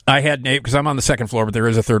had neighbors because I'm on the 2nd floor, but there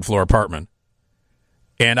is a 3rd floor apartment,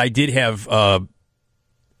 and I did have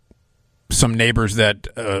some neighbors that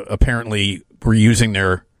apparently were using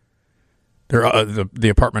the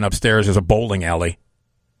apartment upstairs as a bowling alley.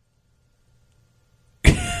 I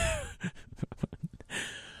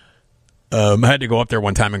had to go up there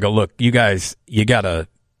one time and go, look, you guys, you gotta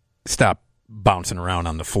stop bouncing around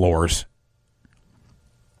on the floors.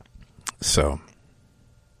 So.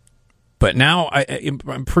 But now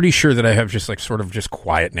I'm pretty sure that I have just just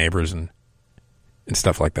quiet neighbors and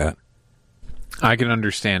stuff like that. I can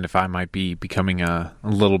understand if I might be becoming a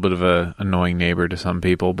little bit of a annoying neighbor to some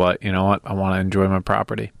people, but you know what? I want to enjoy my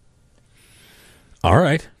property. All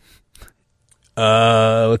right.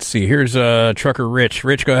 Let's see. Here's Trucker Rich.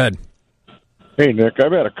 Rich, go ahead. Hey, Nick,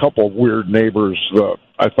 I've had a couple of weird neighbors.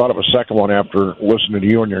 I thought of a second one after listening to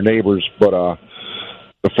you and your neighbors, but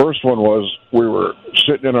the first one was we were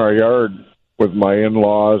sitting in our yard with my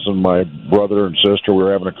in-laws and my brother and sister. We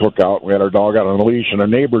were having a cookout. We had our dog out on a leash, and a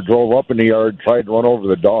neighbor drove up in the yard, tried to run over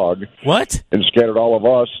the dog. What? And scared all of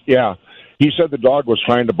us. Yeah. He said the dog was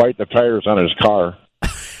trying to bite the tires on his car.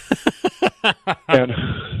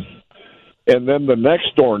 and then the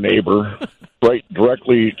next door neighbor, right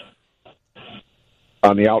directly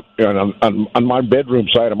on the on my bedroom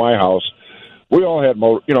side of my house, we all had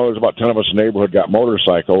there's about 10 of us in the neighborhood got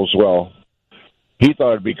motorcycles. Well, he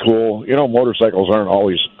thought it'd be cool. Motorcycles aren't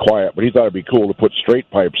always quiet, but he thought it'd be cool to put straight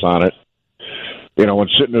pipes on it. And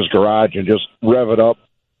sit in his garage and just rev it up,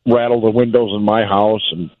 rattle the windows in my house,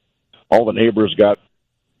 and all the neighbors got,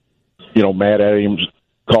 mad at him,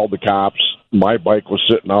 called the cops. My bike was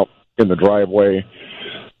sitting out in the driveway.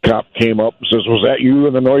 Cop came up and says, "Was that you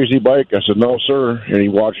in the noisy bike?" I said, "No, sir." And he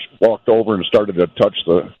walked over and started to touch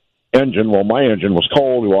the engine. Well, my engine was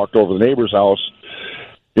cold. He walked over to the neighbor's house.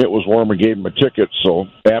 It was warm and gave him a ticket. So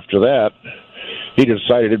after that, he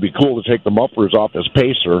decided it'd be cool to take the mufflers off his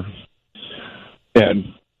Pacer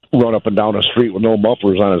and run up and down the street with no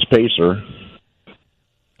mufflers on his Pacer.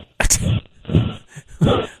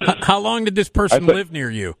 How long did this person live near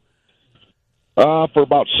you? For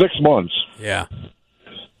about 6 months. Yeah.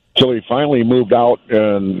 Till he finally moved out,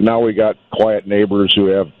 and now we got quiet neighbors who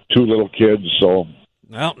have 2 little kids. So,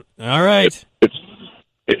 well, all right.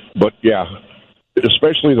 But yeah,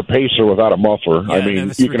 especially the Pacer without a muffler. Yeah, I mean, you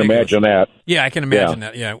ridiculous. can imagine that. Yeah, I can imagine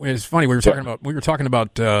that. Yeah, it's funny. We were talking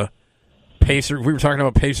about Pacer. We were talking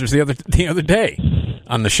about Pacers the other day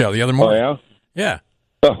on the show. The other morning. Oh yeah.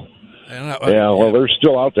 Yeah. Oh. I don't know. Yeah. Well, they're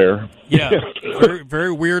still out there. Yeah. Very,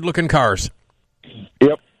 very weird looking cars.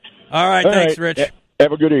 Yep. All right. Thanks, Rich.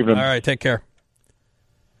 Have a good evening. All right. Take care.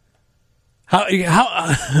 How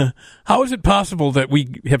is it possible that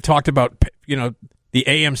we have talked about the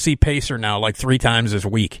AMC Pacer now like 3 times this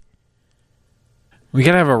week? We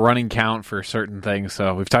got to have a running count for certain things.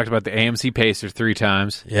 So we've talked about the AMC Pacer 3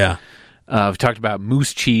 times. Yeah. We've talked about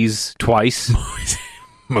moose cheese twice.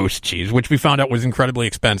 Moose cheese, which we found out was incredibly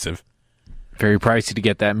expensive. Very pricey to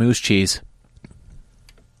get that moose cheese.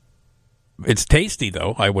 It's tasty,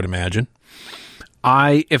 though, I would imagine.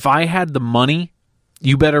 If I had the money,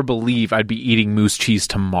 you better believe I'd be eating moose cheese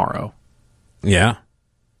tomorrow. Yeah.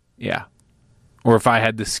 Yeah. Or if I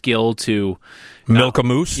had the skill to milk a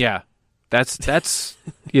moose. Yeah. That's that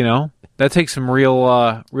takes some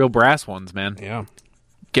real brass ones, man. Yeah.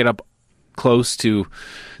 Get up close to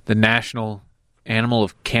the national animal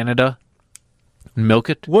of Canada and milk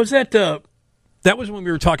it. Was that was when we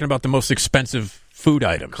were talking about the most expensive food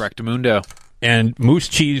items. Correctamundo. And moose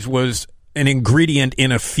cheese was an ingredient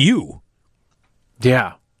in a few.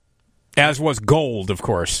 Yeah. As was gold, of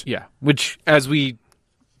course. Yeah. Which, as we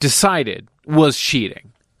decided, was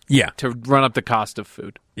cheating. Yeah. To run up the cost of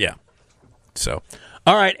food. Yeah. So,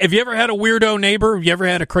 all right. Have you ever had a weirdo neighbor? Have you ever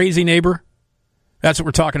had a crazy neighbor? That's what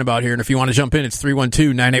we're talking about here. And if you want to jump in, it's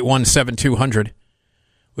 312-981-7200.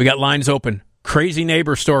 We got lines open. Crazy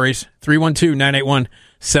neighbor stories.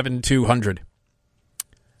 312-981-7200.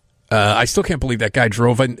 I still can't believe that guy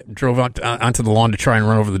drove out onto the lawn to try and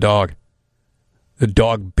run over the dog. The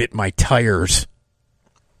dog bit my tires.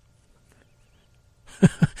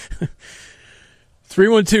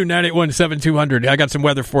 312-981-7200. I got some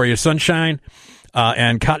weather for you. Sunshine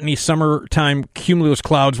and cottony summertime cumulus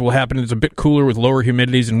clouds will happen. It's a bit cooler with lower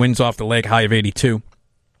humidities and winds off the lake, high of 82.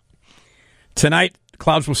 Tonight,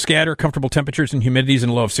 clouds will scatter, comfortable temperatures and humidities,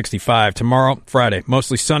 and a low of 65. Tomorrow, Friday,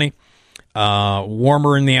 mostly sunny,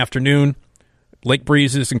 warmer in the afternoon, lake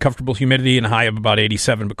breezes and comfortable humidity, and a high of about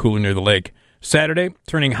 87, but cooler near the lake. Saturday,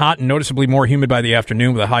 turning hot and noticeably more humid by the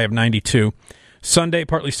afternoon with a high of 92. Sunday,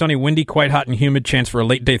 partly sunny, windy, quite hot and humid, chance for a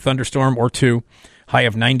late-day thunderstorm or 2, high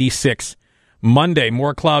of 96. Monday,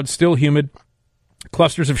 more clouds, still humid.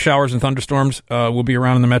 Clusters of showers and thunderstorms will be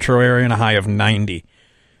around in the metro area, and a high of 90.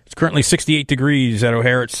 It's currently 68 degrees at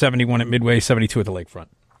O'Hare. It's 71 at Midway, 72 at the lakefront.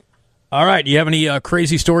 All right, do you have any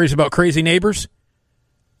crazy stories about crazy neighbors?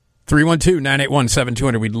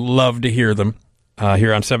 312-981-7200. We'd love to hear them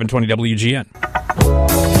here on 720 WGN.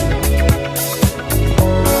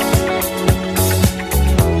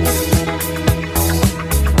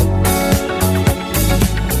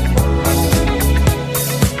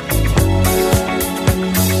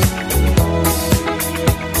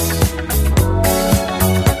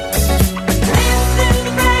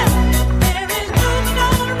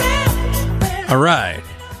 All right.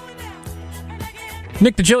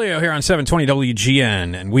 Nick Digilio here on 720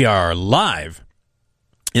 WGN, and we are live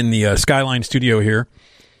in the Skyline studio here,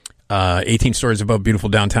 18 stories above beautiful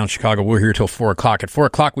downtown Chicago. We're here till 4 o'clock. At 4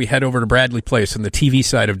 o'clock, we head over to Bradley Place on the TV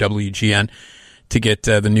side of WGN to get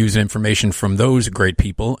the news and information from those great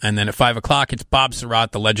people. And then at 5 o'clock, it's Bob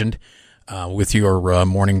Surratt, the legend, with your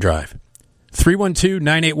morning drive.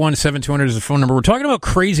 312-981-7200 is the phone number. We're talking about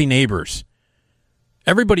crazy neighbors.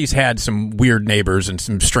 Everybody's had some weird neighbors and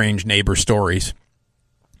some strange neighbor stories.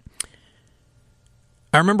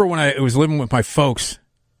 I remember when I was living with my folks,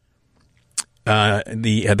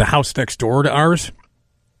 the house next door to ours,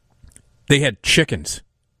 they had chickens,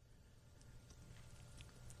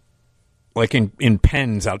 like in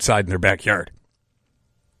pens outside in their backyard.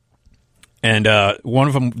 And one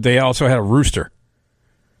of them, they also had a rooster.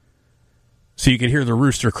 So you could hear the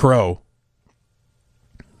rooster crow.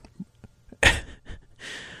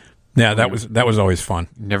 Yeah, that was always fun.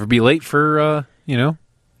 Never be late for,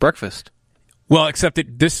 breakfast. Well, except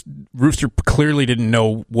that this rooster clearly didn't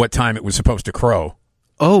know what time it was supposed to crow.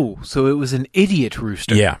 Oh, so it was an idiot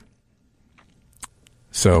rooster. Yeah.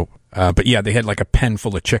 So, but yeah, they had like a pen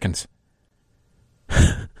full of chickens.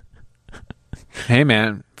 Hey,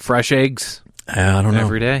 man, fresh eggs. I don't know.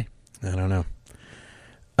 Every day. I don't know.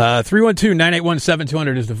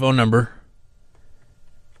 312-981-7200 is the phone number.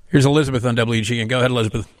 Here's Elizabeth on WGN. Go ahead,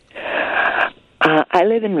 Elizabeth. I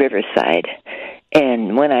live in Riverside,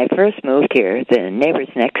 and when I first moved here, the neighbors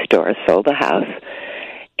next door sold a house,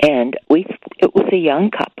 and it was a young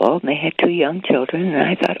couple, and they had 2 young children, and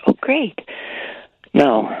I thought, oh, great.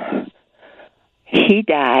 No. He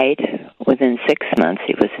died within 6 months.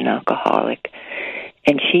 He was an alcoholic,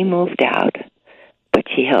 and she moved out, but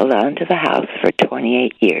she held on to the house for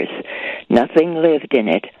 28 years. Nothing lived in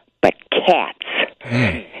it but cats.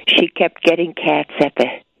 She kept getting cats at the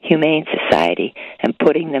Humane Society and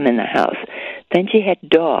putting them in the house. Then she had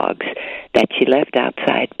dogs that she left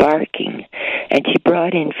outside barking, and she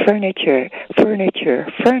brought in furniture.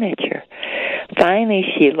 Finally,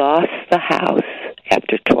 she lost the house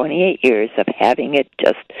after 28 years of having it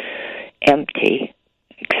just empty,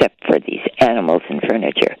 except for these animals and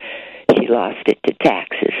furniture. She lost it to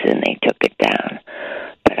taxes, and they took it down.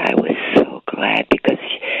 But I was so glad, because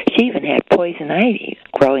she even had poison ivy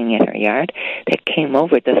growing in her yard that came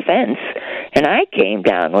over the fence, and I came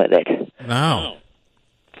down with it. No.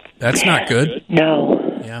 That's not good.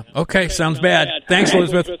 No. Yeah. Okay, sounds bad. Thanks,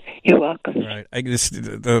 Elizabeth. You're welcome. All right.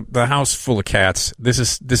 The house full of cats.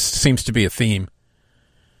 This seems to be a theme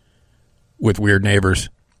with weird neighbors.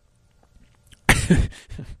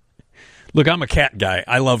 Look, I'm a cat guy.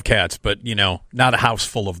 I love cats, but, not a house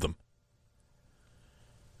full of them.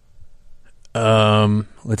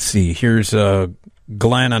 Let's see. Here's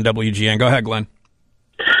Glenn on WGN. Go ahead, Glenn.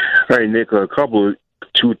 All right, Nick. A couple of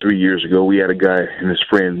 2-3 years ago, we had a guy and his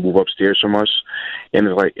friend move upstairs from us, and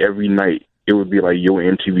it's like every night it would be like Yo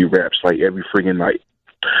MTV Raps, like every friggin' night.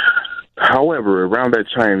 However, around that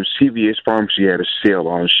time, CVS Pharmacy had a sale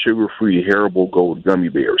on sugar-free Haribo Gold gummy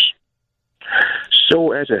bears.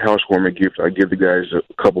 So, as a housewarming gift, I give the guys a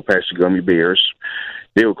couple packs of gummy bears.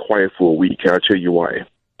 They were quiet for a week. I'll tell you why.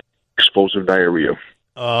 Explosive diarrhea.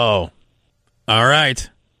 Oh, all right.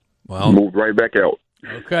 Well, moved right back out.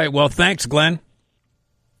 Okay. Well, thanks, Glenn.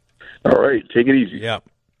 All right. Take it easy. Yep.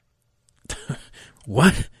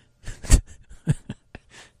 What?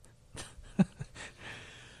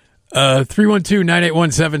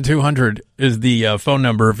 312-981-7200 is the phone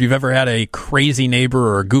number. If you've ever had a crazy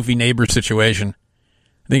neighbor or a goofy neighbor situation,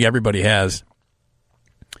 I think everybody has.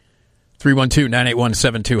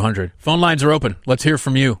 312-981-7200. Phone lines are open. Let's hear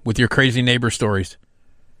from you with your crazy neighbor stories.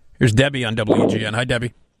 Here's Debbie on WGN. Hi,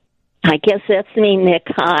 Debbie. I guess that's me, Nick.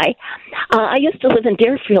 Hi. I used to live in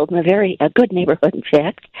Deerfield, in a good neighborhood, in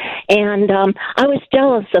fact. And I was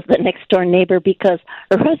jealous of the next-door neighbor because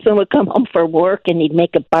her husband would come home from work and he'd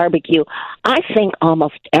make a barbecue, I think,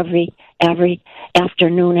 almost every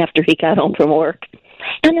afternoon after he got home from work.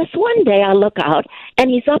 And this one day I look out, and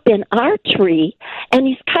he's up in our tree, and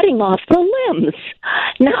he's cutting off the limbs.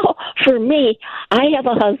 Now, for me, I have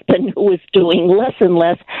a husband who was doing less and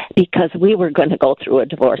less because we were going to go through a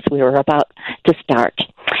divorce. We were about to start.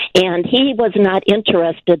 And he was not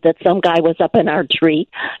interested that some guy was up in our tree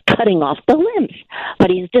cutting off the limbs, but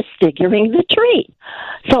he's disfiguring the tree.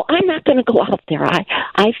 So I'm not going to go out there.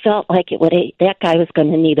 I felt like that guy was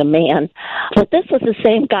going to need a man. But this was the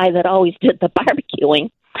same guy that always did the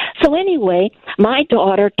barbecuing. So anyway, my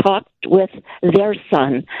daughter talked with their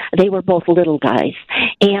son. They were both little guys.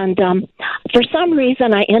 And for some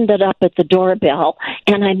reason, I ended up at the doorbell,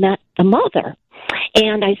 and I met the mother.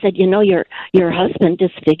 And I said, your husband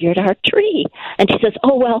disfigured our tree. And she says,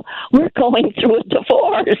 oh, well, we're going through a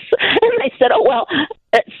divorce. And I said, oh, well,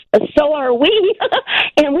 so are we.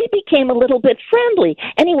 And we became a little bit friendly.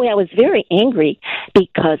 Anyway, I was very angry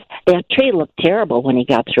because that tree looked terrible when he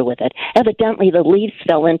got through with it. Evidently, the leaves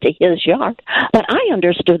fell into his yard. But I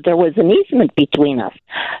understood there was an easement between us.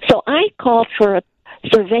 So I called for a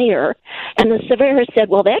surveyor, and the surveyor said,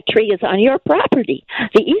 well, that tree is on your property.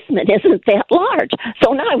 The easement isn't that large.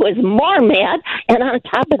 So now I was more mad, and on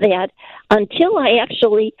top of that, until I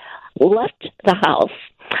actually left the house,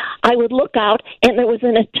 I would look out, and there was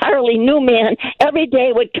an entirely new man every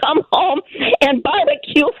day would come home and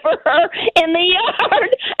barbecue for her in the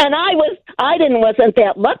yard. And I wasn't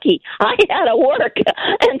that lucky. I had to work.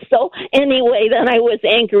 And so anyway, then I was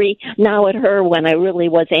angry now at her when I really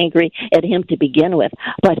was angry at him to begin with.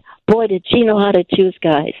 But boy, did she know how to choose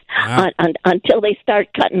guys. Until they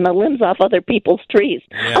start cutting the limbs off other people's trees.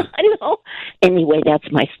 Yeah. I know. Anyway,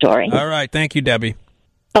 that's my story. All right. Thank you, Debbie.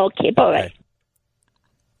 Okay, bye. Okay.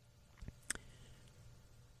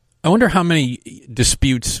 I wonder how many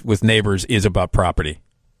disputes with neighbors is about property,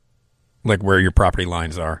 like where your property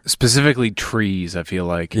lines are. Specifically trees, I feel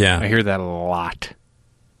like. Yeah. I hear that a lot.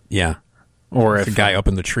 Yeah. Or if the guy up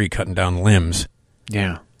in the tree cutting down limbs.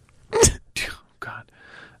 Yeah. God.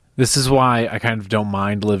 This is why I kind of don't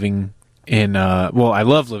mind living in, well, I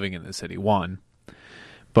love living in the city, one.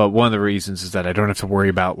 But one of the reasons is that I don't have to worry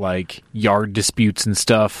about, like, yard disputes and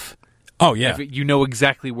stuff. Oh, yeah. You know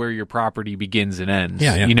exactly where your property begins and ends.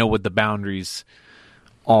 Yeah. You know what the boundaries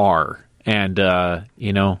are. And,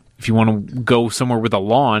 you know, if you want to go somewhere with a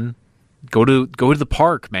lawn, go to the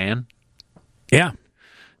park, man. Yeah.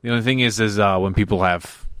 The only thing is when people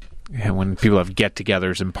have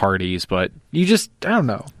get-togethers and parties, but I don't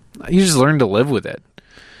know. You just learn to live with it.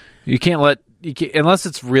 You can't unless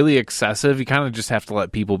it's really excessive, you kind of just have to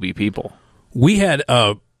let people be people. We had,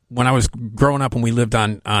 when I was growing up, when we lived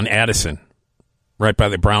on Addison, right by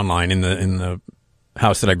the Brown Line in the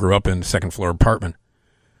house that I grew up in, second floor apartment,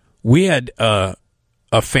 we had a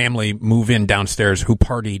family move in downstairs who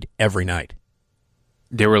partied every night.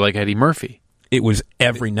 They were like Eddie Murphy. It was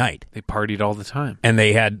every night. They partied all the time. And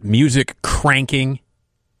they had music cranking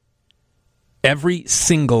every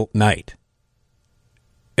single night.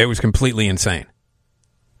 It was completely insane.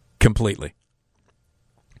 Completely.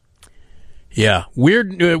 Yeah,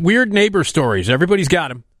 weird neighbor stories. Everybody's got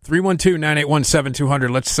them.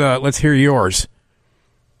 312-981-7200. Let's hear yours.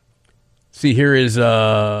 See, here is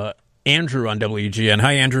Andrew on WGN.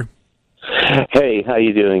 Hi, Andrew. Hey, how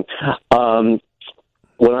you doing? When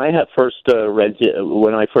I had first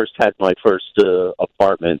when I first had my first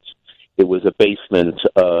apartment, it was a basement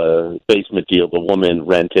deal. The woman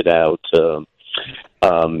rented out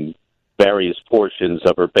various portions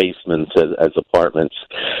of her basement as apartments.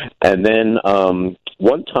 And then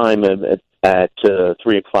one time at 3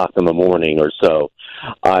 o'clock in the morning or so,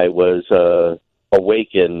 I was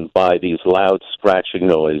awakened by these loud scratching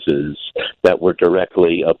noises that were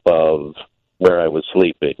directly above where I was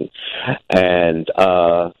sleeping. And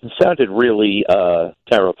it sounded really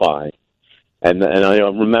terrifying. And I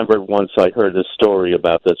remembered once I heard a story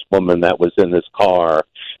about this woman that was in this car,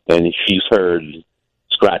 and she's heard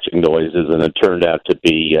scratching noises, and it turned out to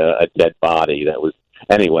be a dead body. That was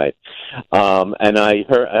anyway. And I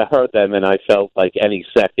heard them, and I felt like any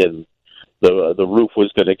second the roof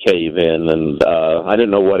was going to cave in, and I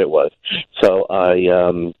didn't know what it was. So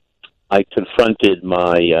I confronted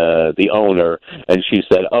the owner, and she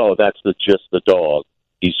said, "Oh, that's just the dog.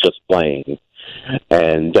 He's just playing."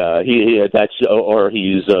 And he's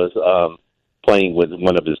playing with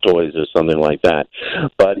one of his toys or something like that.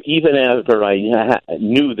 But even after I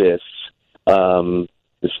knew this,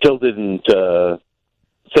 it still didn't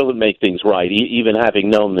make things right. Even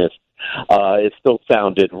having known this, it still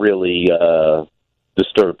sounded really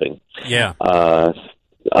disturbing. Yeah.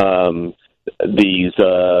 These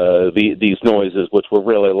noises, which were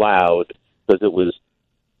really loud, because it was,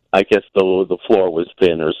 I guess the floor was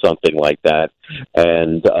thin or something like that,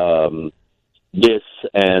 and I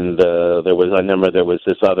remember there was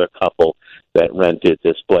this other couple that rented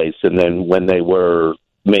this place, and then when they were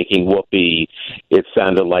making whoopee, it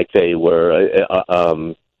sounded like they were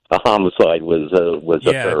a homicide was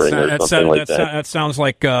occurring or something like that. That sounds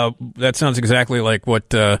like that sounds exactly like what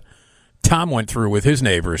Tom went through with his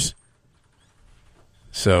neighbors.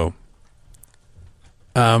 So,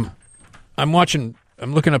 I'm looking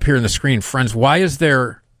up here in the screen, friends. Why is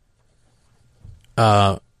there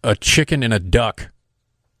a chicken and a duck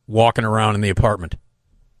walking around in the apartment?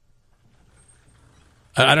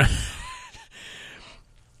 I don't.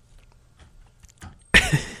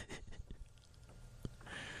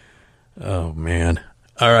 Oh man!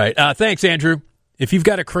 All right. Thanks, Andrew. If you've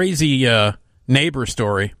got a crazy neighbor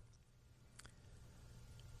story,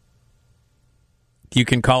 you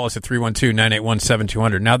can call us at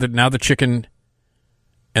 312-981-7200. Now the chicken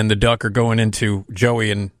and the duck are going into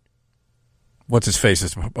Joey and what's his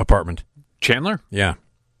face's apartment. Chandler? Yeah.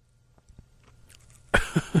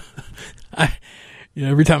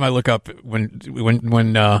 Every time I look up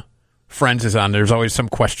when Friends is on, there's always some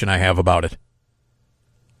question I have about it.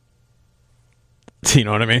 You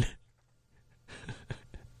know what I mean?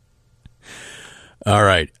 All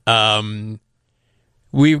right.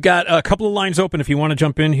 We've got a couple of lines open if you want to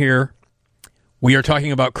jump in here. We are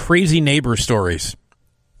talking about crazy neighbor stories.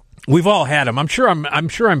 We've all had them. I'm sure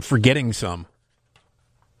I'm forgetting some.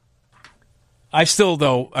 I still,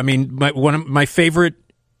 though, I mean, one of my favorite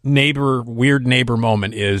weird neighbor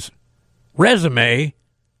moment is resume.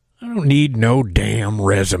 I don't need no damn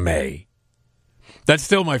resume. That's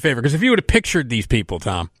still my favorite, because if you would have pictured these people,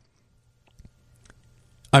 Tom,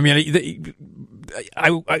 I mean,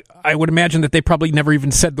 I would imagine that they probably never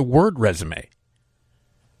even said the word resume.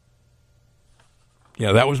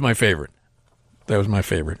 Yeah, that was my favorite. That was my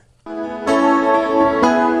favorite.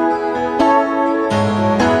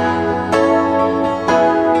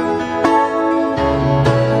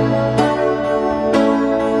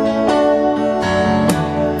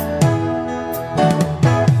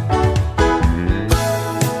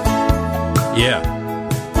 Yeah.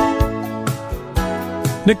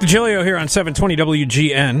 Nick Digilio here on 720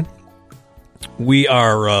 WGN. We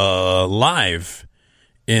are live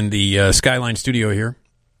in the Skyline studio here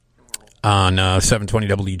on 720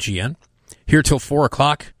 WGN. Here till 4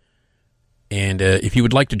 o'clock. And if you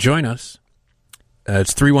would like to join us,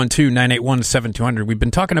 it's 312-981-7200. We've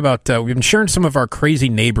been talking about, we've been sharing some of our crazy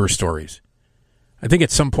neighbor stories. I think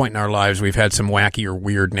at some point in our lives we've had some wacky or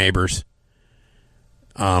weird neighbors.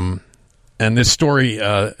 And this story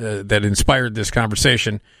that inspired this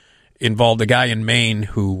conversation involved a guy in Maine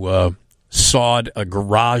who sawed a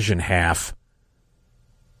garage in half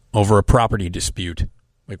over a property dispute,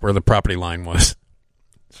 like where the property line was.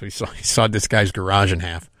 So he sawed this guy's garage in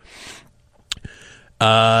half.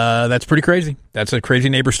 That's pretty crazy. That's a crazy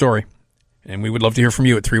neighbor story. And we would love to hear from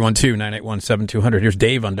you at 312-981-7200. Here's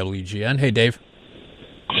Dave on WGN. Hey, Dave.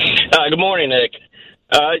 Good morning, Nick.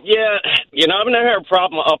 Yeah, I've never had a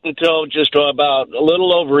problem up until just about a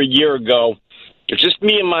little over a year ago. It's just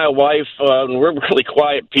me and my wife, and we're really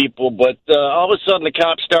quiet people, but all of a sudden the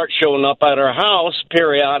cops start showing up at our house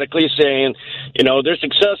periodically saying, there's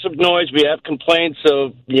excessive noise, we have complaints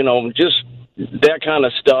of, just that kind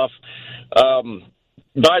of stuff.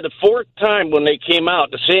 By the fourth time when they came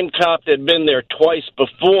out, the same cop that had been there twice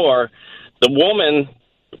before, the woman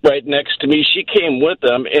right next to me, she came with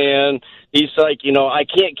them, and he's like, I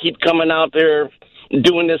can't keep coming out there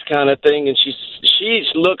doing this kind of thing. And she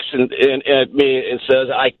looks at me and says,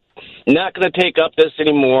 I'm not going to take up this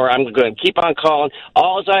anymore. I'm going to keep on calling.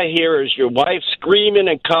 All I hear is your wife screaming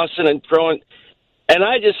and cussing and throwing. And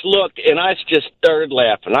I just looked, and I just started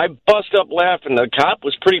laughing. I bust up laughing. The cop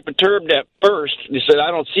was pretty perturbed at first. He said,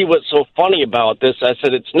 I don't see what's so funny about this. I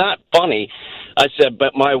said, it's not funny. I said,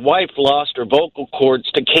 but my wife lost her vocal cords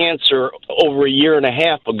to cancer over a year and a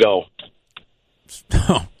half ago.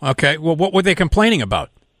 Oh, okay. Well, what were they complaining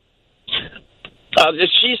about?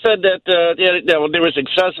 She said that there was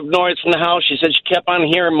excessive noise from the house. She said she kept on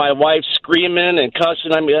hearing my wife screaming and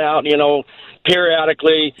cussing me out,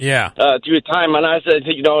 periodically through time. And I said,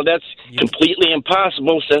 that's completely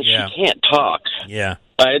impossible since she can't talk. Yeah.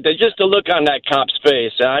 Just to look on that cop's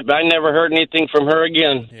face. I never heard anything from her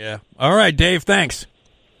again. Yeah. All right, Dave, thanks.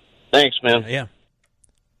 Thanks, man. Yeah.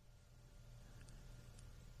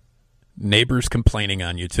 Neighbors complaining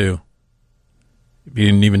on you, too. You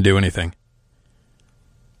didn't even do anything.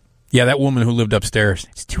 Yeah, that woman who lived upstairs.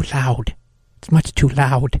 It's too loud. It's much too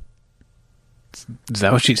loud. Is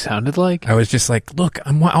that what she sounded like? I was just like, look,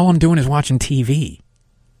 all I'm doing is watching TV.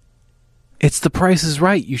 It's The Price is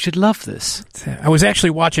Right. You should love this. I was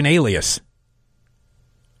actually watching Alias.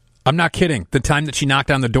 I'm not kidding. The time that she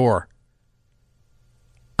knocked on the door,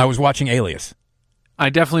 I was watching Alias. I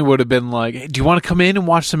definitely would have been like, hey, do you want to come in and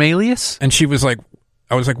watch some Alias? And she was like,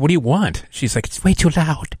 I was like, what do you want? She's like, it's way too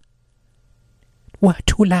loud. What?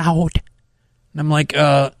 Too loud? And I'm like,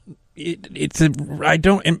 it's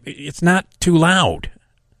not too loud.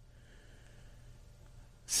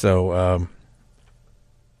 So,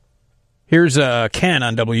 here's Ken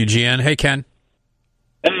on WGN. Hey, Ken.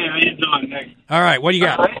 Hey, how you doing, Nick? All right, what do you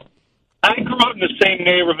got? I grew up in the same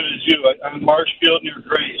neighborhood as you. I'm in Marshfield near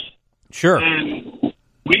Grace. Sure. And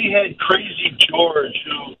we had Crazy George,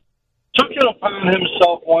 who took it upon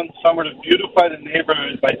himself one summer to beautify the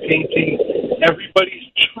neighborhood by painting everybody's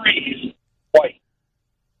trees white.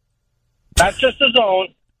 Not just his own,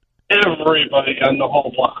 everybody on the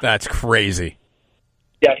whole block. That's crazy.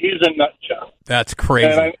 Yeah, he's a nut job. That's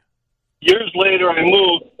crazy. And years later, I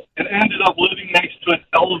moved and ended up living next to an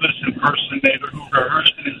Elvis impersonator who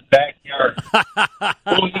rehearsed in his backyard.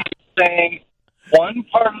 Who sang one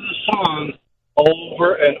part of the song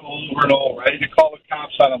over and over and over. I had to call the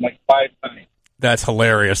cops on him like 5 times. That's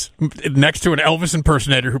hilarious. Next to an Elvis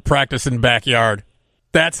impersonator who practiced in the backyard.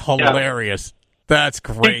 That's hilarious. Yeah. That's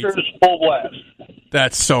great. Full blast.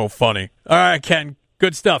 That's so funny. All right, Ken.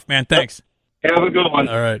 Good stuff, man. Thanks. Have a good one.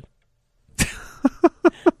 All right.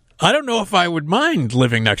 I don't know if I would mind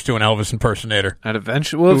living next to an Elvis impersonator. And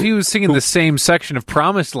eventually, well, if he was singing the same section of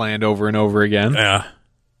Promised Land over and over again. Yeah.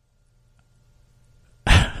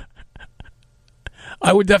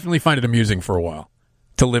 I would definitely find it amusing for a while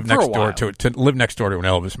to live next door to live next door to an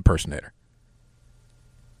Elvis impersonator.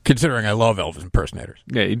 Considering I love Elvis impersonators.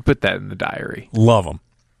 Yeah, you'd put that in the diary. Love them.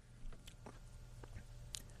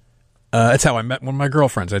 That's how I met one of my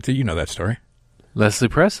girlfriends. You know that story. Leslie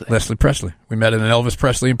Presley. We met at an Elvis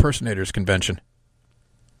Presley impersonators convention.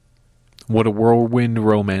 What a whirlwind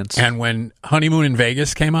romance. And when Honeymoon in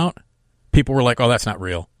Vegas came out, people were like, oh, that's not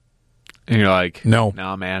real. And you're like, no.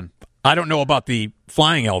 Nah, man. I don't know about the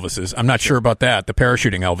flying Elvises. I'm not sure about that, the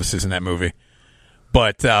parachuting Elvises in that movie.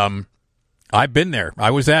 But I've been there.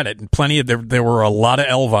 I was at it. And there were a lot of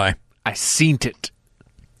Elvi. I seen it.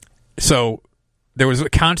 So there was a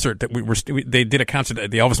concert that they did a concert.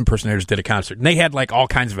 The Elvis impersonators did a concert, and they had like all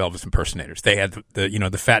kinds of Elvis impersonators. They had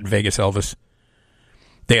the fat Vegas Elvis.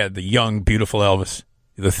 They had the young, beautiful Elvis,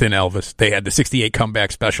 the thin Elvis. They had the '68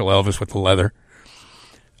 comeback special Elvis with the leather.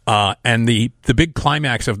 And the big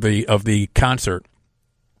climax of the concert,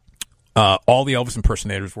 all the Elvis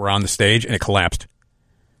impersonators were on the stage, and it collapsed.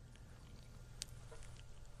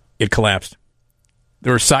 It collapsed.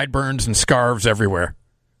 There were sideburns and scarves everywhere.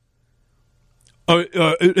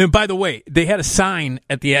 And by the way, they had a sign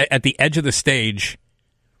at the edge of the stage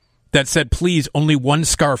that said, "Please, only one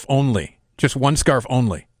scarf only, just one scarf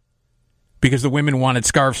only," because the women wanted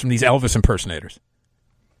scarves from these Elvis impersonators.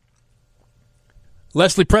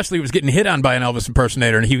 Leslie Presley was getting hit on by an Elvis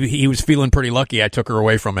impersonator, and he was feeling pretty lucky I took her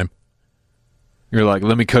away from him. You're like,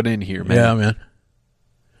 let me cut in here, man. Yeah,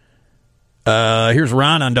 man. Here's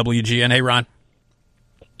Ron on WGN. Hey, Ron.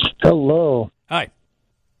 Hello. Hi.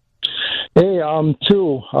 Hey,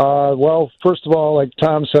 too. Well, first of all, like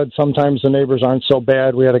Tom said, sometimes the neighbors aren't so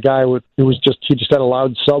bad. We had a guy he just had a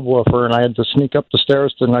loud subwoofer, and I had to sneak up the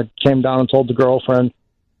stairs, and I came down and told the girlfriend,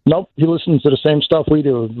 nope, he listens to the same stuff we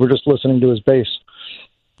do. We're just listening to his bass.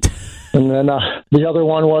 And then the other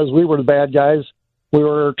one was we were the bad guys. We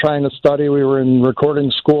were trying to study. We were in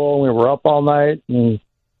recording school. We were up all night, and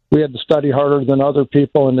we had to study harder than other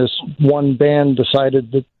people. And this one band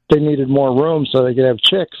decided that they needed more room so they could have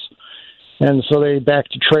chicks. And so they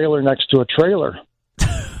backed a trailer next to a trailer.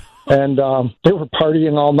 And they were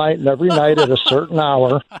partying all night, and every night at a certain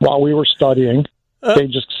hour while we were studying, they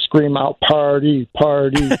just scream out, party,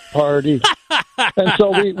 party, party. And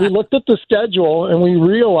so we looked at the schedule, and we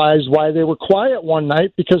realized why they were quiet one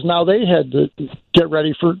night, because now they had to get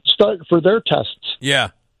ready for their tests. Yeah.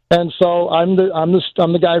 And so I'm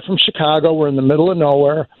the guy from Chicago. We're in the middle of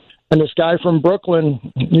nowhere, and this guy from Brooklyn,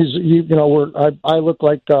 I look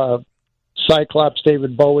like Cyclops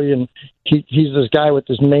David Bowie, and he's this guy with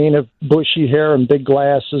this mane of bushy hair and big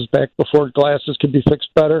glasses back before glasses could be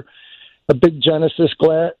fixed better. A big Genesis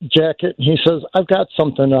jacket. And he says, I've got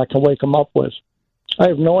something I can wake him up with. I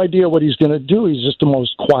have no idea what he's going to do. He's just the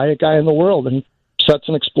most quiet guy in the world. And he sets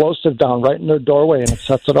an explosive down right in their doorway, and it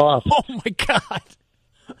sets it off. Oh, my God.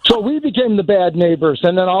 So we became the bad neighbors.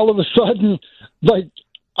 And then all of a sudden, like,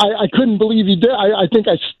 I couldn't believe he did. I think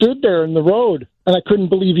I stood there in the road, and I couldn't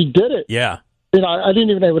believe he did it. Yeah. I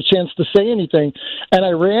didn't even have a chance to say anything. And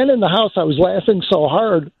I ran in the house. I was laughing so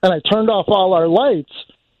hard, and I turned off all our lights.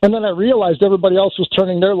 And then I realized everybody else was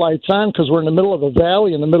turning their lights on because we're in the middle of a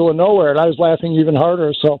valley in the middle of nowhere, and I was laughing even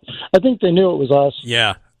harder. So I think they knew it was us.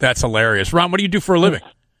 Yeah, that's hilarious. Ron, what do you do for a living?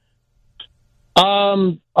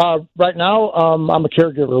 Right now, I'm a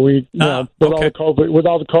caregiver. With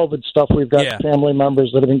all the COVID stuff, we've got family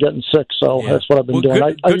members that have been getting sick, so that's what I've been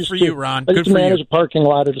doing. Good for you, Ron. I used to manage a parking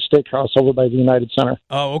lot at a steakhouse over by the United Center.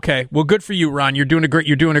 Oh, okay. Well, good for you, Ron. You're doing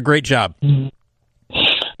a great job. Mm-hmm.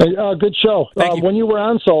 Good show. When you were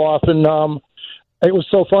on so often, it was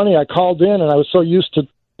so funny. I called in, and I was so used to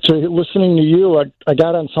listening to you. I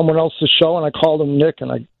got on someone else's show, and I called him Nick,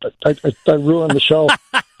 and I ruined the show.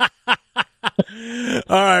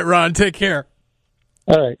 All right, Ron, take care.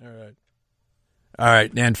 All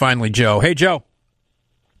right. And finally, Joe. Hey, Joe.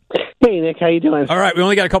 Hey, Nick. How you doing? All right, we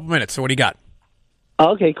only got a couple minutes, so what do you got?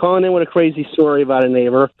 Okay, calling in with a crazy story about a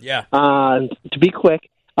neighbor. Yeah. To be quick,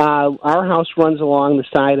 our house runs along the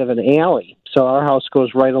side of an alley, so our house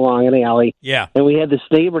goes right along an alley. Yeah. And we had this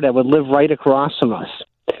neighbor that would live right across from us,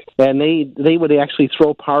 and they would actually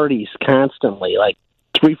throw parties constantly, like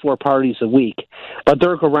 3-4 parties a week. But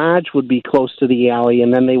their garage would be close to the alley,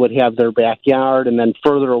 and then they would have their backyard, and then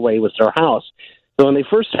further away was their house. So when they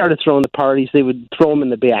first started throwing the parties, they would throw them in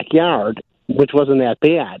the backyard, which wasn't that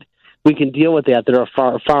bad. We can deal with that. They're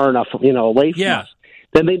far enough, away from us.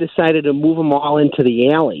 Then they decided to move them all into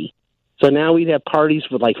the alley. So now we'd have parties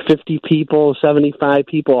with like 50 people, 75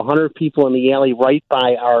 people, 100 people in the alley right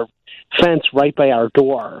by our fence, right by our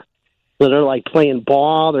door. So they're like playing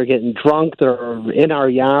ball, they're getting drunk, they're in our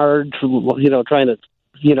yard, trying to,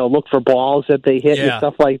 look for balls that they hit and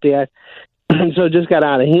stuff like that. And so it just got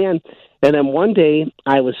out of hand. And then one day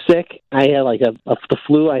I was sick. I had like the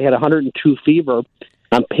flu. I had 102 fever.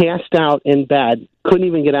 I'm passed out in bed, couldn't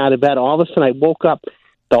even get out of bed. All of a sudden I woke up.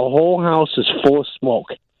 The whole house is full of smoke.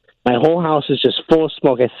 My whole house is just full of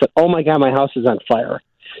smoke. I said, oh, my God, my house is on fire.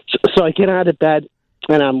 So I get out of bed,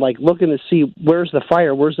 and I'm, like, looking to see, where's the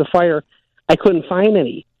fire? Where's the fire? I couldn't find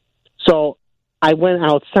any. So I went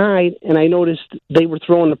outside, and I noticed they were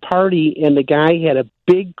throwing a party, and the guy had a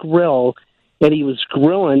big grill, and he was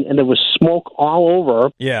grilling, and there was smoke all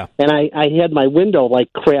over. Yeah. And I had my window,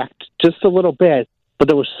 like, cracked just a little bit, but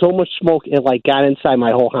there was so much smoke, it, like, got inside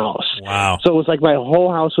my whole house. Wow. So it was like my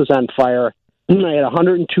whole house was on fire. I had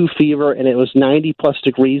 102 fever, and it was 90-plus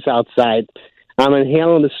degrees outside. I'm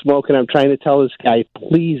inhaling the smoke, and I'm trying to tell this guy,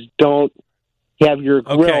 please don't have your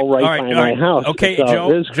grill right by my house. Okay, so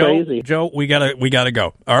Joe. It was crazy. Joe, we gotta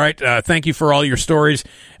go. All right. Thank you for all your stories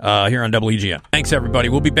here on WEGN. Thanks, everybody.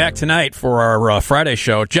 We'll be back tonight for our Friday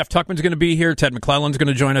show. Jeff Tuckman's going to be here. Ted McClellan's going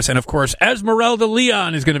to join us, and of course, Esmeralda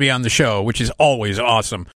Leon is going to be on the show, which is always awesome.